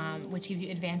 which gives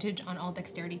you advantage on all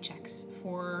dexterity checks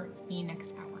for the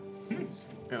next hour.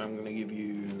 And I'm gonna give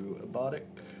you a bardic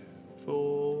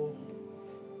for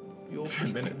your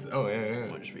 10 minutes. Oh yeah.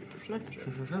 Might just be a perception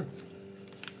check. Sure.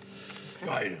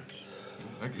 Guidance.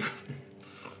 Thank you.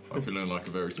 I'm feeling like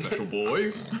a very special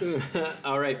boy.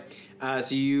 All right.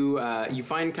 So you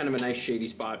find kind of a nice shady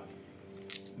spot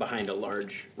behind a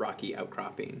large rocky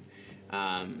outcropping,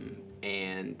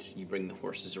 and you bring the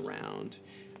horses around.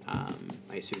 I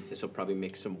assume this will probably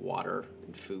make some water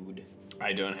and food,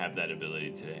 I don't have that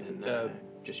ability today. and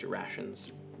just your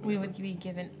rations. We would be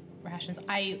given rations.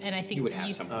 I think You would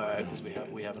have some. Because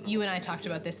we haven't. You and I talked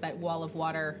about this, that wall of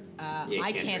water. you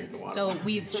I can't can't. drink the water. So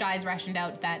we've Shy's rationed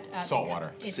out that Salt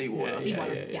water. It's Seawater.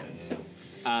 Seawater. Yeah. So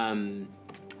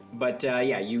But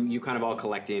yeah, you kind of all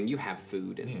collect in. You have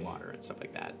food and water and stuff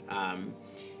like that.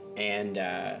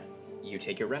 And you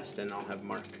take your rest, and I'll have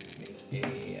Mark make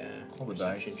a All the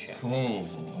perception dice. check. Oh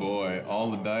boy, all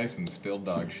the dice and still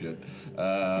dog shit.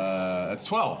 That's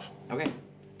 12. Okay.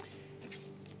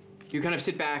 You kind of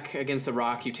sit back against the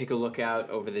rock. You take a look out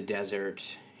over the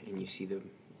desert, and you see the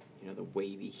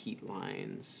wavy heat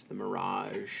lines, the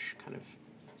mirage kind of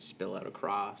spill out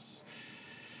across,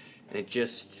 and it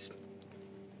just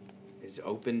is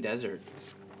open desert.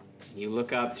 You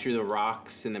look up through the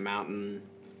rocks in the mountain,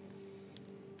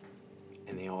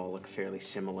 and they all look fairly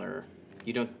similar.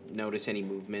 You don't notice any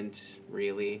movement,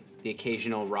 really. The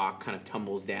occasional rock kind of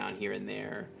tumbles down here and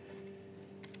there,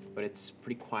 but it's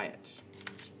pretty quiet.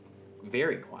 It's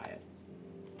very quiet,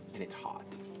 and it's hot.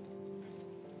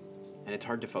 And it's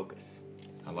hard to focus.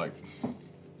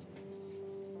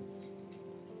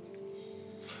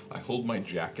 I hold my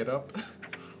jacket up,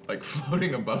 like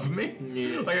floating above me.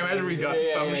 Yeah. Like imagine we got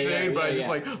Yeah, some yeah, shade, but I just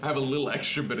yeah. like I have a little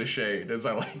extra bit of shade as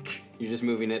I like. You're just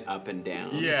moving it up and down.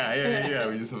 Yeah.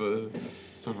 We just have a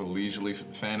sort of a leisurely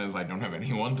fan as I don't have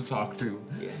anyone to talk to.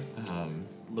 Yeah.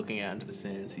 Looking out into the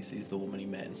sands, he sees the woman he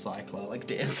met in Cycla, like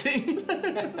dancing.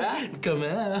 Come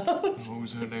out. What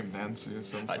was her name? Nancy or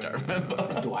something? I don't remember.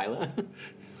 Dwyla?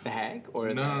 The hag? Or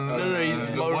No, no, he's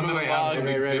the one that I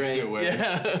absolutely Right. biffed it with.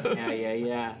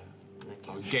 Yeah. Like,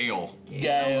 I was Gale.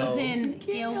 Gail was in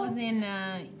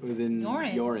It was in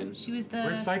Yorin. Yorin. She was the.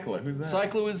 Where's Cycla? Who's that?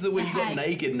 Cycler was the when you got Heck.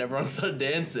 naked and everyone started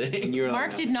dancing. And you were Mark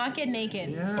like, did not get naked.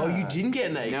 Yeah. Oh, you didn't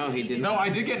get naked. No, he didn't. No, I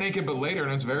did get naked, but later,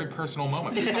 and it's a very personal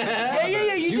moment.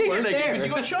 Yeah, you did weren't get naked there. because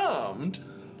you got charmed.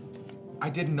 I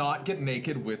did not get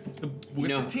naked with the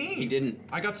No, the team. he didn't.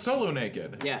 I got solo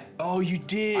naked. Yeah. Oh, you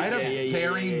did. I had a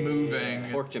very moving,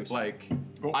 Forked himself. like.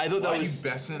 I thought that Lucky was.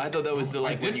 Besson. I thought that was the I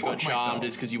like did when you got fuck charmed myself.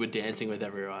 is because you were dancing with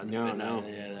everyone. No, But no.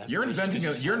 Yeah, You're inventing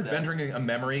a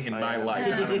memory in my life,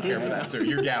 and I don't care for that, sir.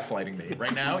 You're gaslighting me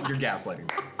right now. You're gaslighting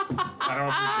me. I don't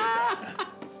appreciate that.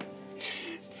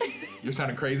 You're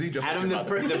sounding crazy, just Adam like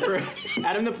the, your mother.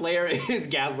 Adam the player is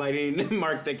gaslighting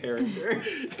Mark the character.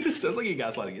 Sounds like you're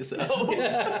gaslighting yourself.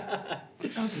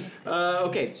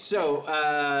 Okay,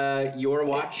 so your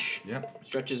watch Yep.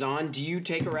 stretches on. Do you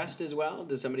take a rest as well?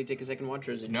 Does somebody take a second watch,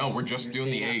 or is it No, we're just you're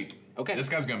doing the staying 8. out? Okay. This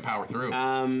guy's gonna power through.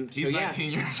 He's so yeah.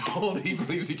 19 years old. He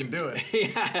believes he can do it.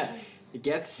 Yeah, it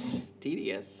gets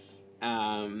tedious.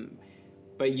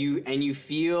 But you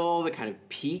feel the kind of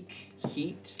peak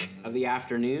heat of the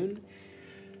afternoon.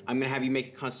 I'm gonna have you make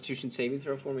a Constitution saving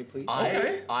throw for me, please.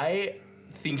 I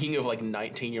thinking of like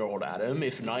 19-year-old Adam,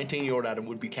 if 19-year-old Adam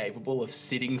would be capable of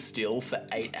sitting still for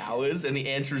 8 hours, and the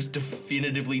answer is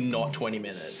definitively not 20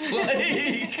 minutes.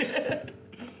 Like,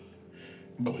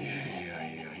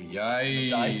 Yay.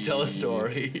 dice tell a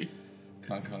story.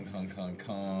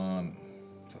 Con.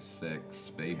 It's a 6,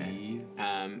 baby.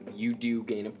 You do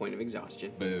gain a point of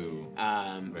exhaustion. Boo.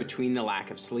 Between the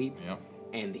lack of sleep Yep.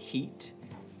 and the heat,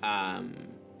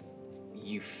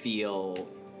 you feel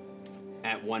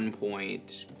at one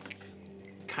point,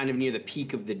 kind of near the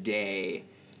peak of the day,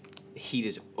 the heat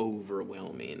is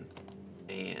overwhelming,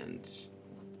 and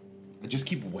I just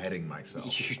keep wetting myself.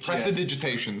 You just-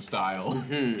 Prestidigitation style.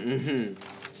 and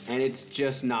it's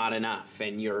just not enough,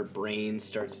 and your brain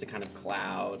starts to kind of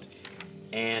cloud,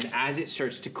 and as it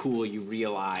starts to cool, you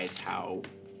realize how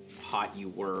hot you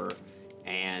were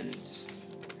and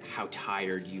how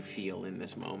tired you feel in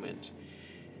this moment.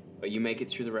 But you make it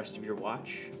through the rest of your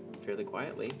watch fairly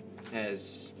quietly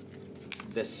as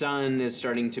the sun is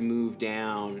starting to move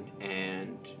down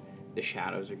and the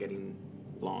shadows are getting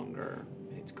longer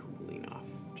and it's cooling off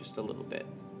just a little bit.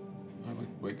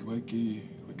 Wakey,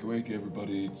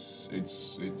 everybody! It's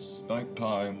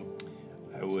nighttime.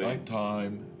 It's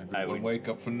nighttime. Everyone wake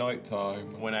up for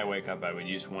nighttime. When I wake up, I would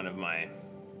use one of my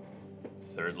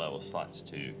 3rd level slots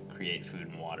to create food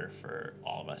and water for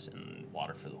all of us and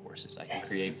water for the horses. I can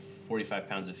create 45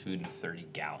 pounds of food and 30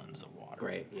 gallons of water.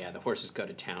 Great, yeah, the horses go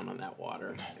to town on that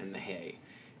water and the hay.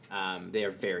 They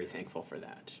are very thankful for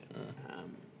that.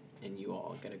 And you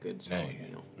all get a good solid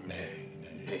meal.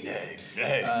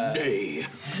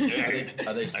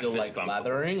 Are they still like fist bump.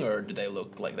 lathering, or do they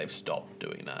look like they've stopped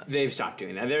doing that? They've stopped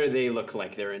doing that. They look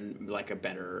like they're in like a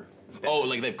better. Oh,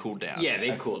 like they've cooled down. Yeah,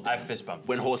 they've cooled. I fist bump.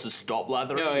 When horses stop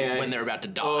lathering, Oh, yeah, it's yeah. when they're about to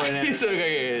die. Oh, yeah. So,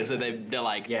 okay, so they're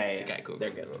like, Yeah. okay, cool. They're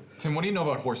good. Tim, what do you know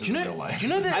about horses Do you in know? real life? Do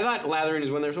you know that? I thought lathering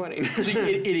is when they're sweating. So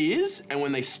it is, and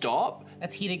when they stop,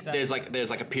 That's heat exhaustion. there's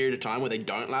like a period of time where they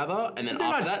don't lather, and then They're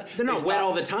after not- that they're not they wet start-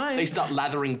 all the time. They start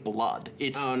lathering blood.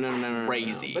 It's Oh no.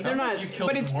 crazy. But they're not. you've killed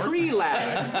But some it's horses.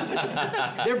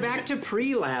 pre-lather. They're back to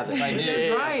pre-lather. Yeah,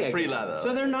 They're dry again. pre-lather.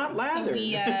 So they're not So lathered.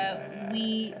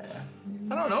 we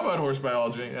I don't know about horse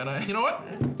biology, and you know what?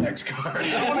 Next card.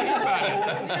 I don't want to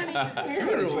hear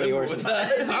about it. Sweaty horses. I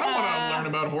don't want to learn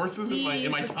about horses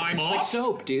in my time It's like off.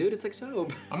 soap, dude. It's like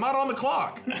soap. I'm not on the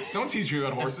clock. Don't teach me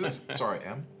about horses. Sorry,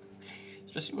 Em.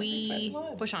 Especially when they sweat we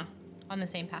blood. push on the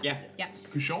same path. Yeah. Yeah.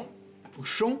 Couchon?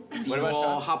 You about all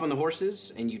Sean? hop on the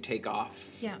horses and you take off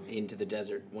Yeah. into the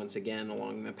desert once again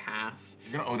along the path.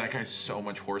 You're gonna owe that guy so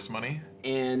much horse money.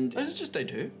 And This is just day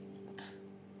 2.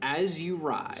 as you Still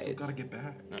ride, gotta get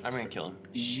back. I'm gonna kill him.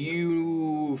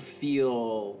 you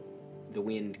feel the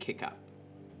wind kick up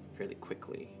fairly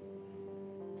quickly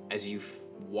as you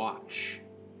watch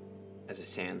as a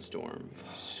sandstorm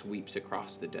sweeps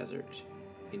across the desert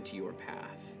into your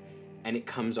path. And it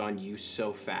comes on you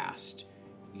so fast,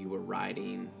 you are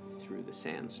riding through the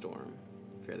sandstorm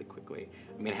fairly quickly.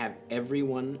 I'm gonna have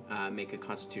everyone make a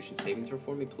Constitution saving throw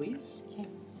for me, please.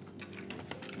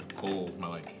 Pull my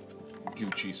like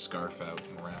Gucci scarf out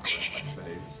and wrap it on my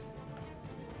face.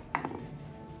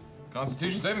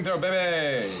 Constitution saving throw,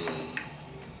 baby!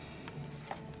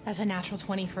 That's a natural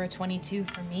 20 for a 22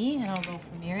 for me, and I'll roll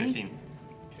for Mary. 15.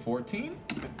 14?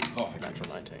 Oh, Natural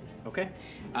 19. Okay.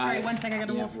 Sorry, one sec, I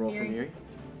gotta yeah, roll for roll for Miri. Miri.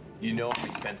 You know I'm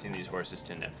expensing these horses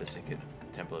to Nephthysicid,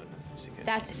 Temple of Nephthysicid.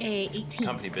 That's a 18.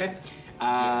 company business.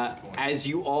 As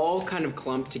you all kind of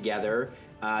clump together,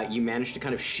 You manage to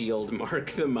kind of shield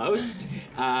Mark the most,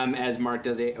 as Mark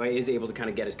is able to kind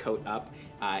of get his coat up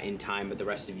in time, but the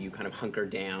rest of you kind of hunker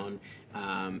down,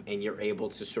 and you're able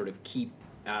to sort of keep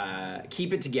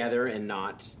it together and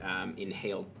not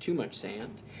inhale too much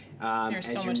sand. There's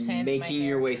as so you're much sand in my making hair.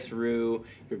 your way through,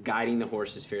 you're guiding the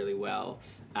horses fairly well,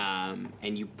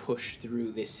 and you push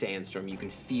through this sandstorm. You can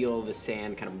feel the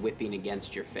sand kind of whipping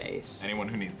against your face. Anyone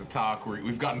who needs to talk,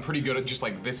 we've gotten pretty good at just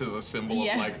like this is a symbol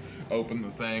Yes. of like open the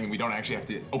thing. We don't actually have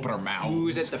to open our mouths.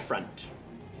 Who's at the front?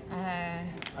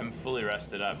 I'm fully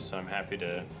rested up, so I'm happy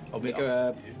to Make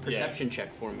a perception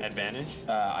check for me. advantage.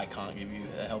 I can't give you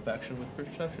a help action with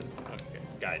perception. Okay,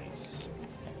 guidance.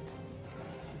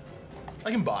 I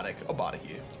can bardic. I'll bardic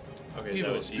you. Okay, Give that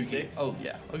you a was spooky. D6. Oh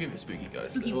yeah, I'll give you a spooky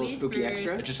ghost. Spooky A little spooky whispers.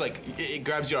 extra? It just like it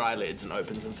grabs your eyelids and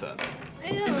opens them further.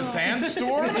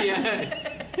 Sandstorm?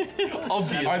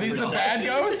 Obvious. Are these the bad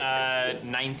ghosts?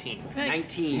 19.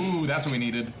 19. Ooh, that's what we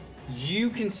needed. You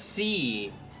can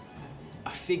see a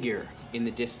figure in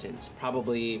the distance,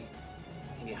 probably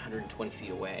maybe 120 feet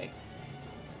away.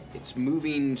 It's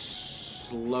moving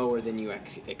slower than you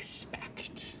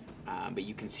expect, but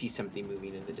you can see something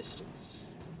moving in the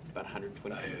distance, about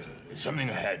 120 feet. Something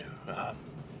ahead.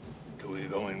 Do we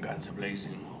go in guns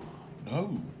a-blazing?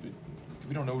 No,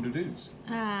 we don't know what it is.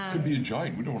 Could be a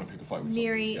giant. We don't want to pick a fight with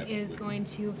Miri something. is going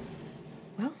to.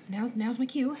 Well, now's my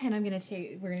cue, and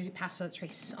we're gonna do pass without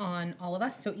trace on all of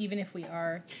us. So even if we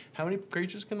are How many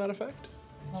creatures can that affect?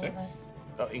 all of us,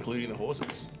 Including the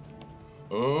horses.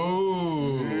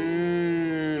 Oh.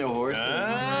 The horses.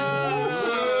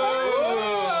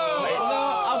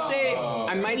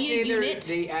 I might We say a unit?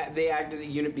 they act as a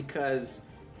unit because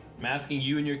Masking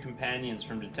you and your companions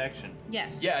from detection.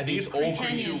 yes. Yeah, I think it's all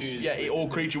Companions. creatures. Yeah, all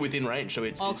creature within range. So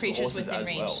it's All the creatures horses within as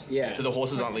range. well. Yeah. So the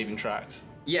horses aren't leaving tracks.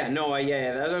 yeah, that's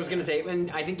what I was gonna say. And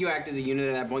I think you act as a unit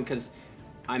at that point because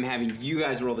I'm having you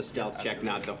guys roll the stealth check,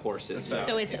 not the horses.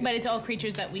 So it's all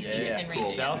creatures that we see within range.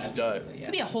 Stealth? That's dope. It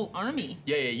could be a whole army.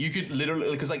 Yeah, you could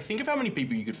literally, because like think of how many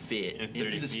people you could fit. In 30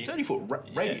 Because it's feet. 30-foot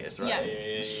radius, right?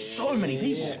 Yeah. So many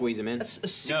people. Squeeze them in. That's a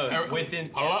 60 No, within.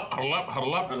 Huddle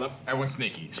up. Everyone's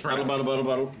sneaky. Spread out. Bottle.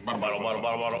 Bottle.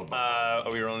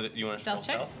 Are we rolling? You want to Stealth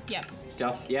checks? Yep.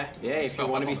 Stealth, yeah. If you Stealth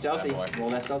want to be up on that stealthy, bad boy. roll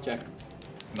that stealth check.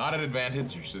 It's not an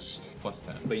advantage, it's just plus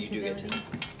 10. But you do get 10.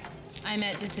 I'm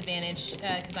at disadvantage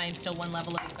because I am still one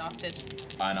level of exhausted.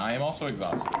 And I am also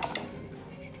exhausted.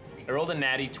 I rolled a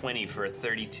natty 20 for a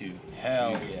 32.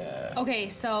 Hell yeah. Okay,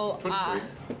 so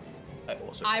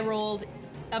Also. I rolled,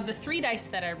 of the 3 dice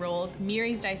that I rolled,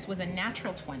 Miri's dice was a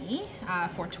natural 20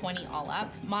 for 20 all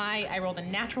up. I rolled a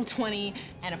natural 20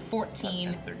 and a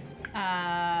 14.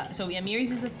 So yeah,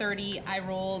 Miri's is a 30. I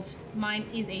rolled, mine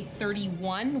is a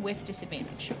 31 with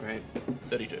disadvantage. Right.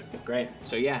 32. Great.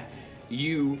 So yeah,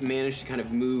 you managed to kind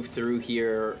of move through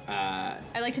here. I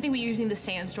like to think we're using the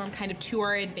sandstorm kind of to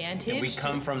our advantage. And we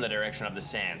come from the direction of the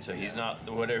sand, so he's not,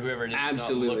 whoever it is,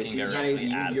 Absolutely. is So not looking you're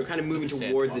directly at you're kind of moving the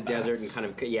sand towards the on desert balance.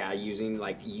 and kind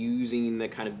of using the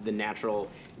kind of the natural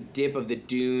dip of the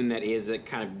dune that is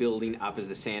kind of building up as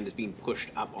the sand is being pushed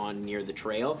up on near the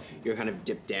trail. You're kind of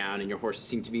dipped down, and your horses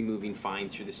seem to be moving fine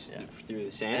through the sand.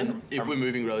 And if we're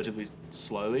moving relatively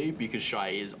slowly, because Shai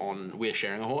is we're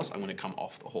sharing a horse, I'm going to come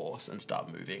off the horse and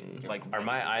start moving. Like, Are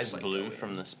my eyes like, blue going.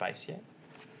 from the spice yet?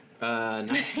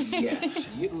 Not yet.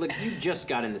 You just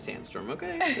got in the sandstorm,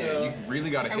 okay? So, You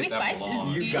really gotta Are hit we that spice?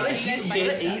 melange. Do you got guys You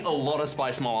spice? eat a lot of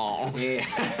spice melange.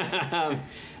 yeah.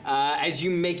 As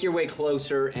you make your way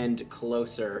closer and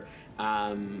closer,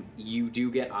 you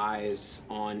do get eyes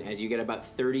on, as you get about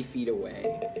 30 feet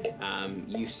away,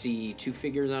 you see 2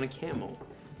 figures on a camel.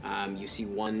 You see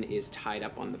one is tied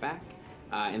up on the back,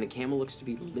 and the camel looks to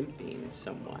be limping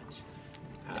somewhat.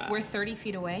 If we're 30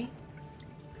 feet away,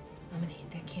 I'm gonna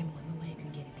hit that camel in the legs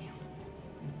and get it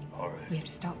down. All right. We have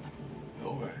to stop them.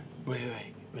 All right. Wait.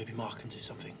 Maybe Mark can do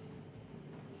something.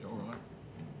 You're all right.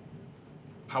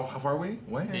 How far away?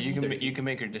 Where? Yeah, you can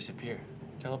make her disappear.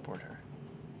 Teleport her.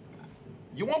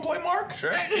 You want to play Mark?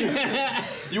 Sure.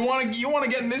 You want to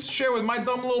get in this chair with my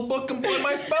dumb little book and play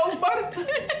my spells, bud?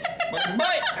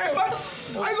 Bye. Hey, bud.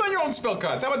 Eyes on your own spell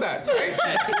cards. How about that?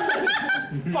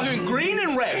 Right? Fucking green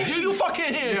and red. You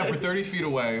fucking Yeah, for 30 feet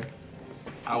away,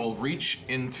 I will reach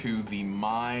into the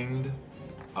mind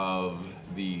of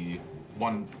the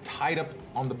one tied up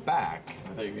on the back. I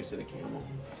thought you were going to say the camel.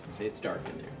 Say it's dark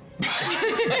in there.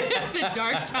 It's a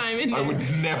dark time in I there. would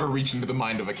never reach into the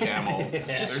mind of a camel.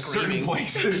 There's certain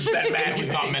places that man was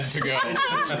not meant to go.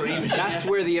 That's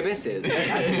where the abyss is. That's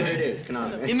where it is,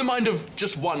 canonically. In the mind of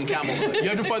just one camel. You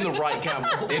have to find the right camel.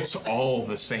 It's all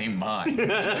the same mind. Are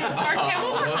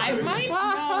camels a hive mind?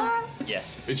 No.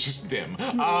 Yes. It's just dim.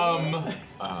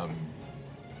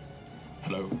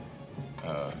 Hello.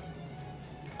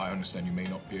 I understand you may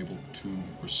not be able to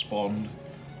respond,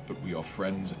 but we are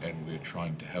friends and we're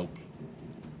trying to help.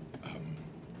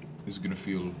 This is gonna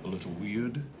feel a little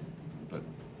weird, but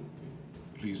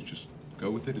please just go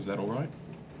with it. Is that all right?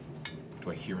 Do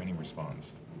I hear any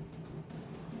response?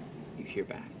 You hear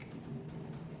back.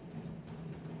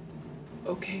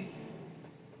 Okay.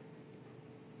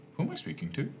 Who am I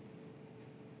speaking to?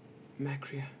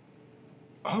 Macria.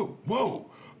 Oh,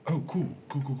 whoa! Oh, cool.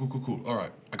 All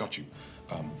right, I got you.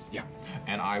 Yeah.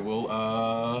 And I will,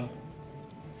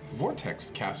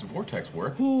 cast Vortex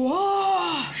work.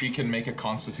 Whoa! She can make a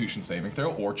Constitution saving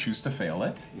throw or choose to fail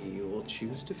it. You will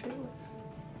choose to fail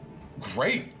it.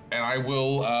 Great! And I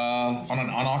will, on an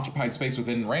unoccupied space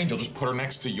within range, I'll just put her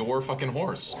next to your fucking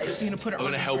horse. I'm just gonna put her I'm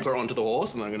on gonna the help horse. her onto the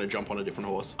horse, and then I'm gonna jump on a different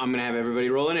horse. I'm gonna have everybody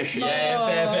roll initiative.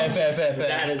 Fair.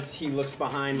 That is, he looks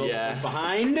behind, looks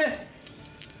behind.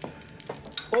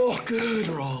 Oh, good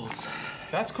rolls.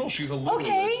 That's cool. She's a little.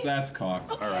 Okay. That's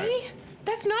cocked. Okay. All right.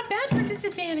 That's not bad for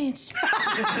disadvantage.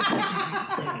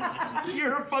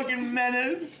 You're a fucking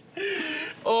menace.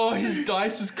 Oh, his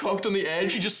dice was cocked on the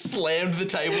edge. He just slammed the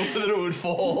table so that it would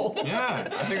fall. Yeah,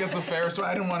 I think that's a fair. So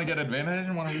I didn't want to get advantage. I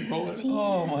didn't want to re-roll it.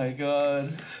 Oh my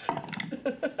god.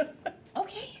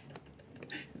 Okay.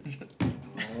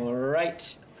 All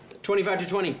right. 25 to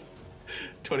 20.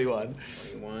 21.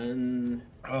 21.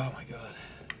 Oh my god.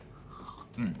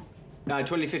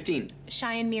 2015.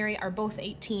 Shy and Miri are both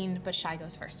 18, but Shy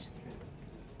goes first.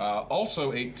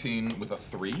 Also 18 with a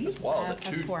 3. Wow,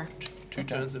 Plus 4. Two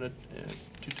turns in a.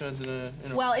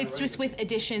 Well, it's just with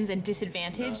additions and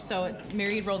disadvantage. So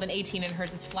Miri rolled an 18 and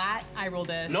hers is flat. I rolled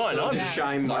a. No, I know. I'm just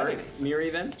Shy Mark excited. Miri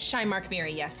then? Shy Mark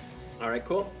Miri, yes. All right,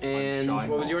 cool. And Shy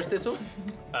what was yours, Mark. Thistle?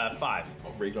 5.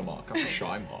 Oh, regular mark. I'm a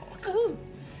shy mark. Woohoo!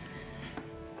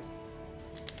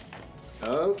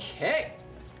 Okay.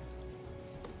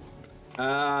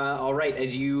 All right,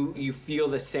 as you feel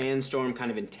the sandstorm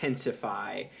kind of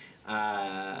intensify,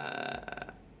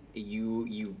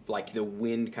 you like the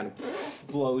wind kind of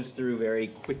blows through very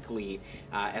quickly.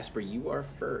 Esper, you are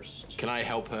first. Can I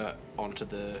help her onto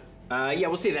the. Yeah,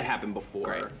 we'll see that happen before.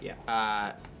 Great.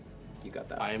 Yeah. You got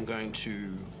that. I am going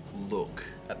to look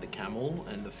at the camel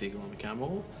and the figure on the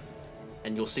camel,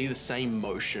 and you'll see the same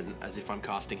motion as if I'm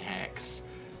casting Hex,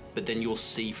 but then you'll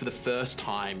see, for the first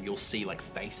time, you'll see like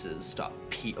faces start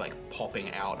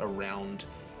popping out around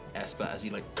Esper as he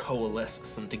like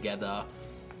coalesces them together,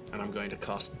 and I'm going to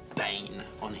cast Bane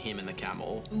on him and the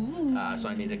camel. Ooh. So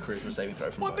I need a charisma saving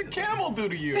throw from What'd the both of them. camel do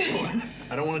to you?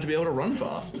 I don't want it to be able to run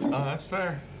fast. Oh, that's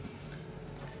fair.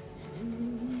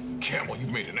 Camel,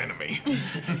 you've made an enemy.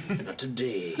 Not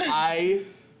today. I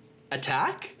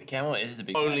attack The camel is the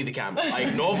big only the camel. I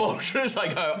ignore vultures.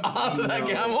 I go after that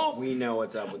camel. We know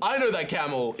what's up with I know that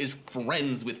camel is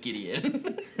friends with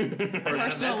Gideon. That's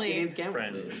Personally. Gideon's camel.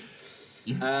 friend.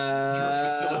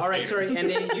 All right, sorry. And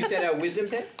then you said a wisdom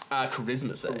save?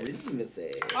 Charisma save. Charisma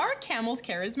save. Are camels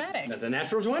charismatic? That's a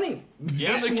natural 20.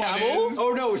 Yes, the camel?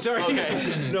 Oh no, sorry.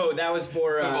 Okay. No, that was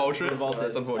for Vultures? for Vultures.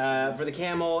 That's unfortunate. For the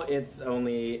camel, it's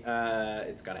only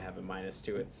it's got to have a minus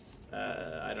 2. It's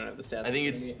I don't have the stats. I think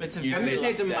it's It's usually I'm gonna say like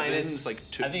it's a 7, minus. it's like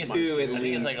 2. I think it's, Two at I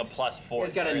think it's least. like a +4.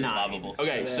 It's got a very 9. lovable.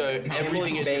 Okay, so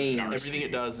everything is Bane. everything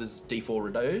it does is D4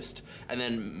 reduced, and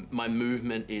then my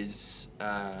movement is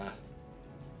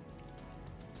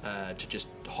to just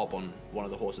hop on one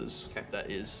of the horses that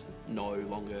is no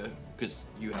longer because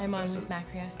you have I'm a on person, with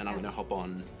Macria. and I'm gonna hop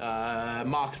on.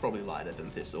 Mark's probably lighter than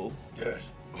Thistle.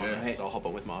 Yes. Alright. So I'll hop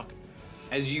on with Mark.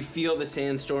 As you feel the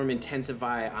sandstorm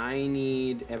intensify, I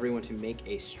need everyone to make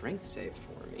a strength save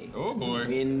for me. Oh, boy. The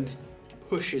wind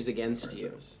pushes against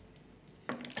you.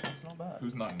 That's not bad.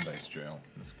 Who's not in base jail?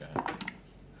 This guy.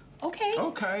 Okay.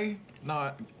 Okay.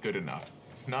 Not good enough.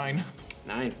 9.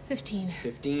 9. 15.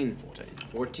 15.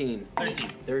 14.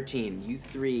 13. You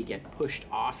three get pushed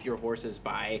off your horses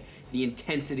by the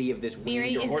intensity of this wind. Miri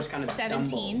Your is horse a kind of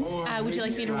 17. stumbles. Would you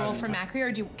like me to roll for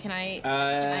Macria, or can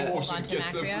I hold on to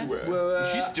Macria? Well,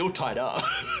 She's still tied up.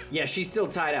 yeah, she's still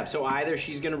tied up. So either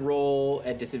she's going to roll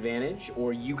at disadvantage,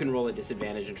 or you can roll at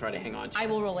disadvantage and try to hang on to I her.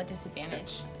 will roll at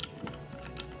disadvantage.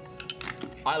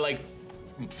 I like,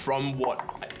 from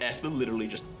what Esper literally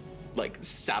just like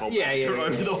saddle Yeah, backed her yeah,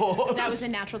 over yeah. the horse. That was a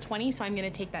natural 20, so I'm going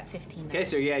to take that 15. Okay,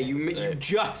 so yeah, you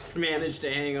just managed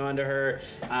to hang on to her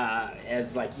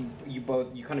as like you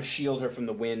kind of shield her from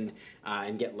the wind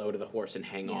and get low to the horse and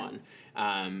hang on,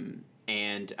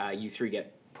 and you three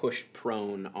get pushed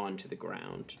prone onto the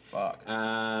ground. Fuck.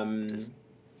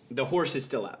 The horse is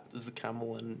still up. Does the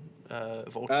camel and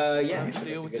Vulture Yeah,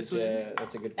 deal with this?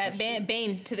 that's a good.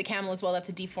 Bane to the camel as well. That's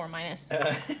a D4 minus.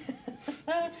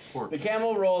 The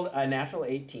camel rolled a natural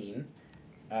 18.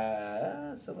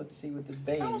 So let's see what this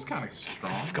bane. That was kind of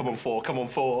strong. Come on, 4. Come on,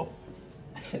 4.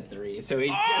 I said 3. So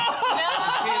he's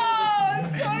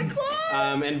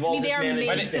I and mean, Voltus they are managed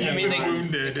made to to stay I mean,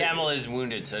 wounded. the camel is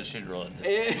wounded, so it should roll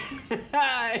it.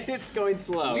 It's going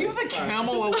slow. Leave the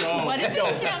camel alone. What if the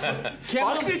camel?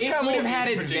 Camel, this it camel would have had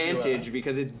in particular. advantage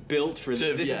because it's built for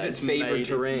this. This is its favorite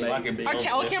terrain. Are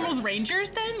all camels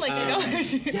rangers then? Like they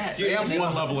don't. Yeah, They have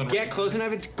one level in. Get close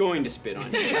enough, it's going to spit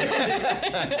on you.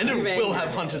 and it will have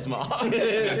Hunter's Mark.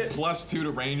 It's +2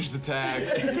 to ranged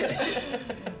attacks.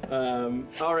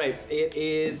 All right, it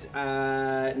is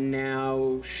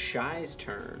now Shy's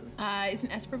turn.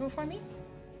 Isn't Esper before me?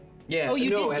 Yeah. Oh, you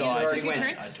no, did? Esper You already took your went.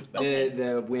 turn? I took that. Okay.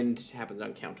 The wind happens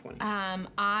on count 20.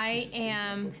 I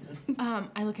am.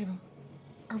 I look at him.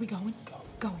 Are we going?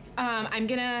 Going. I'm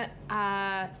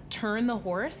gonna turn the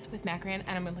horse with Macran, and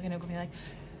I'm gonna look at him and be like,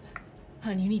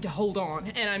 "Hun, you need to hold on."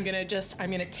 And I'm gonna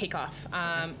take off.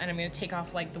 And I'm gonna take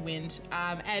off like the wind.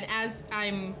 And as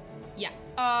I'm,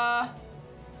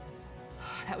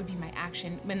 that would be my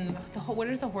action. When what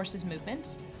is the horse's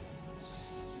movement?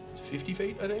 It's 50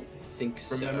 feet, I think. I think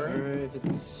so. From memory? If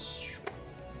it's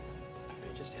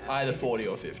Either 40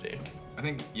 or 50. I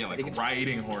think, yeah, like it's-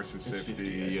 riding horse is It's 50,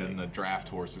 50, I and the draft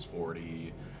horse is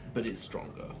 40. But it's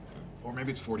stronger. Or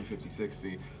maybe it's 40, 50,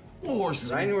 60. Well,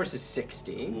 horses. riding horse is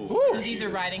 60. So these are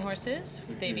riding horses,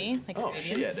 would they be? Like Oh,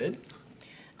 shit, yeah, Arabians?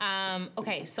 dude.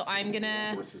 Okay, so I'm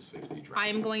gonna. Horse is 50. Draft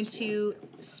I'm going to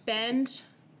spend.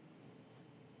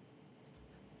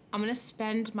 I'm gonna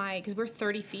spend my because we're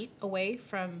 30 feet away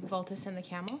from Voltus and the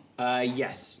camel.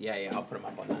 Yes. Yeah. I'll put him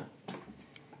up on that.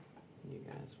 You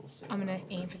guys will see. I'm gonna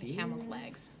aim for the camel's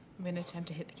legs. I'm gonna attempt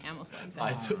to hit the camel's legs.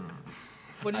 I thought.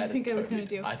 What do you think I was gonna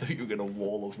do? I thought you were gonna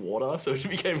wall of water, so it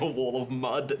became a wall of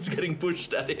mud that's getting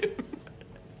pushed at him.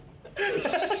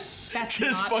 That's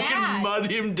Just not fucking bad.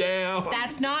 mud him down.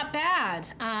 That's not bad.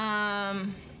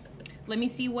 Let me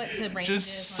see what the range is.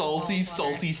 Just on Wall of salty, Water.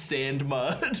 salty sand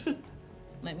mud.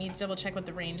 Let me double check what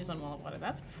the range is on Wall of Water.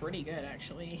 That's pretty good,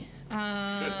 actually.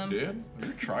 Dude,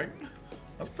 you're Triton?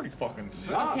 That's pretty fucking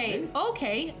sick.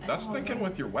 Okay. That's Hold thinking on.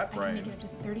 with your wet I can brain. make it up to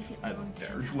 30 feet long.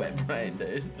 There's wet brain,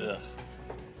 dude. Ugh.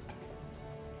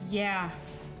 Yeah.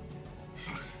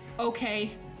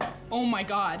 Okay. Oh my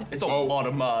god. It's a lot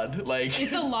of mud. Like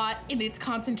It's a lot in its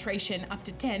concentration, up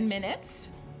to 10 minutes.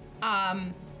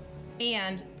 And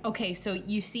okay, so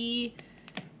you see.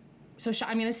 So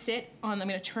I'm gonna I'm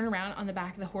gonna turn around on the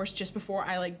back of the horse just before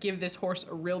I like give this horse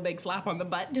a real big slap on the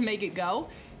butt to make it go.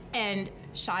 And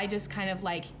Shy just kind of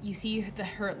like, you see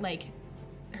her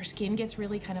skin gets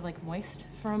really kind of like moist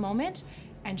for a moment.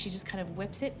 And she just kind of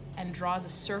whips it and draws a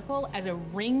circle as a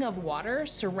ring of water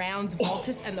surrounds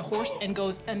Voltus and the horse and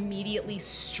goes immediately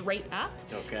straight up.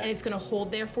 Okay. And it's gonna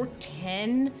hold there for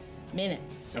 10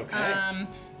 minutes. Okay.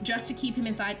 Just to keep him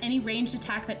inside, any ranged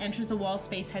attack that enters the wall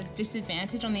space has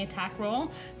disadvantage on the attack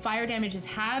roll. Fire damage is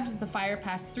halved as the fire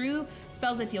passes through.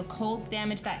 Spells that deal cold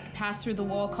damage that pass through the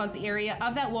wall cause the area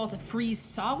of that wall to freeze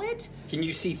solid. Can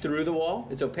you see through the wall?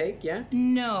 It's opaque, yeah?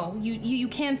 No, you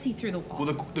can see through the wall.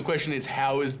 Well, the question is,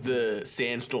 how is the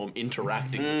sandstorm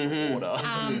interacting with the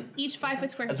water? Each 5 foot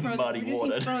square That's frozen, muddy reducing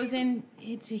water. frozen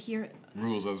to here.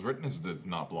 Rules as written, it does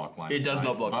not block line. It of does sight,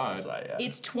 not block but on the side, yeah.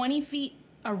 It's 20 feet,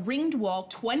 a ringed wall,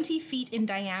 20 feet in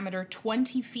diameter,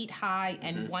 20 feet high,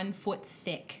 and 1 foot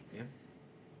thick. Yeah.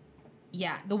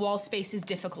 Yeah, the wall space is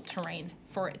difficult terrain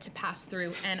for it to pass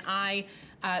through. And I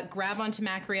grab onto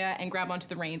Macria and grab onto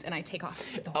the reins and I take off.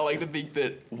 With the I like horse. to think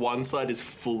that one side is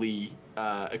fully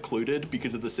occluded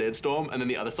because of the sandstorm, and then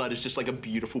the other side is just like a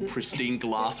beautiful, pristine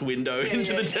glass window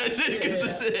into the desert because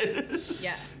the sand.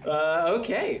 Yeah.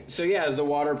 Okay. So yeah, as the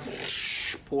water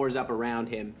pours up around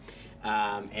him,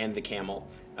 and the camel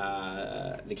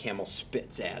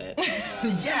spits at it.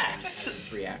 Yes!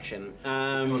 Its reaction.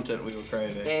 Content we were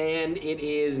craving. And it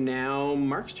is now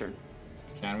Mark's turn.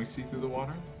 Can we see through the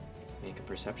water? Make a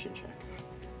perception check.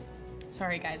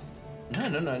 Sorry, guys. No.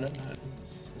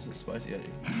 This is spicy.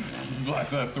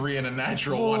 That's a 3 and a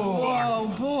natural one. Fuck. Oh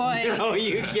boy. No,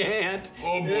 you can't.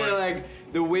 Oh, boy. You're like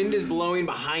the wind is blowing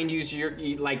behind you, so you're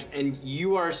like, and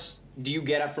you are. Do you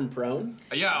get up from prone?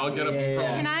 Yeah, I'll get up in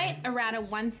front. Can I errata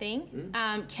one thing?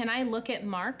 Can I look at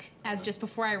Mark as just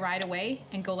before I ride away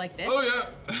and go like this? Oh,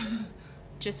 yeah.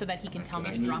 Just so that he can tell me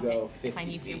to You drop go it if I 50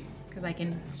 need to. feet. Because I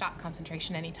can stop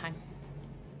concentration anytime.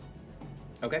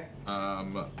 Okay.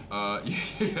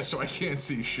 Yeah, so I can't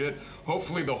see shit.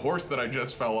 Hopefully the horse that I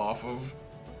just fell off of.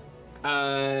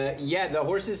 Yeah, the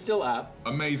horse is still up.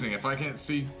 Amazing. If I can't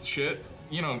see shit,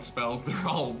 you know, spells, they're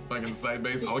all fucking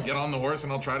sight-based. I'll get on the horse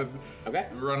and I'll try to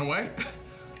run away.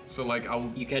 So like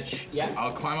You catch. Yeah.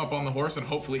 I'll climb up on the horse and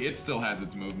hopefully it still has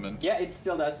its movement. Yeah, it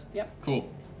still does. Yep.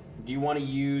 Cool. Do you want to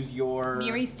use your?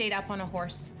 Miri stayed up on a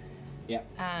horse. Yeah.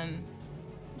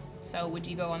 So would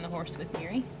you go on the horse with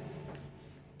Miri?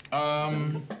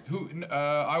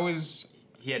 I was.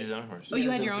 He had his own horse. Oh, you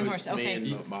had your own It horse. was me Okay.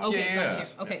 and Mark. Okay. Yeah, so yeah.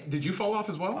 it's you. Okay. Did you fall off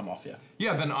as well? I'm off, yeah.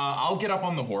 Yeah, then I'll get up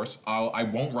on the horse. I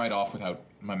won't ride off without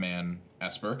my man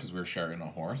Esper because we're sharing a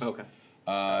horse. Okay.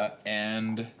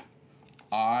 And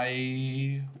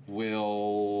I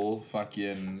will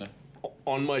fucking.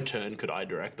 On my turn, could I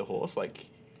direct the horse? Like,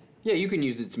 Yeah, you can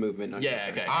use its movement. on your yeah,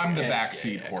 turn. okay. I'm the Yeah,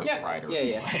 backseat yeah, horse Yeah. rider. Yeah,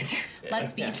 yeah.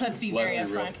 Let's be Let's very be real.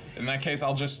 upfront. In that case,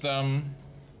 I'll just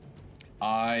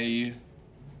I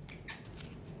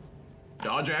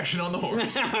dodge action on the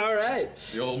horse. All right.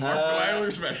 The old Mark Weiler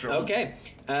special. Okay.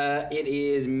 It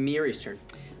is Miri's turn.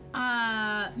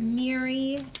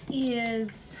 Miri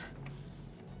is.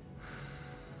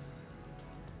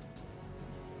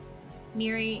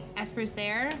 Esper's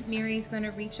there. Miri's going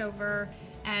to reach over,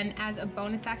 and as a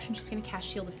bonus action, she's going to cast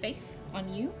Shield of Faith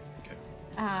on you. Okay.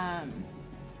 Um,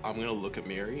 I'm gonna look at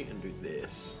Miri and do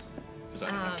this because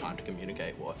I don't have time to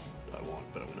communicate what I want,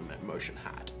 but I'm gonna motion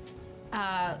hat.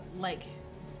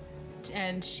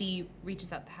 And she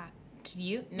reaches out the hat to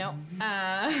you. No.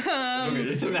 That's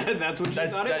what she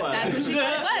thought it was. That's what she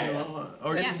thought it was.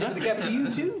 Okay. Yeah. The cap to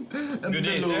you too. Good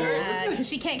day, sir. Because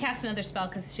she can't cast another spell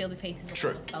because Shield of Faith is a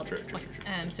True, level spell true, at this true, point. true,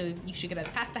 true. So you should get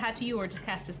either pass the hat to you or just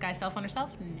cast Disguise Self on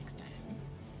herself next time.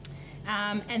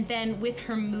 And then with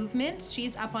her movement,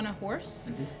 she's up on a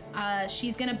horse.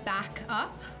 She's gonna back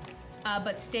up,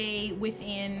 but stay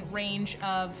within range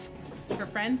of her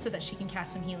friends so that she can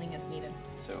cast some healing as needed.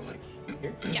 So like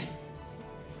here. Yeah.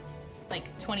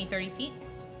 Like 20, 30 feet?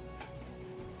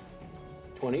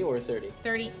 20 or 30.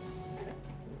 30.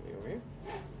 Over here.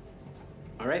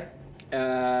 All right.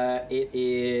 It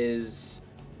is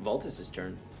Voltus's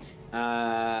turn.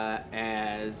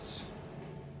 As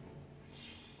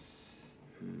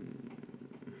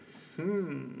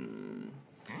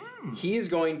he is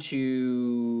going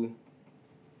to.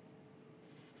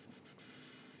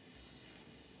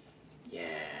 Yeah,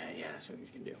 that's what he's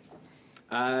gonna do.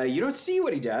 You don't see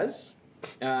what he does,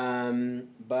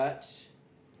 but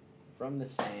from the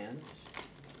sand.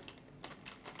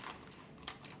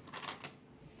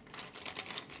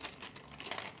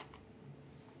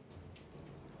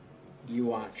 You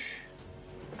watch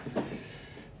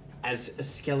as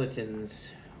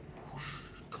skeletons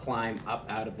climb up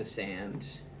out of the sand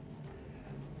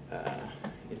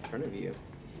in front of you.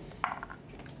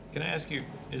 Can I ask you,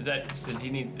 does he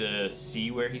need to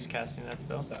see where he's casting that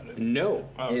spell? No,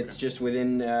 Oh, okay. it's just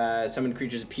within, summoned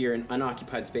creatures appear in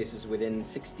unoccupied spaces within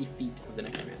 60 feet of the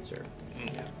necromancer.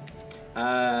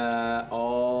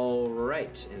 All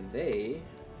right, and they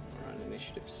are on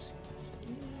initiative.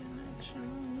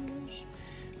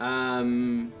 All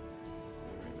right,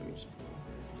 let me just.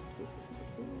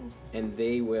 And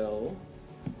they will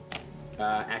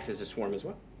act as a swarm as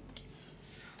well.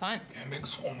 Fun. Big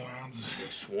swarm lads.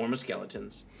 Big swarm of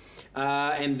skeletons.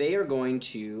 And they are going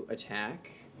to attack.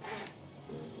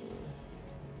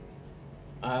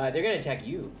 They're going to attack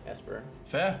you, Esper.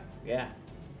 Fair. Yeah.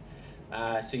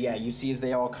 So yeah, you see as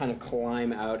they all kind of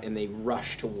climb out and they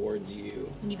rush towards you.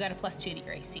 You've got a +2 to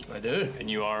your AC. I do. And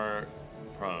you are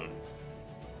prone.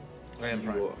 I am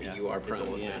prone. Yeah. You are It's prone.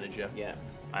 all Yeah. advantage, yeah. Yeah.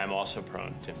 I am also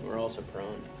prone, Tim. We're also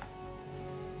prone.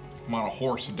 I'm on a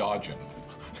horse dodging.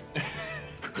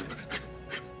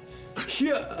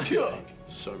 Yeah.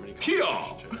 So many. Kia!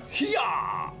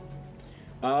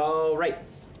 All right.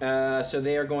 So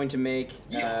they are going to make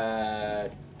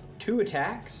 2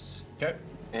 attacks. Okay.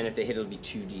 And if they hit, it'll be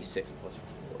 2d6 plus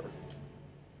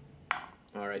 4.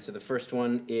 All right, so the first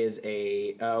one is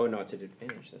a... Oh, no, it's an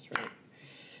advantage. That's right.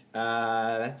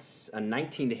 That's a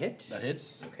 19 to hit. That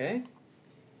hits. Okay.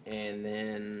 And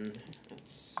then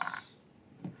that's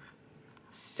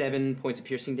 7 points of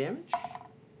piercing damage.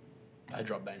 I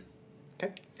drop Bane.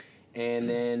 Okay. And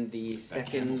then the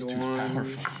second candle's too one...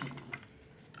 powerful.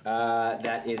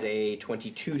 that is a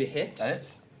 22 to hit. That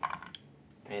hits.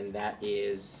 And that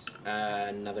is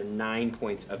another 9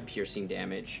 points of piercing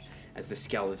damage as the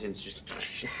skeletons just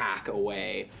hack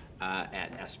away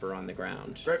at Esper on the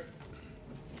ground. Great.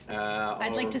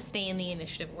 I'd like to stay in the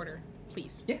initiative order,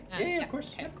 please. Yeah, of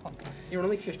course. Okay, cool. You're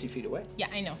only 50 feet away. Yeah,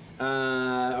 I know.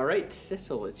 All right,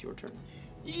 Thistle, it's your turn.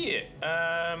 Yeah.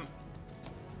 I'm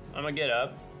gonna get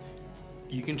up.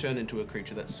 You can turn into a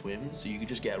creature that swims, so you could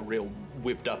just get real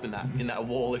whipped up in that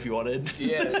wall if you wanted.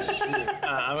 Yeah.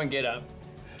 I'm gonna get up.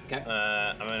 Okay.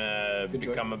 I'm gonna Good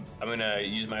choice. I'm gonna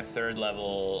use my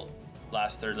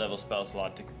last third level spell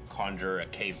slot to conjure a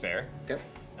cave bear. Okay.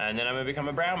 And then I'm gonna become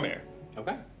a brown bear.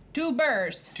 Okay. 2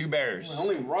 bears. 2 bears.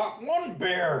 Only rock 1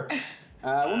 bear.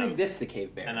 We'll make this the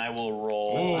cave bear. And I will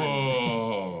roll.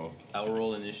 Oh. I will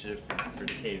roll initiative for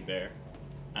the cave bear.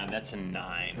 That's a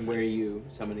 9. And where are you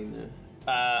summoning the?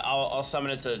 I'll summon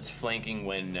it so it's flanking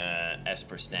when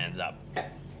Esper stands up. Okay.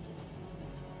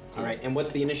 All right. And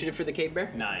what's the initiative for the cave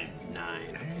bear? 9. 9.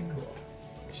 Okay, cool.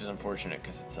 Which is unfortunate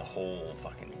because it's a whole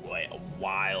fucking a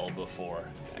while before.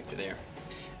 Back to there.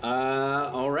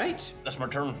 All right. That's my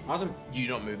turn. Awesome. You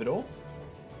don't move at all?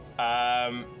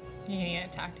 You're gonna get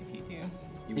attacked if you do.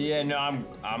 Yeah, no,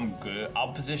 I'm good.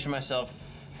 I'll position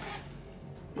myself.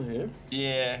 Okay.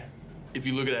 Yeah. If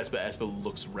you look at Esper, Esper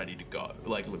looks ready to go.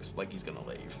 Like, looks like he's gonna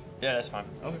leave. Yeah, that's fine.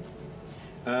 Okay.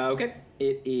 Okay.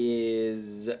 It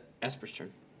is Esper's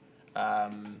turn.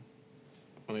 I'm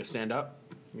gonna stand up.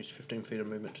 Use 15 feet of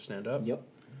movement to stand up. Yep.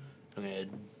 I'm gonna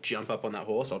jump up on that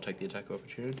horse. I'll take the attack of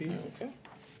opportunity. Okay.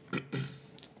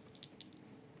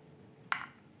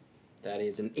 That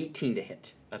is an 18 to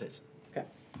hit. That is. Okay.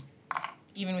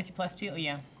 Even with your +2? Oh,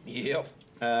 yeah. Yep.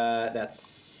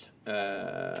 That's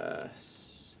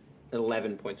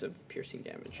 11 points of piercing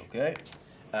damage. Okay.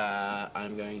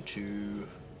 I'm going to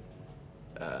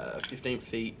 15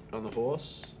 feet on the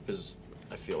horse because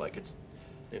I feel like it's.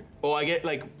 Yeah. Oh, I get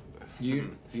like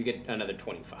You get another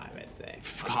 25, I'd say.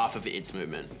 half of its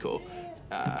movement. Cool.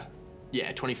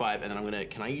 Yeah, 25, and then I'm gonna.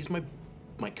 Can I use my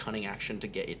cunning action to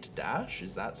get it to dash?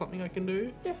 Is that something I can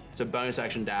do? Yeah. So bonus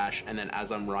action dash, and then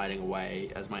as I'm riding away,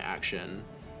 as my action,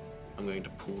 I'm going to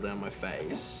pull down my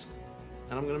face,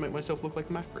 and I'm gonna make myself look like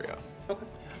Macria. Okay.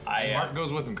 Mark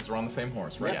goes with him because we're on the same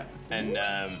horse, right?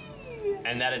 Yeah.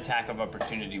 And that attack of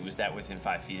opportunity, was that within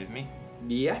 5 feet of me?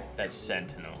 Yeah. That's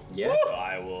Sentinel. Yeah. So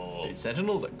I will. Dude,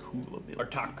 Sentinel's a cool ability.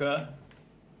 Artaka.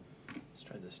 Let's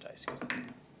try this dice.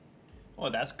 Oh,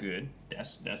 that's good.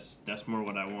 That's more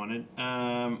what I wanted.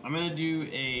 I'm gonna do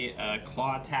a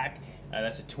claw attack.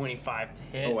 That's a 25 to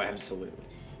hit. Oh, absolutely.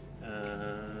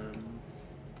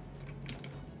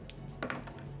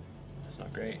 That's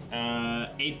not great.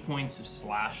 8 points of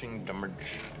slashing damage.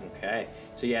 Okay.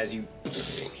 So yeah, as you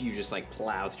just like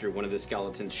plow through one of the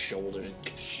skeleton's shoulders,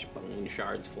 bone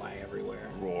shards fly everywhere.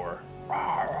 Roar.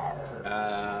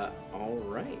 All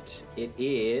right. It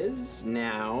is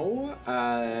now.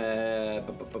 Let's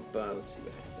see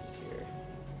what happens here.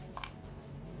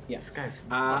 Yes, guys.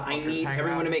 I need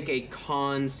everyone to make a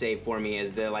con save for me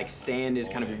as the like sand is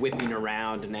kind of whipping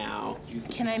around now.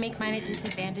 Can I make mine at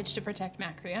disadvantage to protect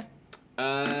Macria?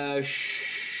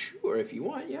 Sure, if you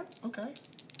want, yeah. Okay.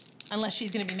 Unless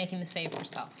she's gonna be making the save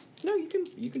herself. No, you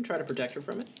can try to protect her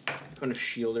from it. Kind of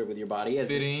shield her with your body as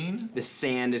the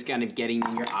sand is kind of getting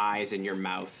in your eyes and your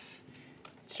mouth,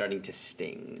 starting to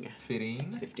sting.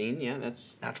 15, yeah,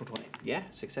 that's natural 20. Yeah,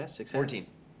 success.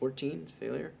 14 is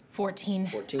failure. 14.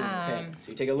 14. Okay,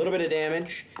 so you take a little bit of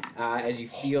damage as you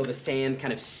feel the sand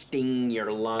kind of sting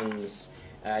your lungs.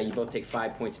 You both take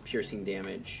 5 points of piercing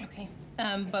damage. Okay.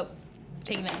 But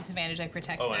taking that disadvantage, I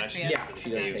protect Oh, Macria. and actually, Yeah, she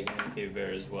doesn't take it. Cave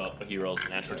bear as well. Oh, he rolls a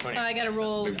natural 20. I gotta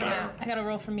roll. Big bear. I gotta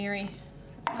roll for Miri.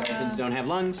 Skeletons don't have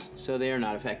lungs, so they are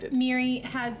not affected. Miri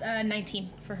has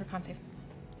 19 for her con save.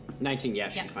 19, yeah,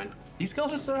 she's Yeah. fine. These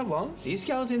skeletons don't have lungs? These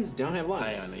skeletons don't have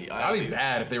lungs. That'd be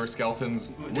bad if they were skeletons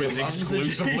with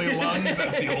exclusively lungs.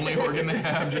 That's the only organ they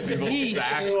have. Just these little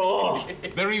sacks. They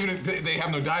don't even. They have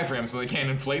no diaphragm, so they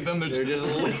can't inflate them. They're just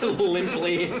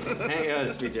limply. Hang on,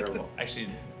 just be terrible. Actually,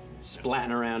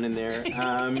 splatting around in there.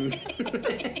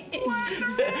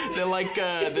 They're like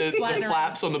the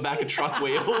flaps on the back of truck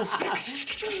wheels.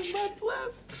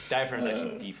 Diaphragms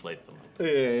actually deflate them.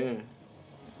 Yeah.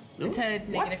 It's a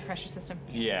negative pressure system.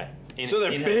 Yeah. So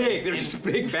they're big. They're just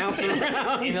big bouncing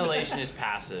around. Inhalation is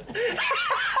passive.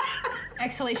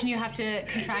 Exhalation, you have to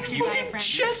contract your diaphragm.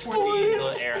 Just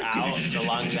the air out, the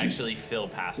lungs actually fill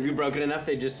passive. If you broke it enough,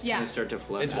 they just Yeah. start to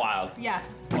float. It's wild. Yeah.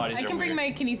 Bodies I are can bring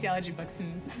weird. my kinesiology books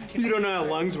and. You don't know how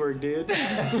lungs work, dude.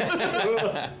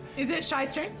 Is it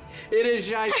Shy's turn? It is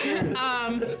Shy's turn.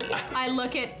 I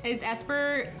look at, is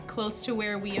Esper close to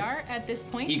where we are at this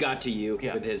point? He got to you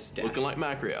with his staff. Looking like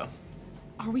Macria.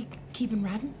 Are we keeping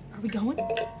riding? Are we going?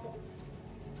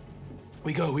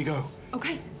 We go.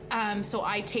 Okay. So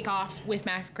I take off with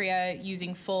Macria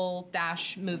using full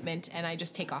dash movement, and I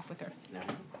just take off with her.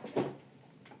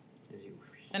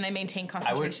 And I maintain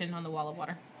concentration on the wall of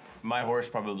water. My horse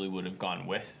probably would have gone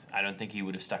with. I don't think he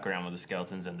would have stuck around with the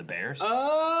skeletons and the bears.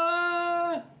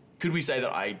 Could we say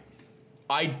that I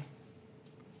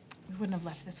We wouldn't have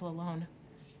left this alone.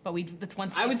 But that's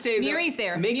one I would say Miri's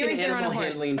there. Make Miri's an there on a animal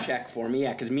horse. handling check for me,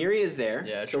 yeah, because Miri is there.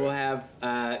 Yeah, so we'll have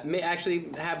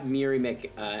actually have Miri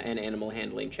make an animal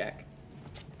handling check.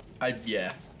 I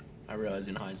I realize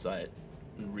in hindsight,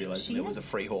 realizing there was a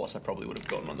free horse, I probably would have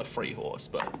gotten on the free horse,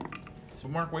 but... So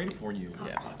Mark waited for you.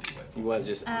 Yeah. He was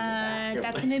just on the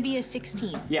back. That's gonna be a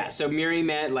 16. Yeah, so Miri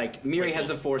has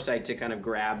the foresight to kind of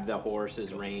grab the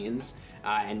horse's reins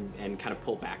and kind of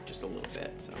pull back just a little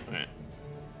bit. So Alright.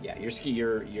 yeah,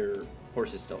 your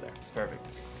horse is still there.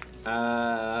 Perfect.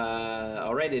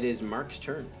 All right, it is Mark's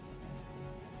turn.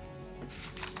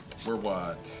 We're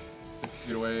what? 50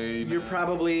 feet away? You're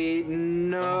probably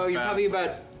Someone you're probably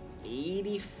fast. about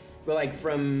 80. Well, like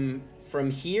from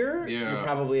here, Yeah. you're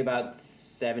probably about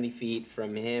 70 feet.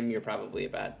 From him, you're probably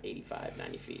about 85,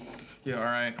 90 feet. Yeah,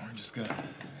 alright. We're just gonna...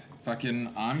 You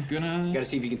gotta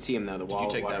see if you can see him though. The wall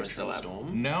of water is still up.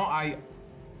 No, I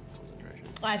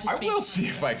I have to will see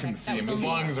if I can see him as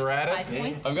long as we're at 5 it.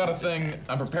 points. I've got a thing.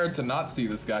 I'm prepared to not see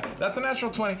this guy. That's a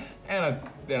natural 20 and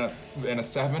a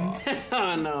 7.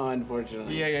 Oh no,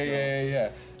 unfortunately. Yeah.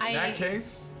 In that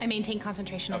case, I maintain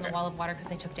concentration on the wall of water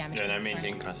because I took damage. Yeah, and I from this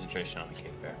maintain fire. concentration on the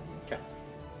cave bear.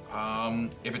 Okay.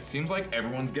 if it seems like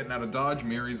everyone's getting out of dodge,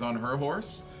 Miri's on her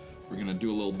horse. We're gonna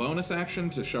do a little bonus action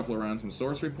to shuffle around some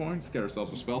sorcery points, get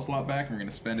ourselves a spell slot back, and we're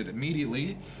gonna spend it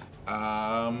immediately.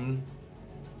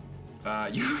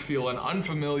 You feel an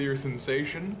unfamiliar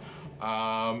sensation,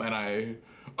 and I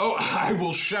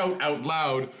will shout out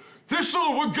loud,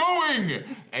 "Thistle, we're going!"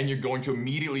 And you're going to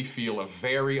immediately feel a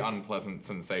very unpleasant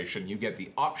sensation. You get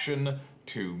the option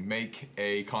to make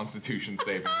a Constitution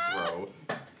saving throw.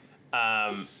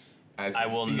 I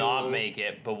will not make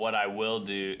it, but what I will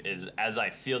do is, as I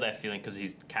feel that feeling, because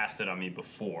he's cast it on me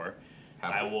before,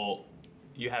 I will.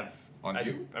 You have. On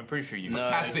you? I'm pretty sure you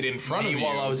Cast it in front of you.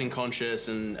 While I was unconscious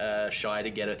and shy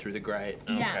to get it through the grate.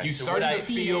 Yeah. Okay. You So started would to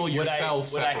I- feel would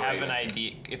yourself Would I have separated. an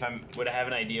idea? Would I have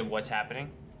an idea of what's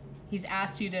happening? He's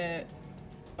asked you to.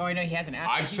 Oh, I know he hasn't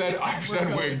asked. I've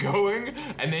said we're going,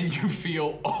 and then you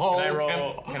feel all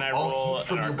Can I roll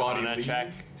from an your body Arcana leave.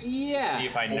 check? Yeah. See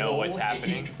if I know what's All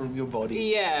happening. heat from your body.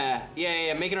 Yeah.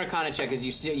 Make an Arcana check as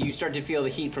you start to feel the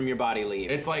heat from your body leave.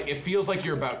 It feels like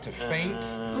you're about to faint. It's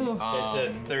a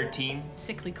 13.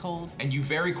 Sickly cold. And you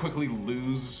very quickly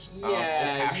lose all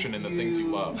Yeah, passion in the things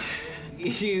you love.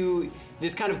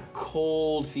 This kind of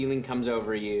cold feeling comes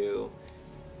over you,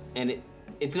 and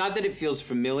it's not that it feels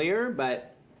familiar, but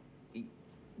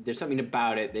there's something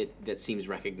about it that seems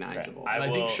recognizable. I And I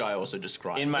think will- Shai also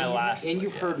described In my it. last. And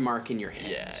you've heard Mark in your head.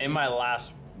 Yeah. In my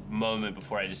last moment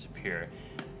before I disappear,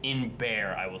 in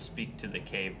bear, I will speak to the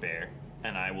cave bear,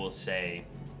 and I will say,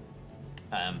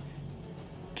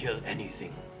 "Kill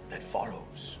anything that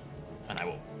follows," and I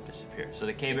will disappear. So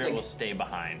the cave It's bear like- will stay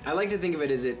behind. I like to think of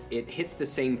it as it hits the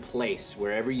same place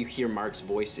wherever you hear Mark's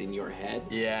voice in your head.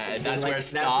 Yeah, And that's like, where it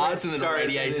starts and then it starts,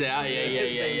 radiates and then- out.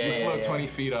 Yeah. You float 20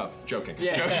 feet up. Joking.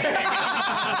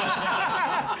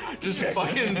 Just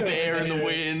fucking bear in the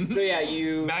wind. So yeah,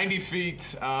 you 90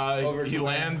 feet. Over He to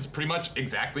lands pretty much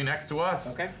exactly next to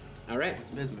us. Okay. All right.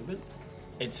 What's Bear's movement?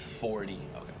 It's 40.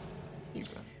 Okay.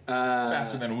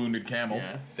 Faster than a wounded camel.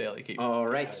 Yeah, fairly keep. All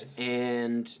right,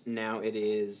 and now it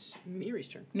is Miri's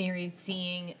turn. Miri's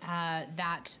seeing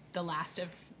that the last of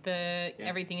the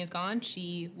everything is gone.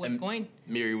 She was going.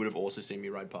 Miri would have also seen me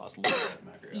ride past. Look at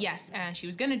Magriel. Yes, she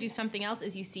was going to do something else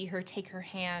as you see her take her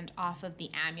hand off of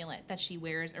the amulet that she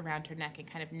wears around her neck and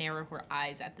kind of narrow her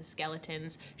eyes at the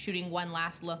skeletons, shooting one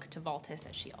last look to Voltus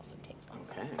as she also takes off.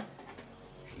 Okay.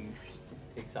 She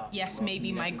takes off. Yes,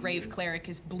 maybe my grave cleric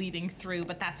is bleeding through,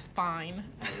 but that's fine.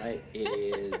 All right, it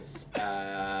is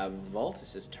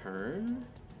Voltus's turn.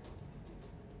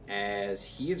 As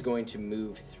he is going to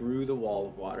move through the wall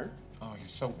of water. Oh, he's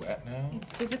so wet now.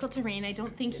 It's difficult terrain. I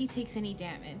don't think he takes any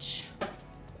damage.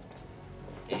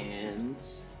 And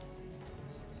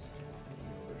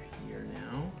over here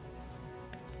now.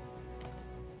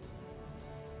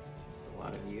 A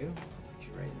lot of you. Put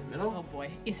you right in the middle. Oh boy,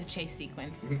 it's a chase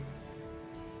sequence.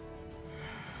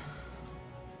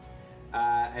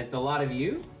 As the lot of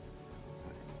you.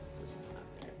 This is not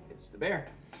there. It's the bear.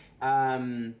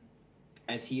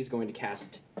 As he's going to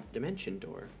cast Dimension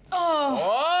Door.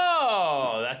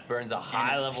 Oh, that burns a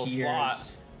high level appears slot.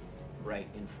 Right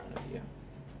in front of you.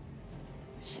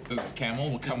 Does this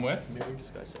camel come with? Miri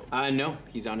disguise self. No,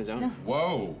 he's on his own.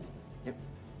 Whoa. Yep.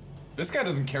 This guy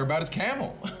doesn't care about his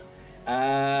camel.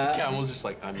 Camel's just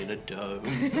like, I'm in a dome.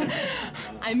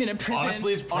 I'm in a prison.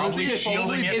 Honestly, it's probably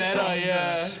shielding it It's better.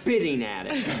 Yeah. spitting at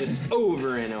it just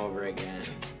over and over again.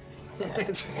 They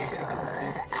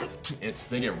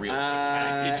get real.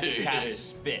 Cast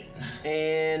spit.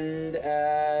 And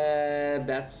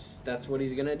that's what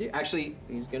he's gonna do. Actually,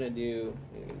 he's gonna be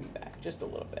back just a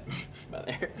little bit. About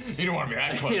there. You don't want to be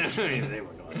that close. Yeah, we're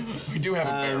going We do have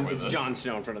a bear with it's us. Jon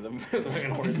Snow in front of them.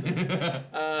 fucking horses.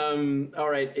 All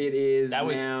right, it is That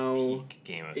was now. peak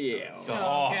Game of Thrones. Yeah.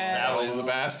 Oh, that Battle was of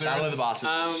the Bastards. Battle of the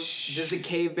Bastards. Does the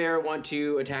cave bear want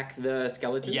to attack the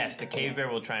skeleton? Yes, the cave bear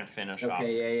will try and finish off.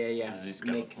 Okay, yeah. the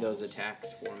skeletons. Make those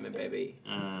attacks for me, baby.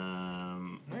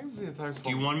 Do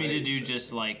you want me to do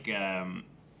just like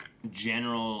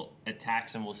general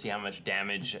attacks and we'll see how much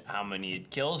damage, how many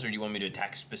it kills, or do you want me to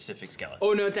attack specific skeletons?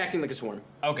 Oh no, it's acting like a swarm.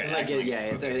 Okay. Like, acting yeah,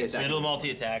 like- it's okay. it's So acting. it'll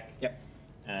multi-attack. Yep.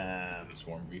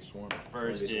 Swarm v swarm.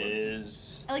 First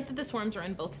is I like that the swarms are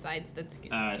on both sides. That's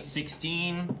good.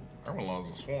 16. Everyone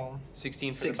loves a swarm.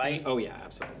 16 for 16. the bite. Oh yeah,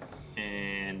 absolutely.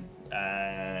 And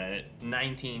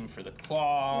 19 for the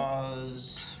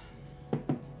claws.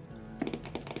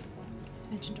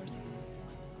 Mention Dorsey.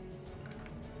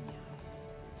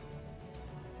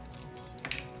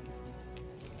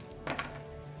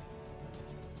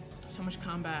 So much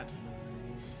combat.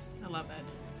 I love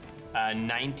it.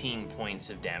 19 points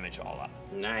of damage all up.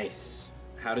 Nice.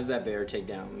 How does that bear take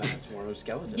down that swarm of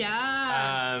skeletons?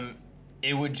 Yeah.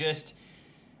 It would just,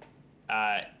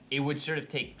 it would sort of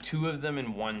take 2 of them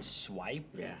in one swipe.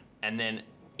 Yeah. And then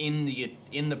in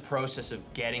the process of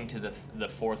getting to the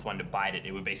fourth one to bite it,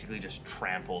 it would basically just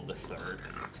trample the third,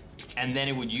 and then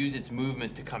it would use its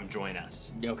movement to come join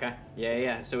us. Okay.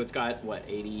 Yeah. So it's got what,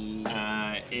 80?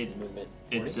 Movement.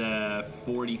 It's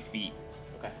 40 feet.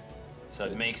 Okay. So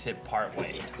it makes it part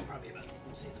way. Yeah, it's probably about.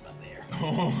 We'll see, it's about there.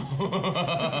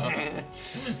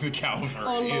 The cavalry.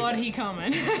 Oh Lord, he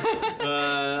coming.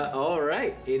 All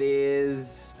right. It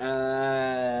is. We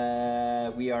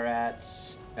are at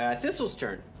Thistle's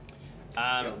turn.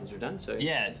 Skeletons are done. So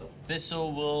Yeah,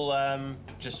 Thistle will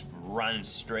just run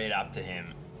straight up to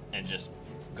him and just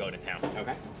go to town.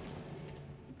 Okay.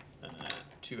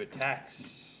 2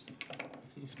 attacks.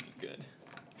 He's pretty good.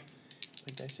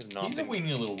 My dice have not He's a been.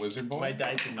 weenie little wizard boy. My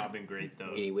dice have not been great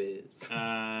though. Weenie whiz.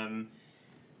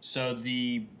 So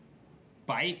the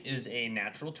bite is a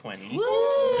natural 20. Woo!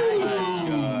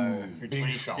 For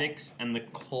 26, and the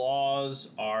claws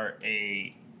are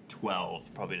a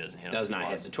 12. Probably doesn't hit. Does on the not hit.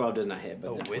 claws. The 12 does not hit. But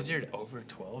A the 20 wizard does. over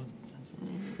 12.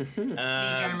 That's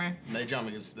Mage armor. Mage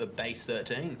armor gives the base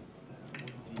 13.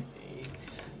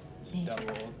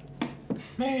 double.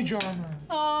 Mage armor.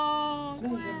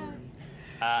 Oh.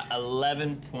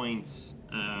 11 points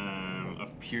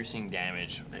of piercing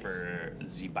damage for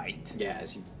the bite. Yeah,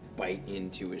 as you bite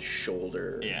into his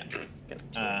shoulder. Yeah.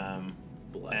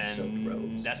 Blood-soaked And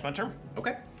robes. that's my turn.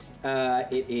 Okay.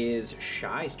 It is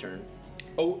Shy's turn.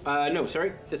 Oh, no,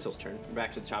 sorry. Thistle's turn. We're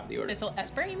back to the top of the order. Thistle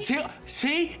Esper, you mean?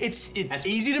 See, it's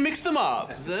easy to mix them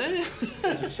up.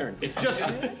 Thistle's turn. It's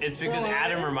because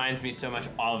Adam reminds me so much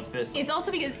of this. It's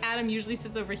also because Adam usually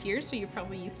sits over here, so you're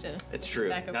probably used to. It's true.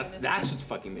 Back over That's this what's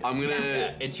fucking me. I'm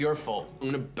gonna. It's your fault. I'm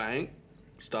gonna bank.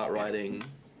 Start writing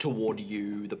toward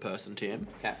you, the person, Tim.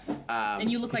 Okay.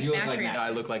 And you look like you look like Macria. Mac- I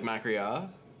look like Makriar,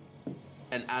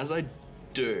 and as I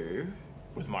do,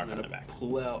 With Mark I'm on the gonna back.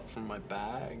 pull out from my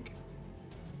bag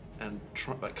and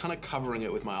kind of covering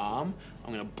it with my arm.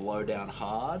 I'm gonna blow down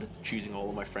hard, choosing all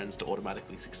of my friends to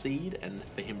automatically succeed and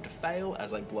for him to fail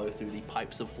as I blow through the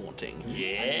pipes of haunting.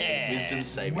 Yeah. Wisdom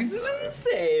saving. Wisdom throw.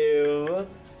 save.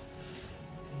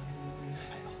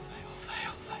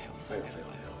 Fail.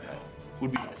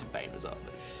 Would be nice if Bane was up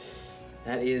there.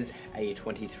 That is a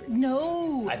 23.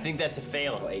 No. I think that's a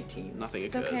fail. So 18. Nothing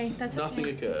It's occurs. okay, that's Nothing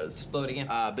okay. occurs. Blow it again.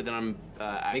 But then I'm Make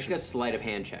action. a sleight of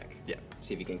hand check. Yeah.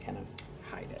 See if you can kind of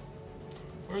hide it.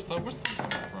 Where's the coming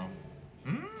from?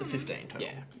 It's a 15 total.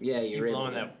 Yeah. Just keep You're able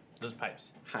blowing to those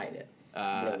pipes. hide it.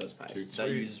 Blow those pipes. That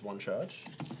uses 1 charge.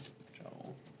 Which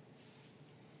I'll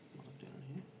mark down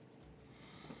here.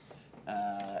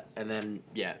 And then,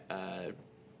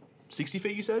 60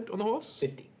 feet you said on the horse?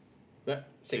 50.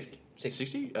 60.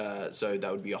 60? So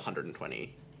that would be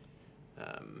 120.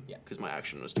 Yeah. Because my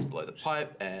action was to blow the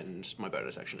pipe, and my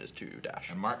bonus action is to dash.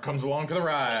 And Mark comes along for the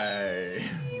ride.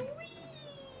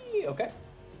 Okay.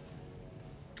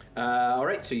 All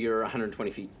right, so you're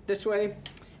 120 feet this way.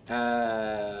 All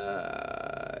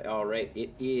right,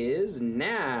 it is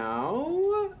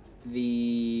now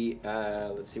the.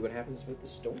 Let's see what happens with the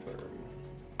storm.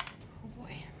 Oh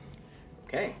boy.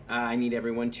 Okay, I need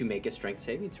everyone to make a strength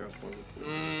saving throw for me.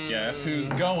 Guess who's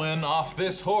going off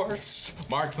this horse?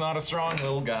 Mark's not a strong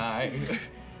little guy.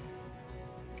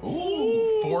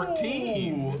 Ooh,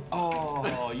 14.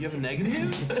 Oh, you have a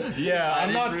negative? Yeah,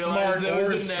 I'm not smart or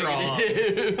was a strong.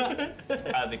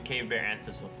 The cave bear and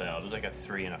Thistle failed. It was like a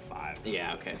 3 and a 5.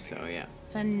 Yeah. Okay. So yeah.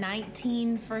 It's a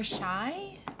 19 for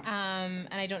Shy. And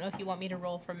I don't know if you want me to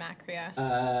roll for Macria.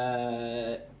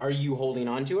 Are you holding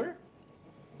on to her?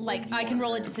 like I can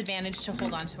roll a disadvantage to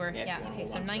hold on to her. Yeah, Yeah. if you wanna Okay. hold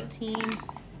So on to her. 19.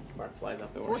 Mark flies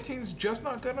off the horse. 14's just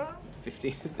not good enough?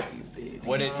 15 is the DC.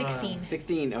 What did 16.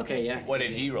 16. Okay, yeah. What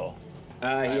did he roll? He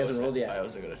I hasn't also- rolled I yet.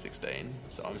 also got a 16,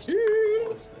 so I'm still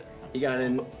close. He got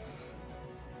an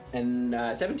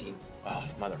 17. Oh,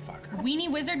 motherfucker.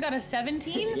 Weenie Wizard got a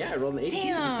 17? Yeah, I rolled an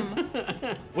 18.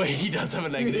 Damn. Wait, he does have a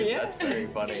negative. Yeah. That's very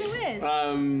funny. Who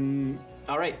is?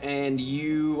 All right, and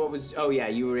you, what was, oh yeah,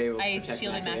 you were able to I protect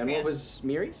shielded Macri. And Macri. what was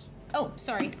Miri's? Oh,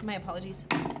 sorry. My apologies.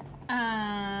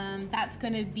 That's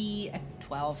gonna be a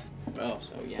 12. Oh,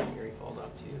 so yeah, Miri falls off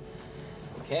too.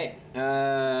 Okay,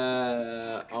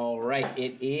 all right,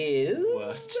 it is...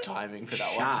 Worst timing for that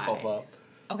one Shy. to pop up.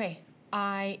 Okay,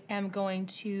 I am going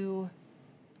to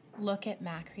look at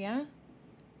Macria,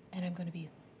 and I'm going to be,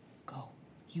 go,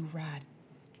 you rad.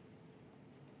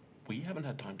 We haven't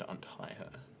had time to untie her.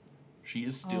 She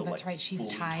is still that's like right, she's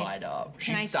fully tied. tied up.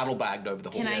 Can She's I- saddlebagged over the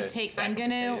horse. Can I take? I'm sack of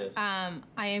gonna. potatoes.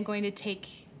 I am going to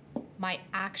take my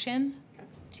action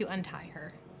to untie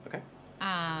her, Okay.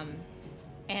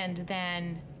 and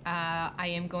then I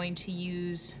am going to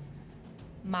use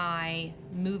my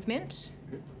movement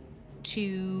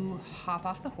to hop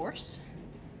off the horse.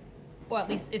 Well, at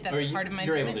least if that's Or you- part of my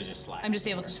you're able movement. to just slide I'm off just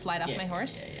the able to horse. slide off Yeah, my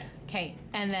horse. yeah, yeah. Okay,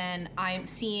 and then I'm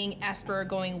seeing Esper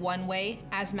going one way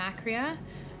as Macria.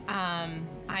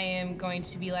 I am going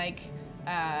to be like,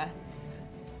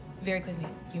 very quickly,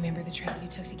 you remember the trail you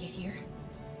took to get here?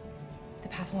 The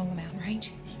path along the mountain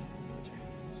range?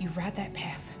 You ride that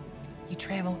path. You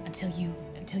travel until you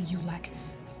like,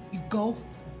 you go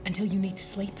until you need to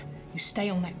sleep. You stay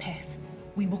on that path.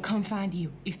 We will come find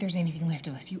you if there's anything left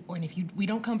of us. And if we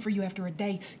don't come for you after a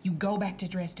day, you go back to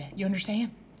Dresda. You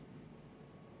understand?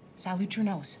 Salute your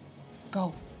nose.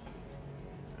 Go.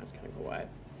 That's kind of go wide.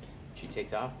 She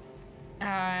takes off.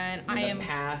 And I The am.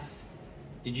 path.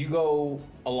 Did you go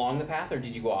along the path or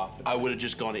did you go off the path? I would have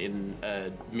just gone in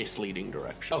a misleading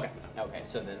direction. Okay. Okay.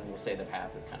 So then we'll say the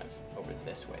path is kind of over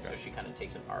this way. So she kind of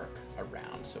takes an arc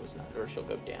around. So it's not, or she'll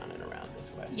go down and around this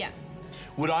way. Yeah.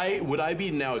 Would I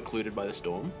be now occluded by the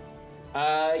storm?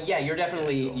 Yeah. You're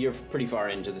definitely you're pretty far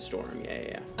into the storm.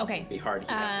 Yeah. Okay. It'd be hard to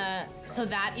keep up So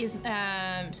that is.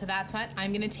 So that's what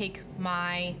I'm gonna take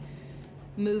my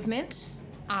movement.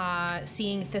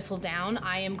 Seeing Thistle down,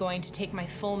 I am going to take my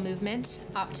full movement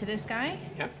up to this guy,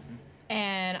 with. Okay.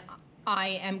 and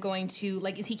I am going to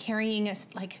like. Is he carrying a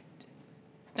like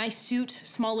nice suit,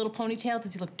 small little ponytail?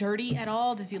 Does he look dirty at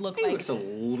all? Does he look It like? looks a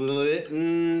little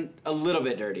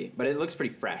bit dirty, but it looks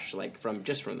pretty fresh, like from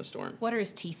the storm. What are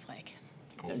his teeth like?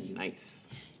 They're nice.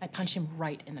 I punch him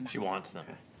right in the mouth. She wants them.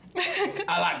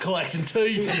 I like collecting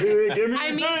teeth.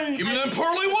 I mean, Give me them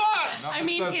pearly whites. I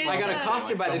mean, That's his, I got fine.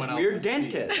 accosted by this Someone weird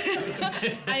else's dentist.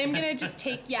 I am gonna just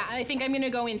take, yeah, I think I'm gonna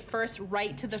go in first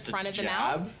right to the front of the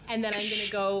mouth, jab? and then I'm gonna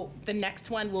go, the next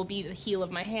one will be the heel of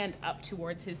my hand up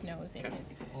towards his nose and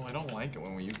his, Oh, I don't like it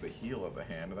when we use the heel of the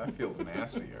hand. That feels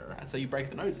nastier. That's how you break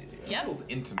the nose easier. yep. feels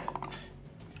intimate.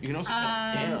 You can also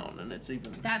cut it down, and it's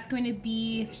even. That's going to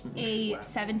be a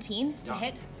 17 to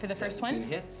hit for the first 17 one.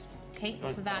 hits. Okay,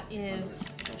 so that is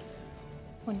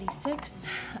 1d6.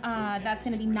 That's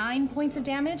going to be 9 points of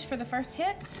damage for the first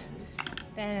hit.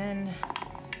 Then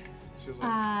Feels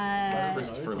like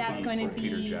Christopher that's Lee going to or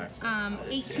Peter be Jackson.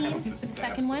 18, the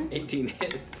second one. 18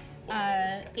 hits.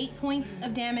 8 points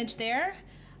of damage there.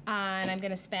 And I'm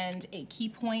going to spend a key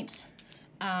point.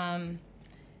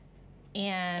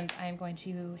 And I'm going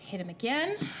to hit him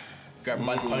again. Grab him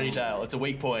by the ponytail. It's a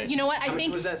weak point. You know what? I How much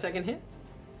think was that second hit?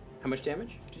 How much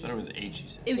damage? I thought it was 8, she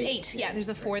said. it was 8. Yeah, there's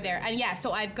a 4 there. And yeah,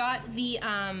 so I've got the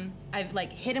I've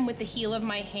like hit him with the heel of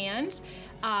my hand.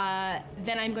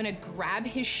 Then I'm gonna grab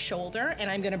his shoulder and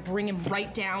I'm gonna bring him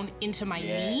right down into my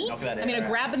knee. knock that I'm gonna out.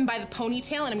 grab him by the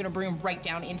ponytail and I'm gonna bring him right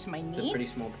down into my It's a knee. pretty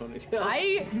small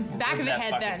ponytail. Back of the that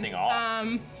head fucking then. thing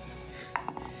off.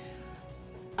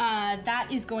 That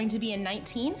is going to be a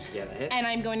 19. Yeah, that hit. And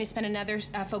I'm going to spend another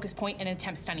focus point and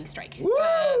attempt stunning strike. So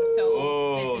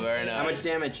Oh, this is very a- nice. How much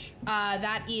damage?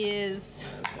 that is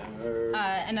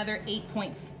another 8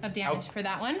 points of damage for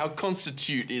that one. How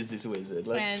constitute is this wizard?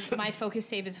 Let's. And my focus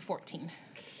save is a 14.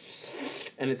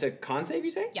 And it's a con save,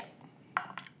 you say? Yeah.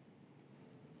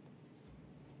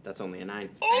 That's only a 9.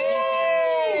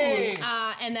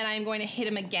 And then I'm going to hit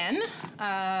him again.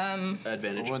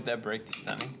 Advantage. Won't that break the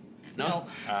stunning? No.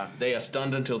 They are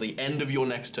stunned until the end of your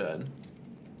next turn.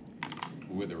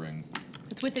 Withering.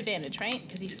 It's with advantage, right?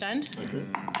 Because he's stunned.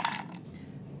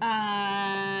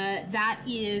 That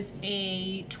is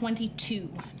a 22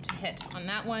 to hit on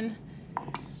that one.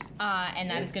 And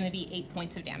that is going to be 8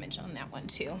 points of damage on that one,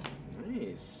 too.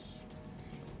 Nice.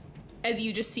 As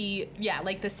you just see, yeah,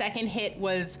 like the second hit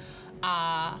was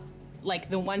like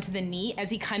the one to the knee, as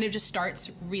he kind of just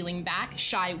starts reeling back,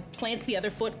 Shy plants the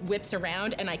other foot, whips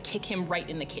around, and I kick him right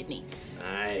in the kidney.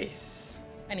 Nice.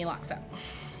 And he locks up.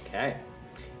 Okay.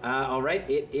 All right,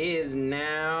 it is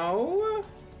now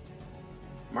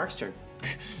Mark's turn.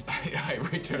 I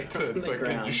reach out to the fucking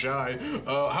ground. Shy.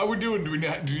 How we doing? Do you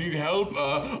need help?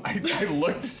 I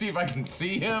look to see if I can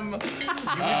see him.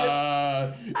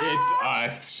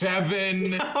 It's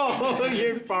 7. Oh,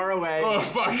 you're far away. Oh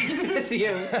fuck! I see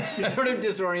him. You're sort of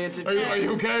disoriented. Are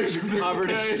you okay?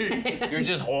 Covered in Okay. sand. You're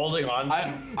just holding on.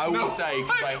 I will say,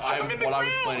 because I'm in the what I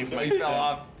was ground. planning for my He fell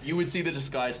off. you would see the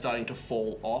disguise starting to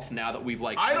fall off now that we've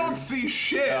like. I don't see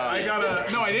shit. I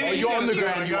gotta. No, I didn't. Oh, you're on the get it.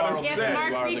 ground, I you gotta are on the If sit.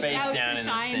 ground. Mark reached face out down to in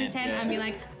Shy the in his sand, hand, I'd be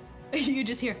like, you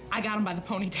just hear, I got him by the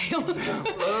ponytail.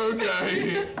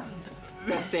 Okay.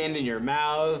 Sand in your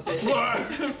mouth.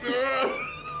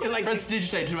 You're like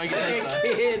Prestidigitate to make it taste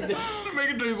better. kid. Make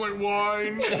it taste like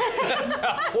wine.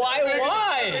 Why?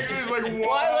 Make it taste like wine.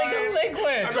 Why like a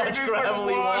liquid? Such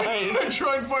gravelly wine. I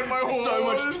try and find my horse. So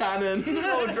much tannin.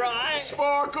 So dry.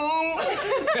 Sparkle.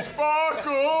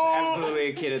 Sparkle. Absolutely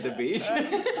a kid at the beach.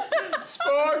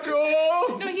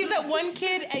 Sparkle. No, he's that one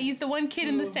kid. He's the one kid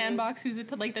in the sandbox who's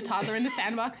like the toddler in the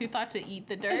sandbox who thought to eat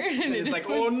the dirt. And It's it like,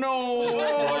 just oh no.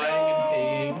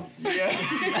 Yeah.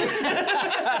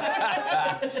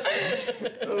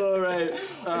 All right.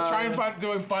 Try and find.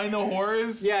 Do I find the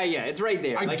horse? Yeah, it's right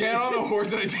there. I Like, get on the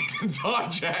horse and I take the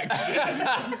dodge action.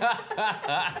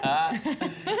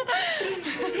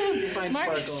 you find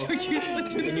Mark is Sparkle. so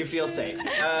useless in And you this. feel safe.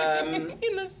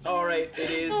 In the sun. All right, it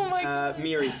is Oh my gosh.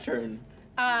 Miri's turn.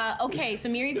 Okay, so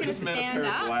Miri's gonna Just met a stand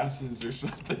pair of up. glasses or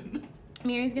something.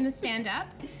 Miri's gonna stand up.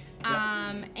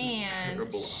 And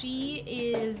Terrible. she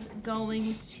is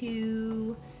going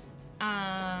to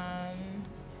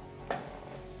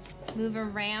move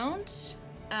around.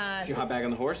 You hop back on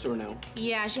the horse or no?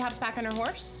 Yeah, she hops back on her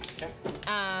horse. Okay.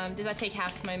 Does that take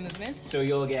half my movement? So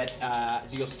you'll get,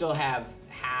 so you'll still have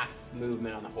half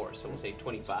movement on the horse. So we'll say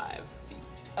 25 feet.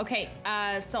 Okay,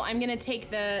 so I'm gonna take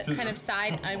the kind of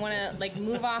side. I wanna like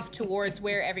move off towards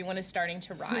where everyone is starting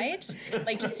to ride,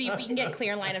 like to see if we can get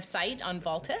clear line of sight on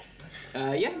Voltus.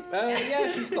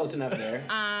 Yeah, she's close enough there.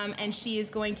 And she is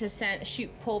going to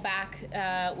pull back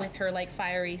with her like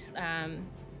fiery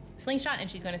slingshot, and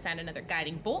she's going to send another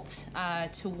guiding bolt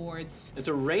towards. It's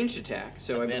a ranged attack,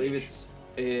 so I believe it's.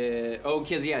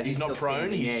 Because He's not still prone,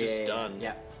 standing. he's Yeah, just yeah, stunned.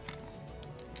 Yeah.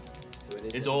 So it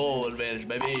is It's all advantage,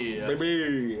 baby.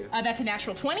 Baby. That's a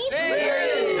natural 20.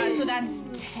 So that's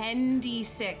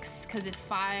 10d6 because it's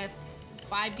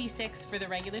 5d6 for the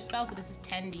regular spell. So this is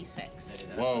 10d6.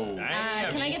 Whoa.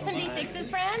 Can I get some d6s,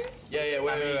 friends? Yeah,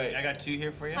 wait. I got 2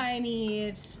 here for you. I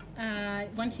need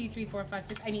 1, 2, 3, 4, 5,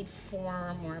 6. I need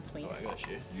 4 more, please. Oh, I got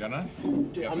you. You got enough?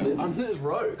 I'm the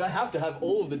rogue. I have to have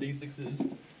all of the d6s.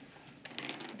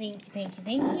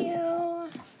 Thank you.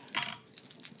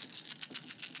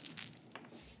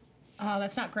 Oh,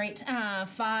 that's not great.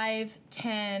 5,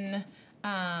 10,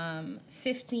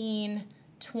 15,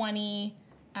 20.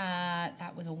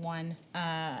 That was a 1.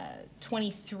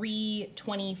 23,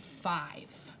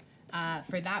 25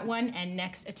 for that one. And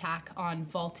next attack on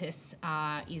Voltus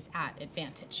is at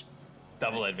advantage.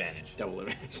 Double advantage. Double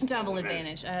advantage. Double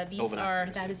advantage.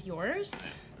 That is yours.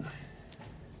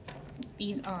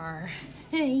 These are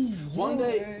yours. One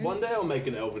day I'll make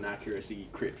an elven accuracy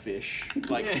crit fish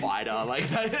like fighter like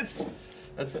that.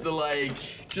 That's the like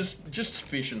just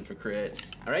fishing for crits.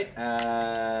 All right.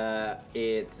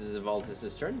 It's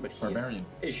Voltus' turn, but he's Barbarian.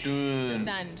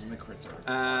 Stunned.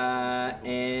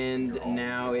 and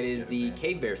now it is the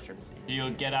cave bear's turn. You'll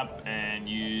get up and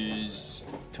use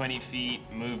 20 feet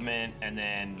movement and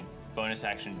then bonus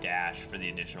action dash for the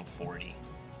additional 40.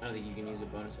 I don't think you can use a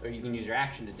bonus, or you can use your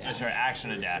action to dash. Sorry,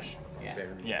 action to dash. Yeah.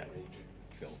 Yeah,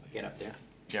 Get up there.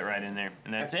 get right in there.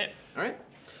 And that's it. All right.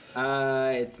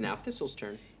 It's now Thistle's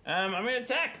turn. I'm gonna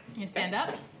attack. You stand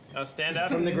up. I'll stand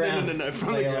up. From the ground. No,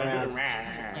 from the ground.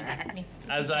 Like me.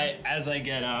 As I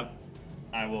get up,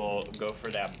 I will go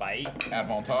for that bite.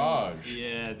 Advantage.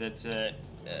 Yeah, that's a.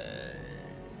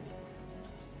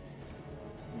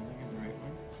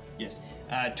 Yes,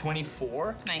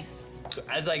 24. Nice. So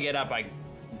as I get up, I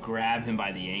grab him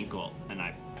by the ankle and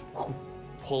I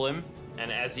pull him.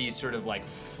 And as he sort of like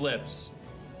flips,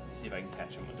 see if I can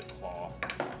catch him with a claw.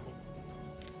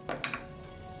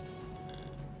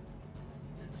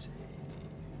 Let's see.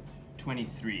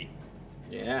 23.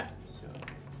 Yeah. So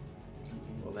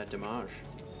roll that damage.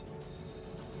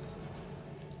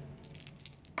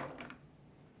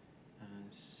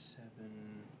 7,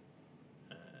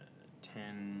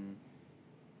 10,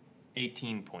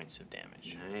 18 points of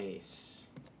damage. Nice.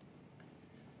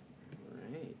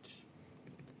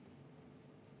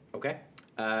 Okay.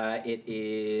 It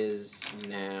is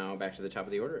now back to the top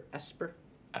of the order. Esper.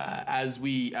 As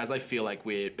I feel like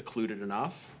we're occluded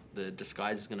enough, the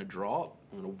disguise is gonna drop.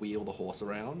 I'm gonna wheel the horse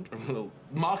around.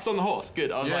 Mark's on the horse.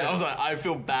 Good. I was like, I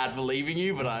feel bad for leaving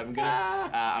you, but I'm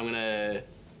gonna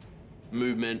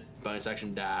movement, bonus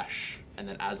action, dash, and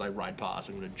then as I ride past,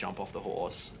 I'm gonna jump off the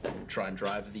horse and try and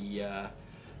drive the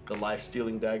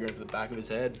life-stealing dagger into the back of his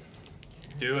head.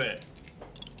 Do it.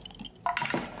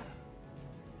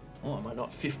 Oh, am I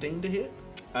not 15 to hit?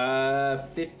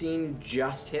 15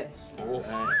 just hits.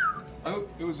 Oh,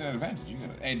 it was an advantage. You got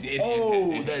it. And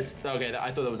There's okay. I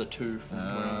thought that was a 2 from where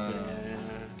I was sitting.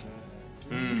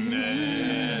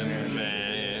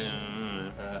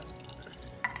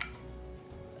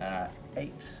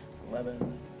 8,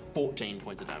 11, 14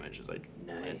 points of damage as I land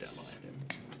down Nice. behind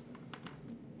him.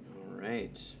 All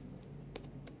right.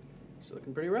 It's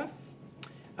looking pretty rough.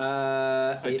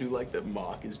 I do like that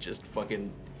Mark is just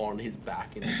fucking on his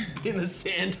back in the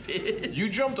sand pit. You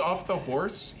jumped off the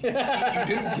horse. You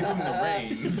didn't give him the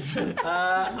reins.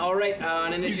 All right.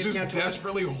 On He's initiative just count,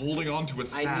 desperately holding on to a I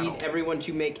saddle. need everyone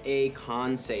to make a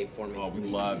con save for me. Oh, we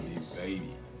love you,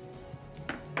 baby.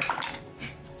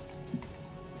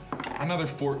 Another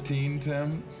 14,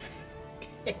 Tim.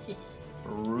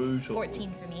 Brutal.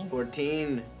 14 for me.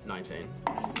 14. 19.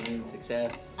 19.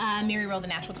 Success. Miri rolled a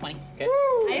natural 20.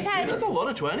 Okay. That's a lot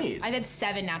of 20s. I've had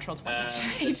 7 natural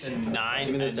 20s It's tonight. a 9.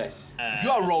 Give me those dice.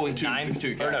 You are rolling it's a 2 for 2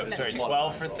 or no, characters. sorry, That's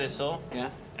 12 for Thistle. Yeah.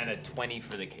 And a 20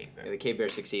 for the cave bear. The cave bear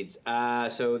succeeds.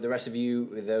 So the rest of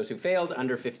you, those who failed,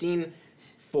 under 15,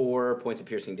 4 points of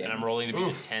piercing damage. And I'm rolling to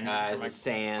beat a 10. As for my the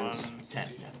sand. 10.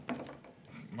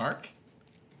 Mark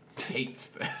hates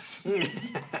this.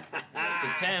 That's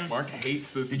a 10. Mark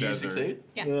hates this Did you desert. succeed?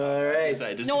 Yeah. All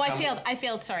right. No, I failed. I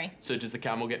failed, sorry. So does the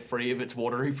camel get free of its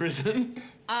watery prison?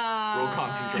 Roll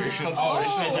concentration. Oh,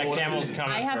 shit, that camel's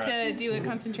coming I have for us. to do a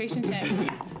concentration check.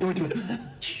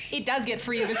 It does get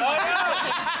free of his water.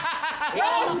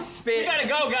 One spit. We gotta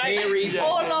go, guys. Very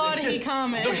Oh Lord, he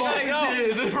coming. The boss is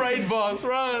here. The raid boss,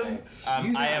 run!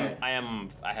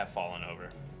 I have fallen over.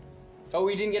 Oh,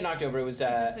 you didn't get knocked over. It was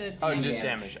just a Oh, just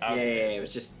damage. Yeah, Okay. it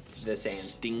was just the sand.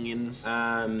 Stinging.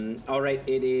 All right,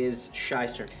 it is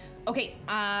Shy's turn. Okay,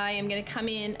 I am gonna come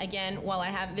in again while I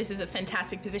have. This is a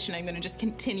fantastic position. I'm gonna just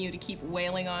continue to keep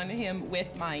wailing on him with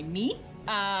my knee.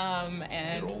 And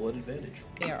They're all at advantage.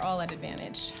 they are all at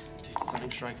advantage. Dude,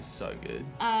 Sunning Strike is so good.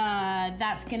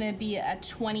 That's gonna be a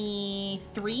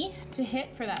 23 to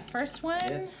hit for that first one.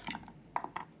 Hits.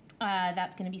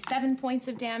 That's gonna be 7 points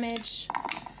of damage.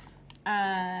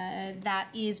 That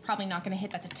is probably not gonna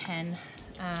hit. That's a 10.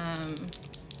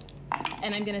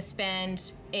 And I'm gonna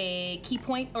spend a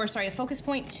a focus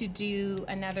point to do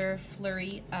another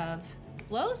flurry of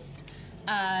blows.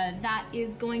 That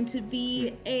is going to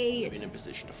be You're in a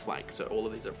position to flank, so all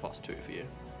of these are +2 for you.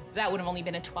 that would have only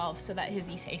been a 12, so that his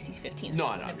AC is 15. No, so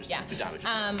I'm just yeah. saying for damage.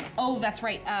 Oh, that's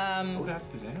right. Oh, that's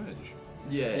the damage.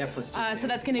 Yeah, +2. So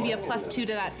that's going to be a +2 to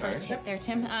that first hit there,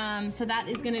 Tim. So that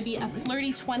is going to be a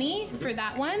flirty 20 for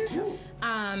that one.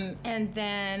 And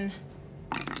then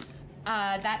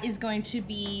that is going to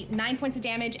be 9 points of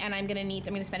damage, and I'm going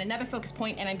to spend another focus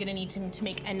point, and I'm going to need to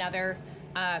make another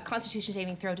Constitution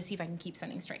saving throw to see if I can keep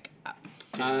Sending Strike up.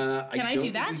 Can I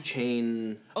do that?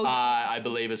 Chain. I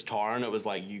believe as Taran, it was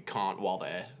like you can't while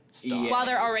they're stunned. While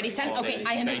they're already stunned? Okay, I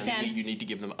Basically, understand. you need to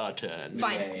give them a turn.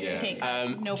 Fine. Okay,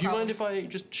 no do you problem. mind if I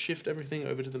just shift everything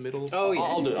over to the middle? Oh, yeah.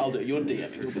 I'll do it. You're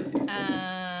DM. You're busy.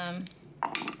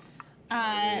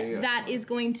 That is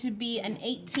going to be an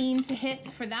 18 to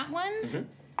hit for that one.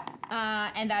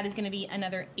 And that is going to be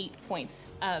another 8 points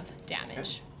of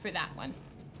damage for that one.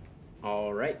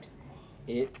 All right.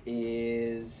 It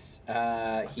is.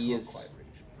 He is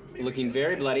looking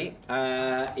very bloody.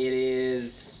 It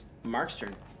is Mark's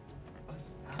turn.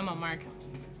 Come on, Mark.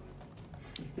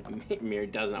 Miri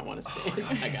does not want to stay.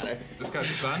 I got her. This guy's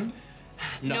stunned?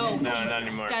 No, not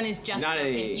anymore. Stun is just Not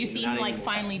working. any- You see not him like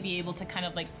anymore. finally be able to kind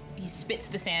of like he spits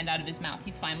the sand out of his mouth.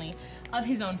 He's finally of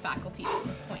his own faculty at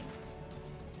this point.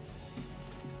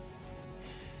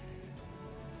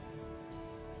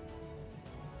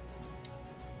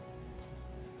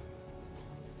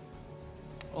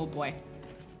 Oh boy.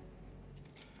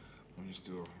 Let me just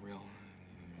do a real.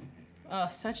 Oh,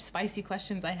 such spicy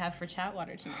questions I have for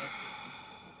Chatwater tonight.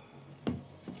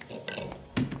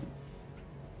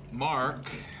 Mark.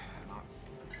 I'm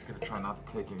gonna try not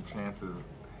taking chances.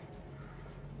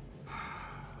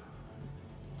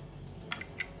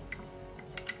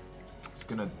 He's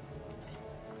gonna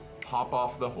hop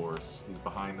off the horse. He's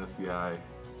behind this guy.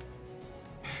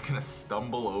 He's gonna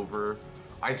stumble over.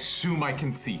 I assume I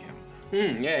can see him.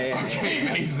 Yeah. Okay,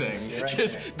 amazing.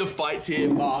 Just the fights here.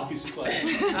 Mark is just like.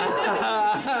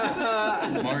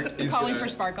 Mark is Calling gonna, for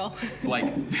Sparkle.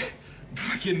 like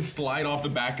fucking slide off the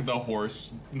back of the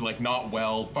horse, like not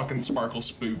well. Fucking Sparkle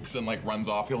spooks and like runs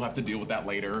off. He'll have to deal with that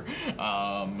later.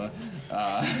 That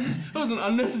was an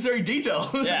unnecessary detail.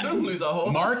 Yeah. Don't lose our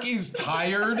horse. Mark is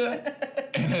tired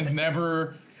and has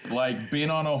never like been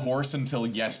on a horse until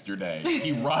yesterday.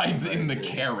 He rides in the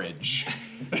carriage.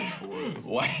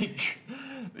 Like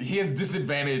he has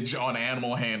disadvantage on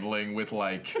animal handling with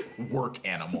like work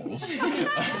animals.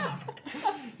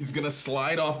 He's gonna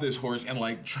slide off this horse and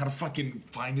like try to fucking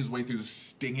find his way through the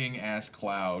stinging ass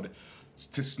cloud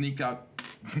to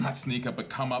but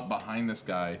come up behind this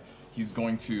guy. He's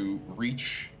going to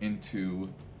reach into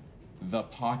the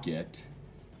pocket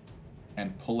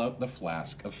and pull out the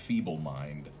flask of Feeble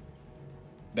Mind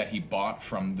that he bought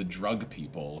from the drug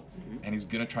people, and he's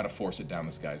gonna try to force it down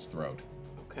this guy's throat.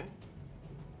 Okay.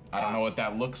 I don't know what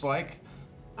that looks like.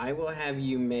 I will have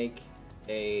you make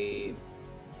a.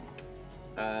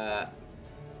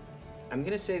 I'm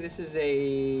gonna say this is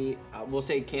a. We'll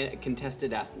say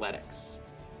contested athletics.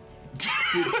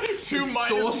 2 minus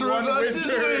Sorcerer 1 versus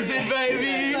wizard. wizard,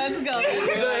 baby. Let's go.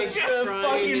 The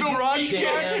fucking grudge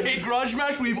match. A grudge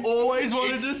match we've always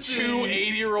wanted to It's see. 2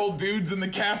 80-year-old dudes in the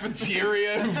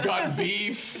cafeteria who've got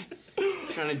beef.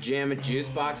 Trying to jam a juice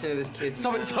box into this kid's.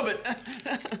 Stop it! Stop it!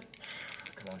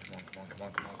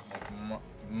 Come on.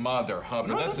 Mother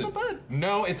Hubbard. No, that's not bad.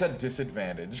 No, it's a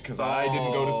disadvantage because I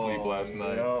didn't go to sleep last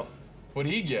night. No. What'd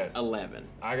he get? 11.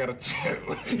 I got a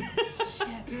 2.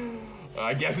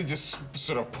 I guess it just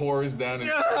sort of pours down.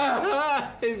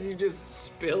 As you just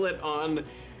spill it on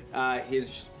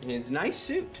his nice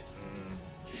suit.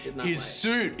 Which you did not His like.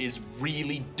 suit is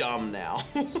really dumb now.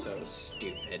 So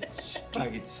stupid.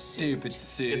 Stupid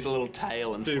suit. It's a little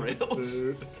tail and frills.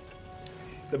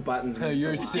 The buttons.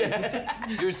 Your means a lot.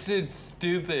 suit's, your suit's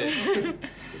stupid.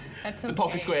 That's okay. The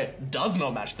pocket square does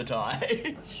not match the tie.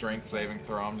 Strength saving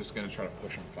throw. I'm just gonna try to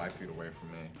push him 5 feet away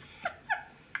from me.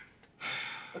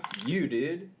 You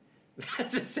dude.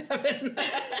 That's a 7.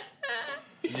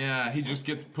 Yeah, he just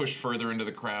gets pushed further into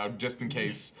the crowd just in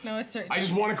case. No, it's certain. I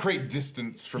just want to create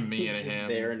distance from me and him.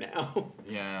 There now.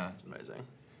 Yeah. Amazing.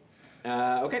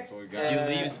 Okay. That's what we got.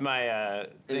 He leaves my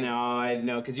thing. No, I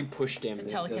know, because you pushed him.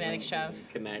 It's a telekinetic It shove. doesn't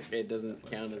connect. It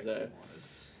doesn't count as a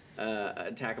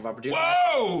attack of opportunity.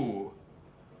 Whoa!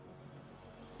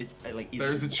 It's like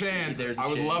There's a chance. I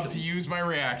would love to use my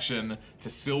reaction to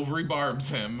silvery barbs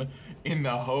him in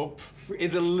the hope.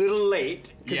 It's a little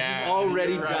late because Yeah, you've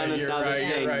already you're done right, you're another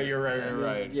right, thing. You're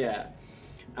right. Yeah.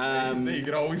 You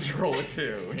could always roll a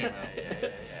 2. You know?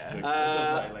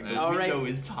 Like the all right. window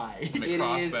is tight. I'm gonna It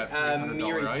cross is, that $300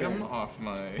 Miri's item turn. off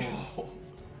my.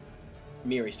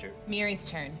 Miri's turn. Miri's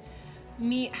turn.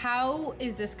 How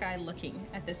is this guy looking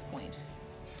at this point?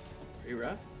 Pretty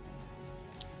rough.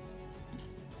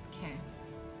 Okay.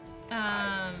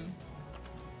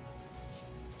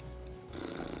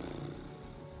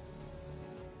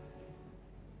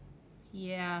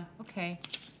 Yeah, okay.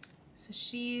 So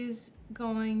she's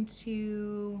going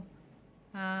to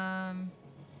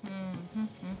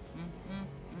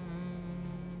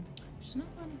she's not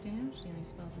going to damage dealing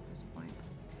spells at this point.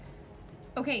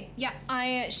 Okay, yeah,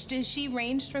 is she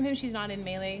ranged from him? She's not in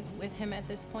melee with him at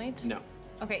this point? No.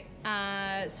 Okay,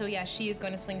 so yeah, she is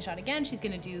going to slingshot again. She's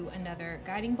going to do another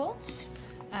guiding bolt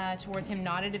towards him,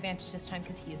 not at advantage this time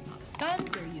because he is not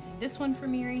stunned. We're using this one for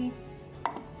Miri.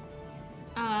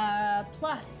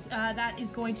 Plus, that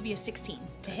is going to be a 16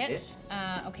 to hit. hits.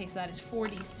 Okay, so that is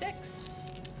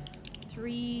 46.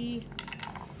 3,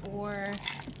 4.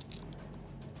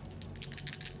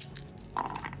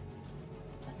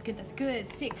 That's good.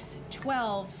 6,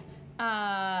 12,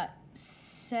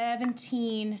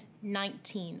 17,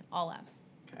 19, all up.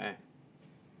 Okay.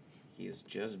 He's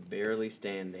just barely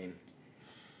standing.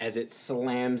 As it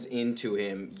slams into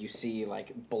him, you see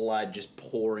like blood just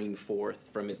pouring forth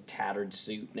from his tattered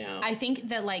suit now. I think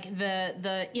that like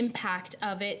the impact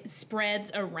of it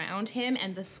spreads around him,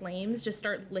 and the flames just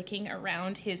start licking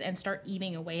around his and start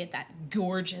eating away at that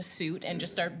gorgeous suit and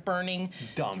just start burning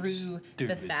through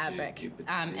the fabric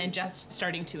and just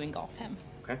starting to engulf him.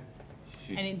 Okay.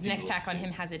 And the next attack on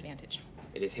him has advantage.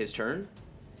 It is his turn.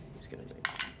 He's gonna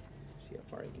see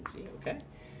how far he can see. Okay.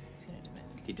 He's gonna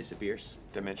He disappears.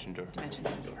 Dimension door. dimension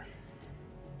door.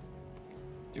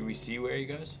 Do we see where he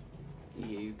goes?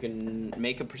 You can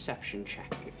make a perception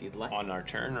check if you'd like. On our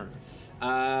turn,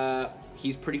 or?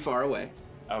 He's pretty far away.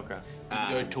 Okay.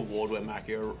 Go toward where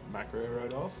Macro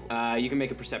rode off? You can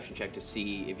make a perception check to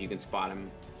see if you can spot him.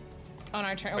 On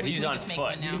our turn. But or we he's can on just make foot.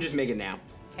 one now. You can just make it now.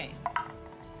 Okay.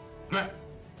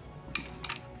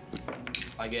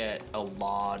 I get a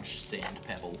large sand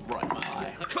pebble right in my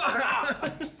eye.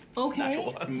 Okay.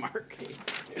 Natural one. Mark.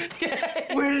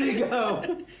 Where did it go?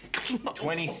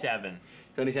 27.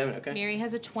 27, okay. Mary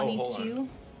has a hold on. 22.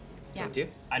 Yeah. 22.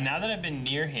 Now that I've been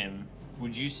near him,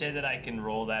 would you say that I can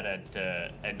roll that at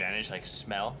advantage, like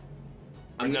smell?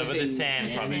 I'm no, gonna with the say-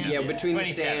 sand, probably. Yeah, between the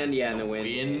 27. sand, and the wind.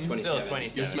 Wind? 27. Still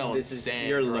 27. You're smelling This is sand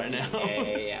you're right looking,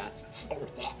 now. Yeah.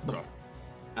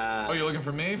 Oh, you're looking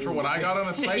for me for what I got on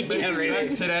a sight-based Yeah, really.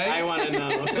 check today? I want to know.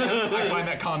 I find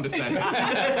that condescending.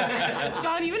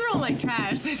 Sean, you've been rolling like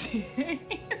trash this year.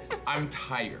 I'm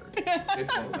tired.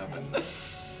 It's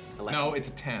 11. No, it's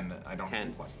a 10. I don't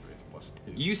 10. have a +3. It's a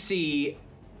 +2. You see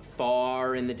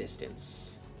far in the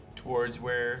distance, Towards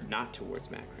where? not towards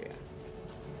Macria,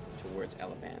 towards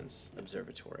Eleban's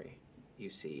observatory, you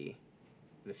see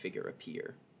the figure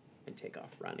appear and take off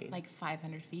running. Like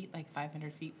 500 feet, like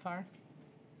 500 feet far.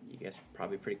 You guys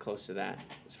probably pretty close to that,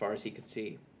 as far as he could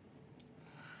see.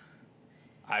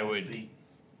 I would.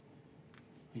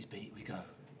 He's beat. We go.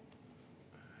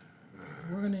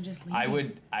 We're gonna just leave.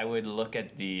 I would look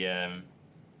at the.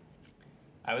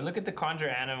 I would look at the conjure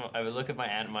animal. I would look at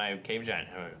my cave giant.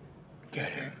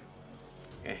 Get him.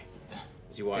 Okay.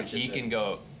 As you watch, Because he as can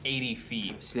go 80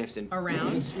 feet. sniffs and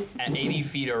around. At 80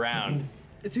 feet around.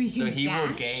 So he So can he will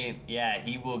dash. gain. Yeah,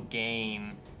 he will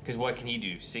gain. Because what can he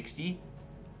do? 60.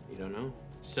 You don't know.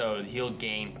 So he'll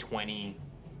gain 20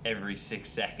 every 6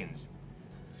 seconds.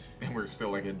 And we're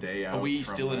still like a day out. Are we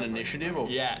from still in that, like- initiative? Or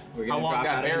Yeah. We're How gonna long drop that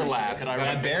out of bear initiative. last?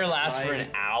 That bear lasts for an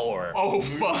hour. Oh,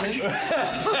 fuck.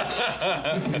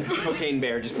 Cocaine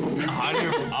bear just.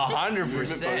 100%.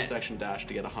 movement bonus action dash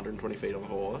to get 120 feet on the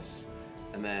horse.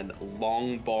 And then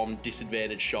long bomb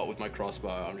disadvantage shot with my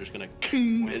crossbow. I'm just gonna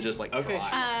and just like Okay.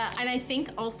 try. And I think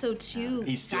also too,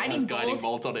 He still has guiding bolt.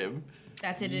 bolt on him,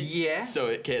 That's it. Yeah. so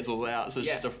it cancels out. So it's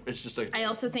Yeah. just a. I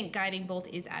also think guiding bolt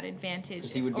is at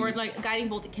advantage, he would or be- like guiding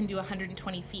bolt can do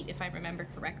 120 feet if I remember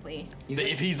correctly. So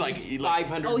if he's like, he, like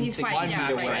 500. Oh, he's my fine, yeah,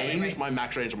 max right, range, right. my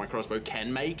max range on my crossbow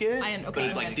can make it, Okay, but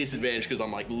it's like okay. disadvantage because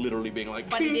I'm like literally being like.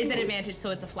 But it is at advantage, so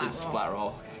it's a flat It's roll. flat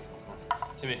roll.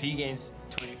 Tim, if he gains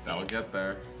 20 That'll feet, get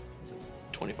there.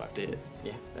 25 to hit.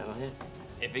 Yeah, that'll hit.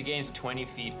 if it gains 20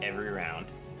 feet every round,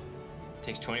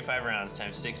 takes 25 rounds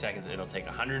times 6 seconds, it'll take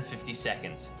 150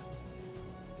 seconds.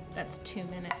 That's 2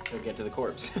 minutes. We'll get to the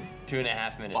corpse.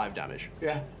 2.5 minutes. 5 damage.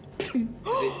 Yeah.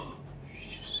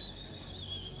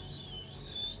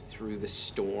 Through the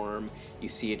storm, you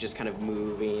see it just kind of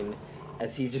moving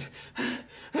as he's just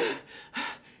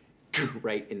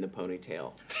right in the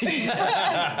ponytail.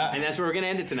 And that's where we're gonna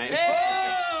end it tonight.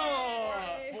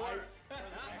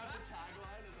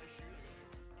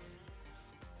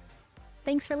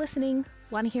 Thanks for listening.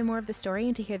 Want to hear more of the story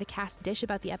and to hear the cast dish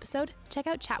about the episode? Check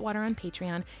out Chatwater on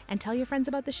Patreon and tell your friends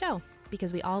about the show,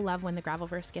 because we all love when the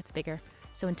Gravelverse gets bigger.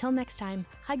 So until next time,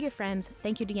 hug your friends,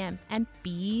 thank your DM, and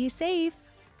be safe.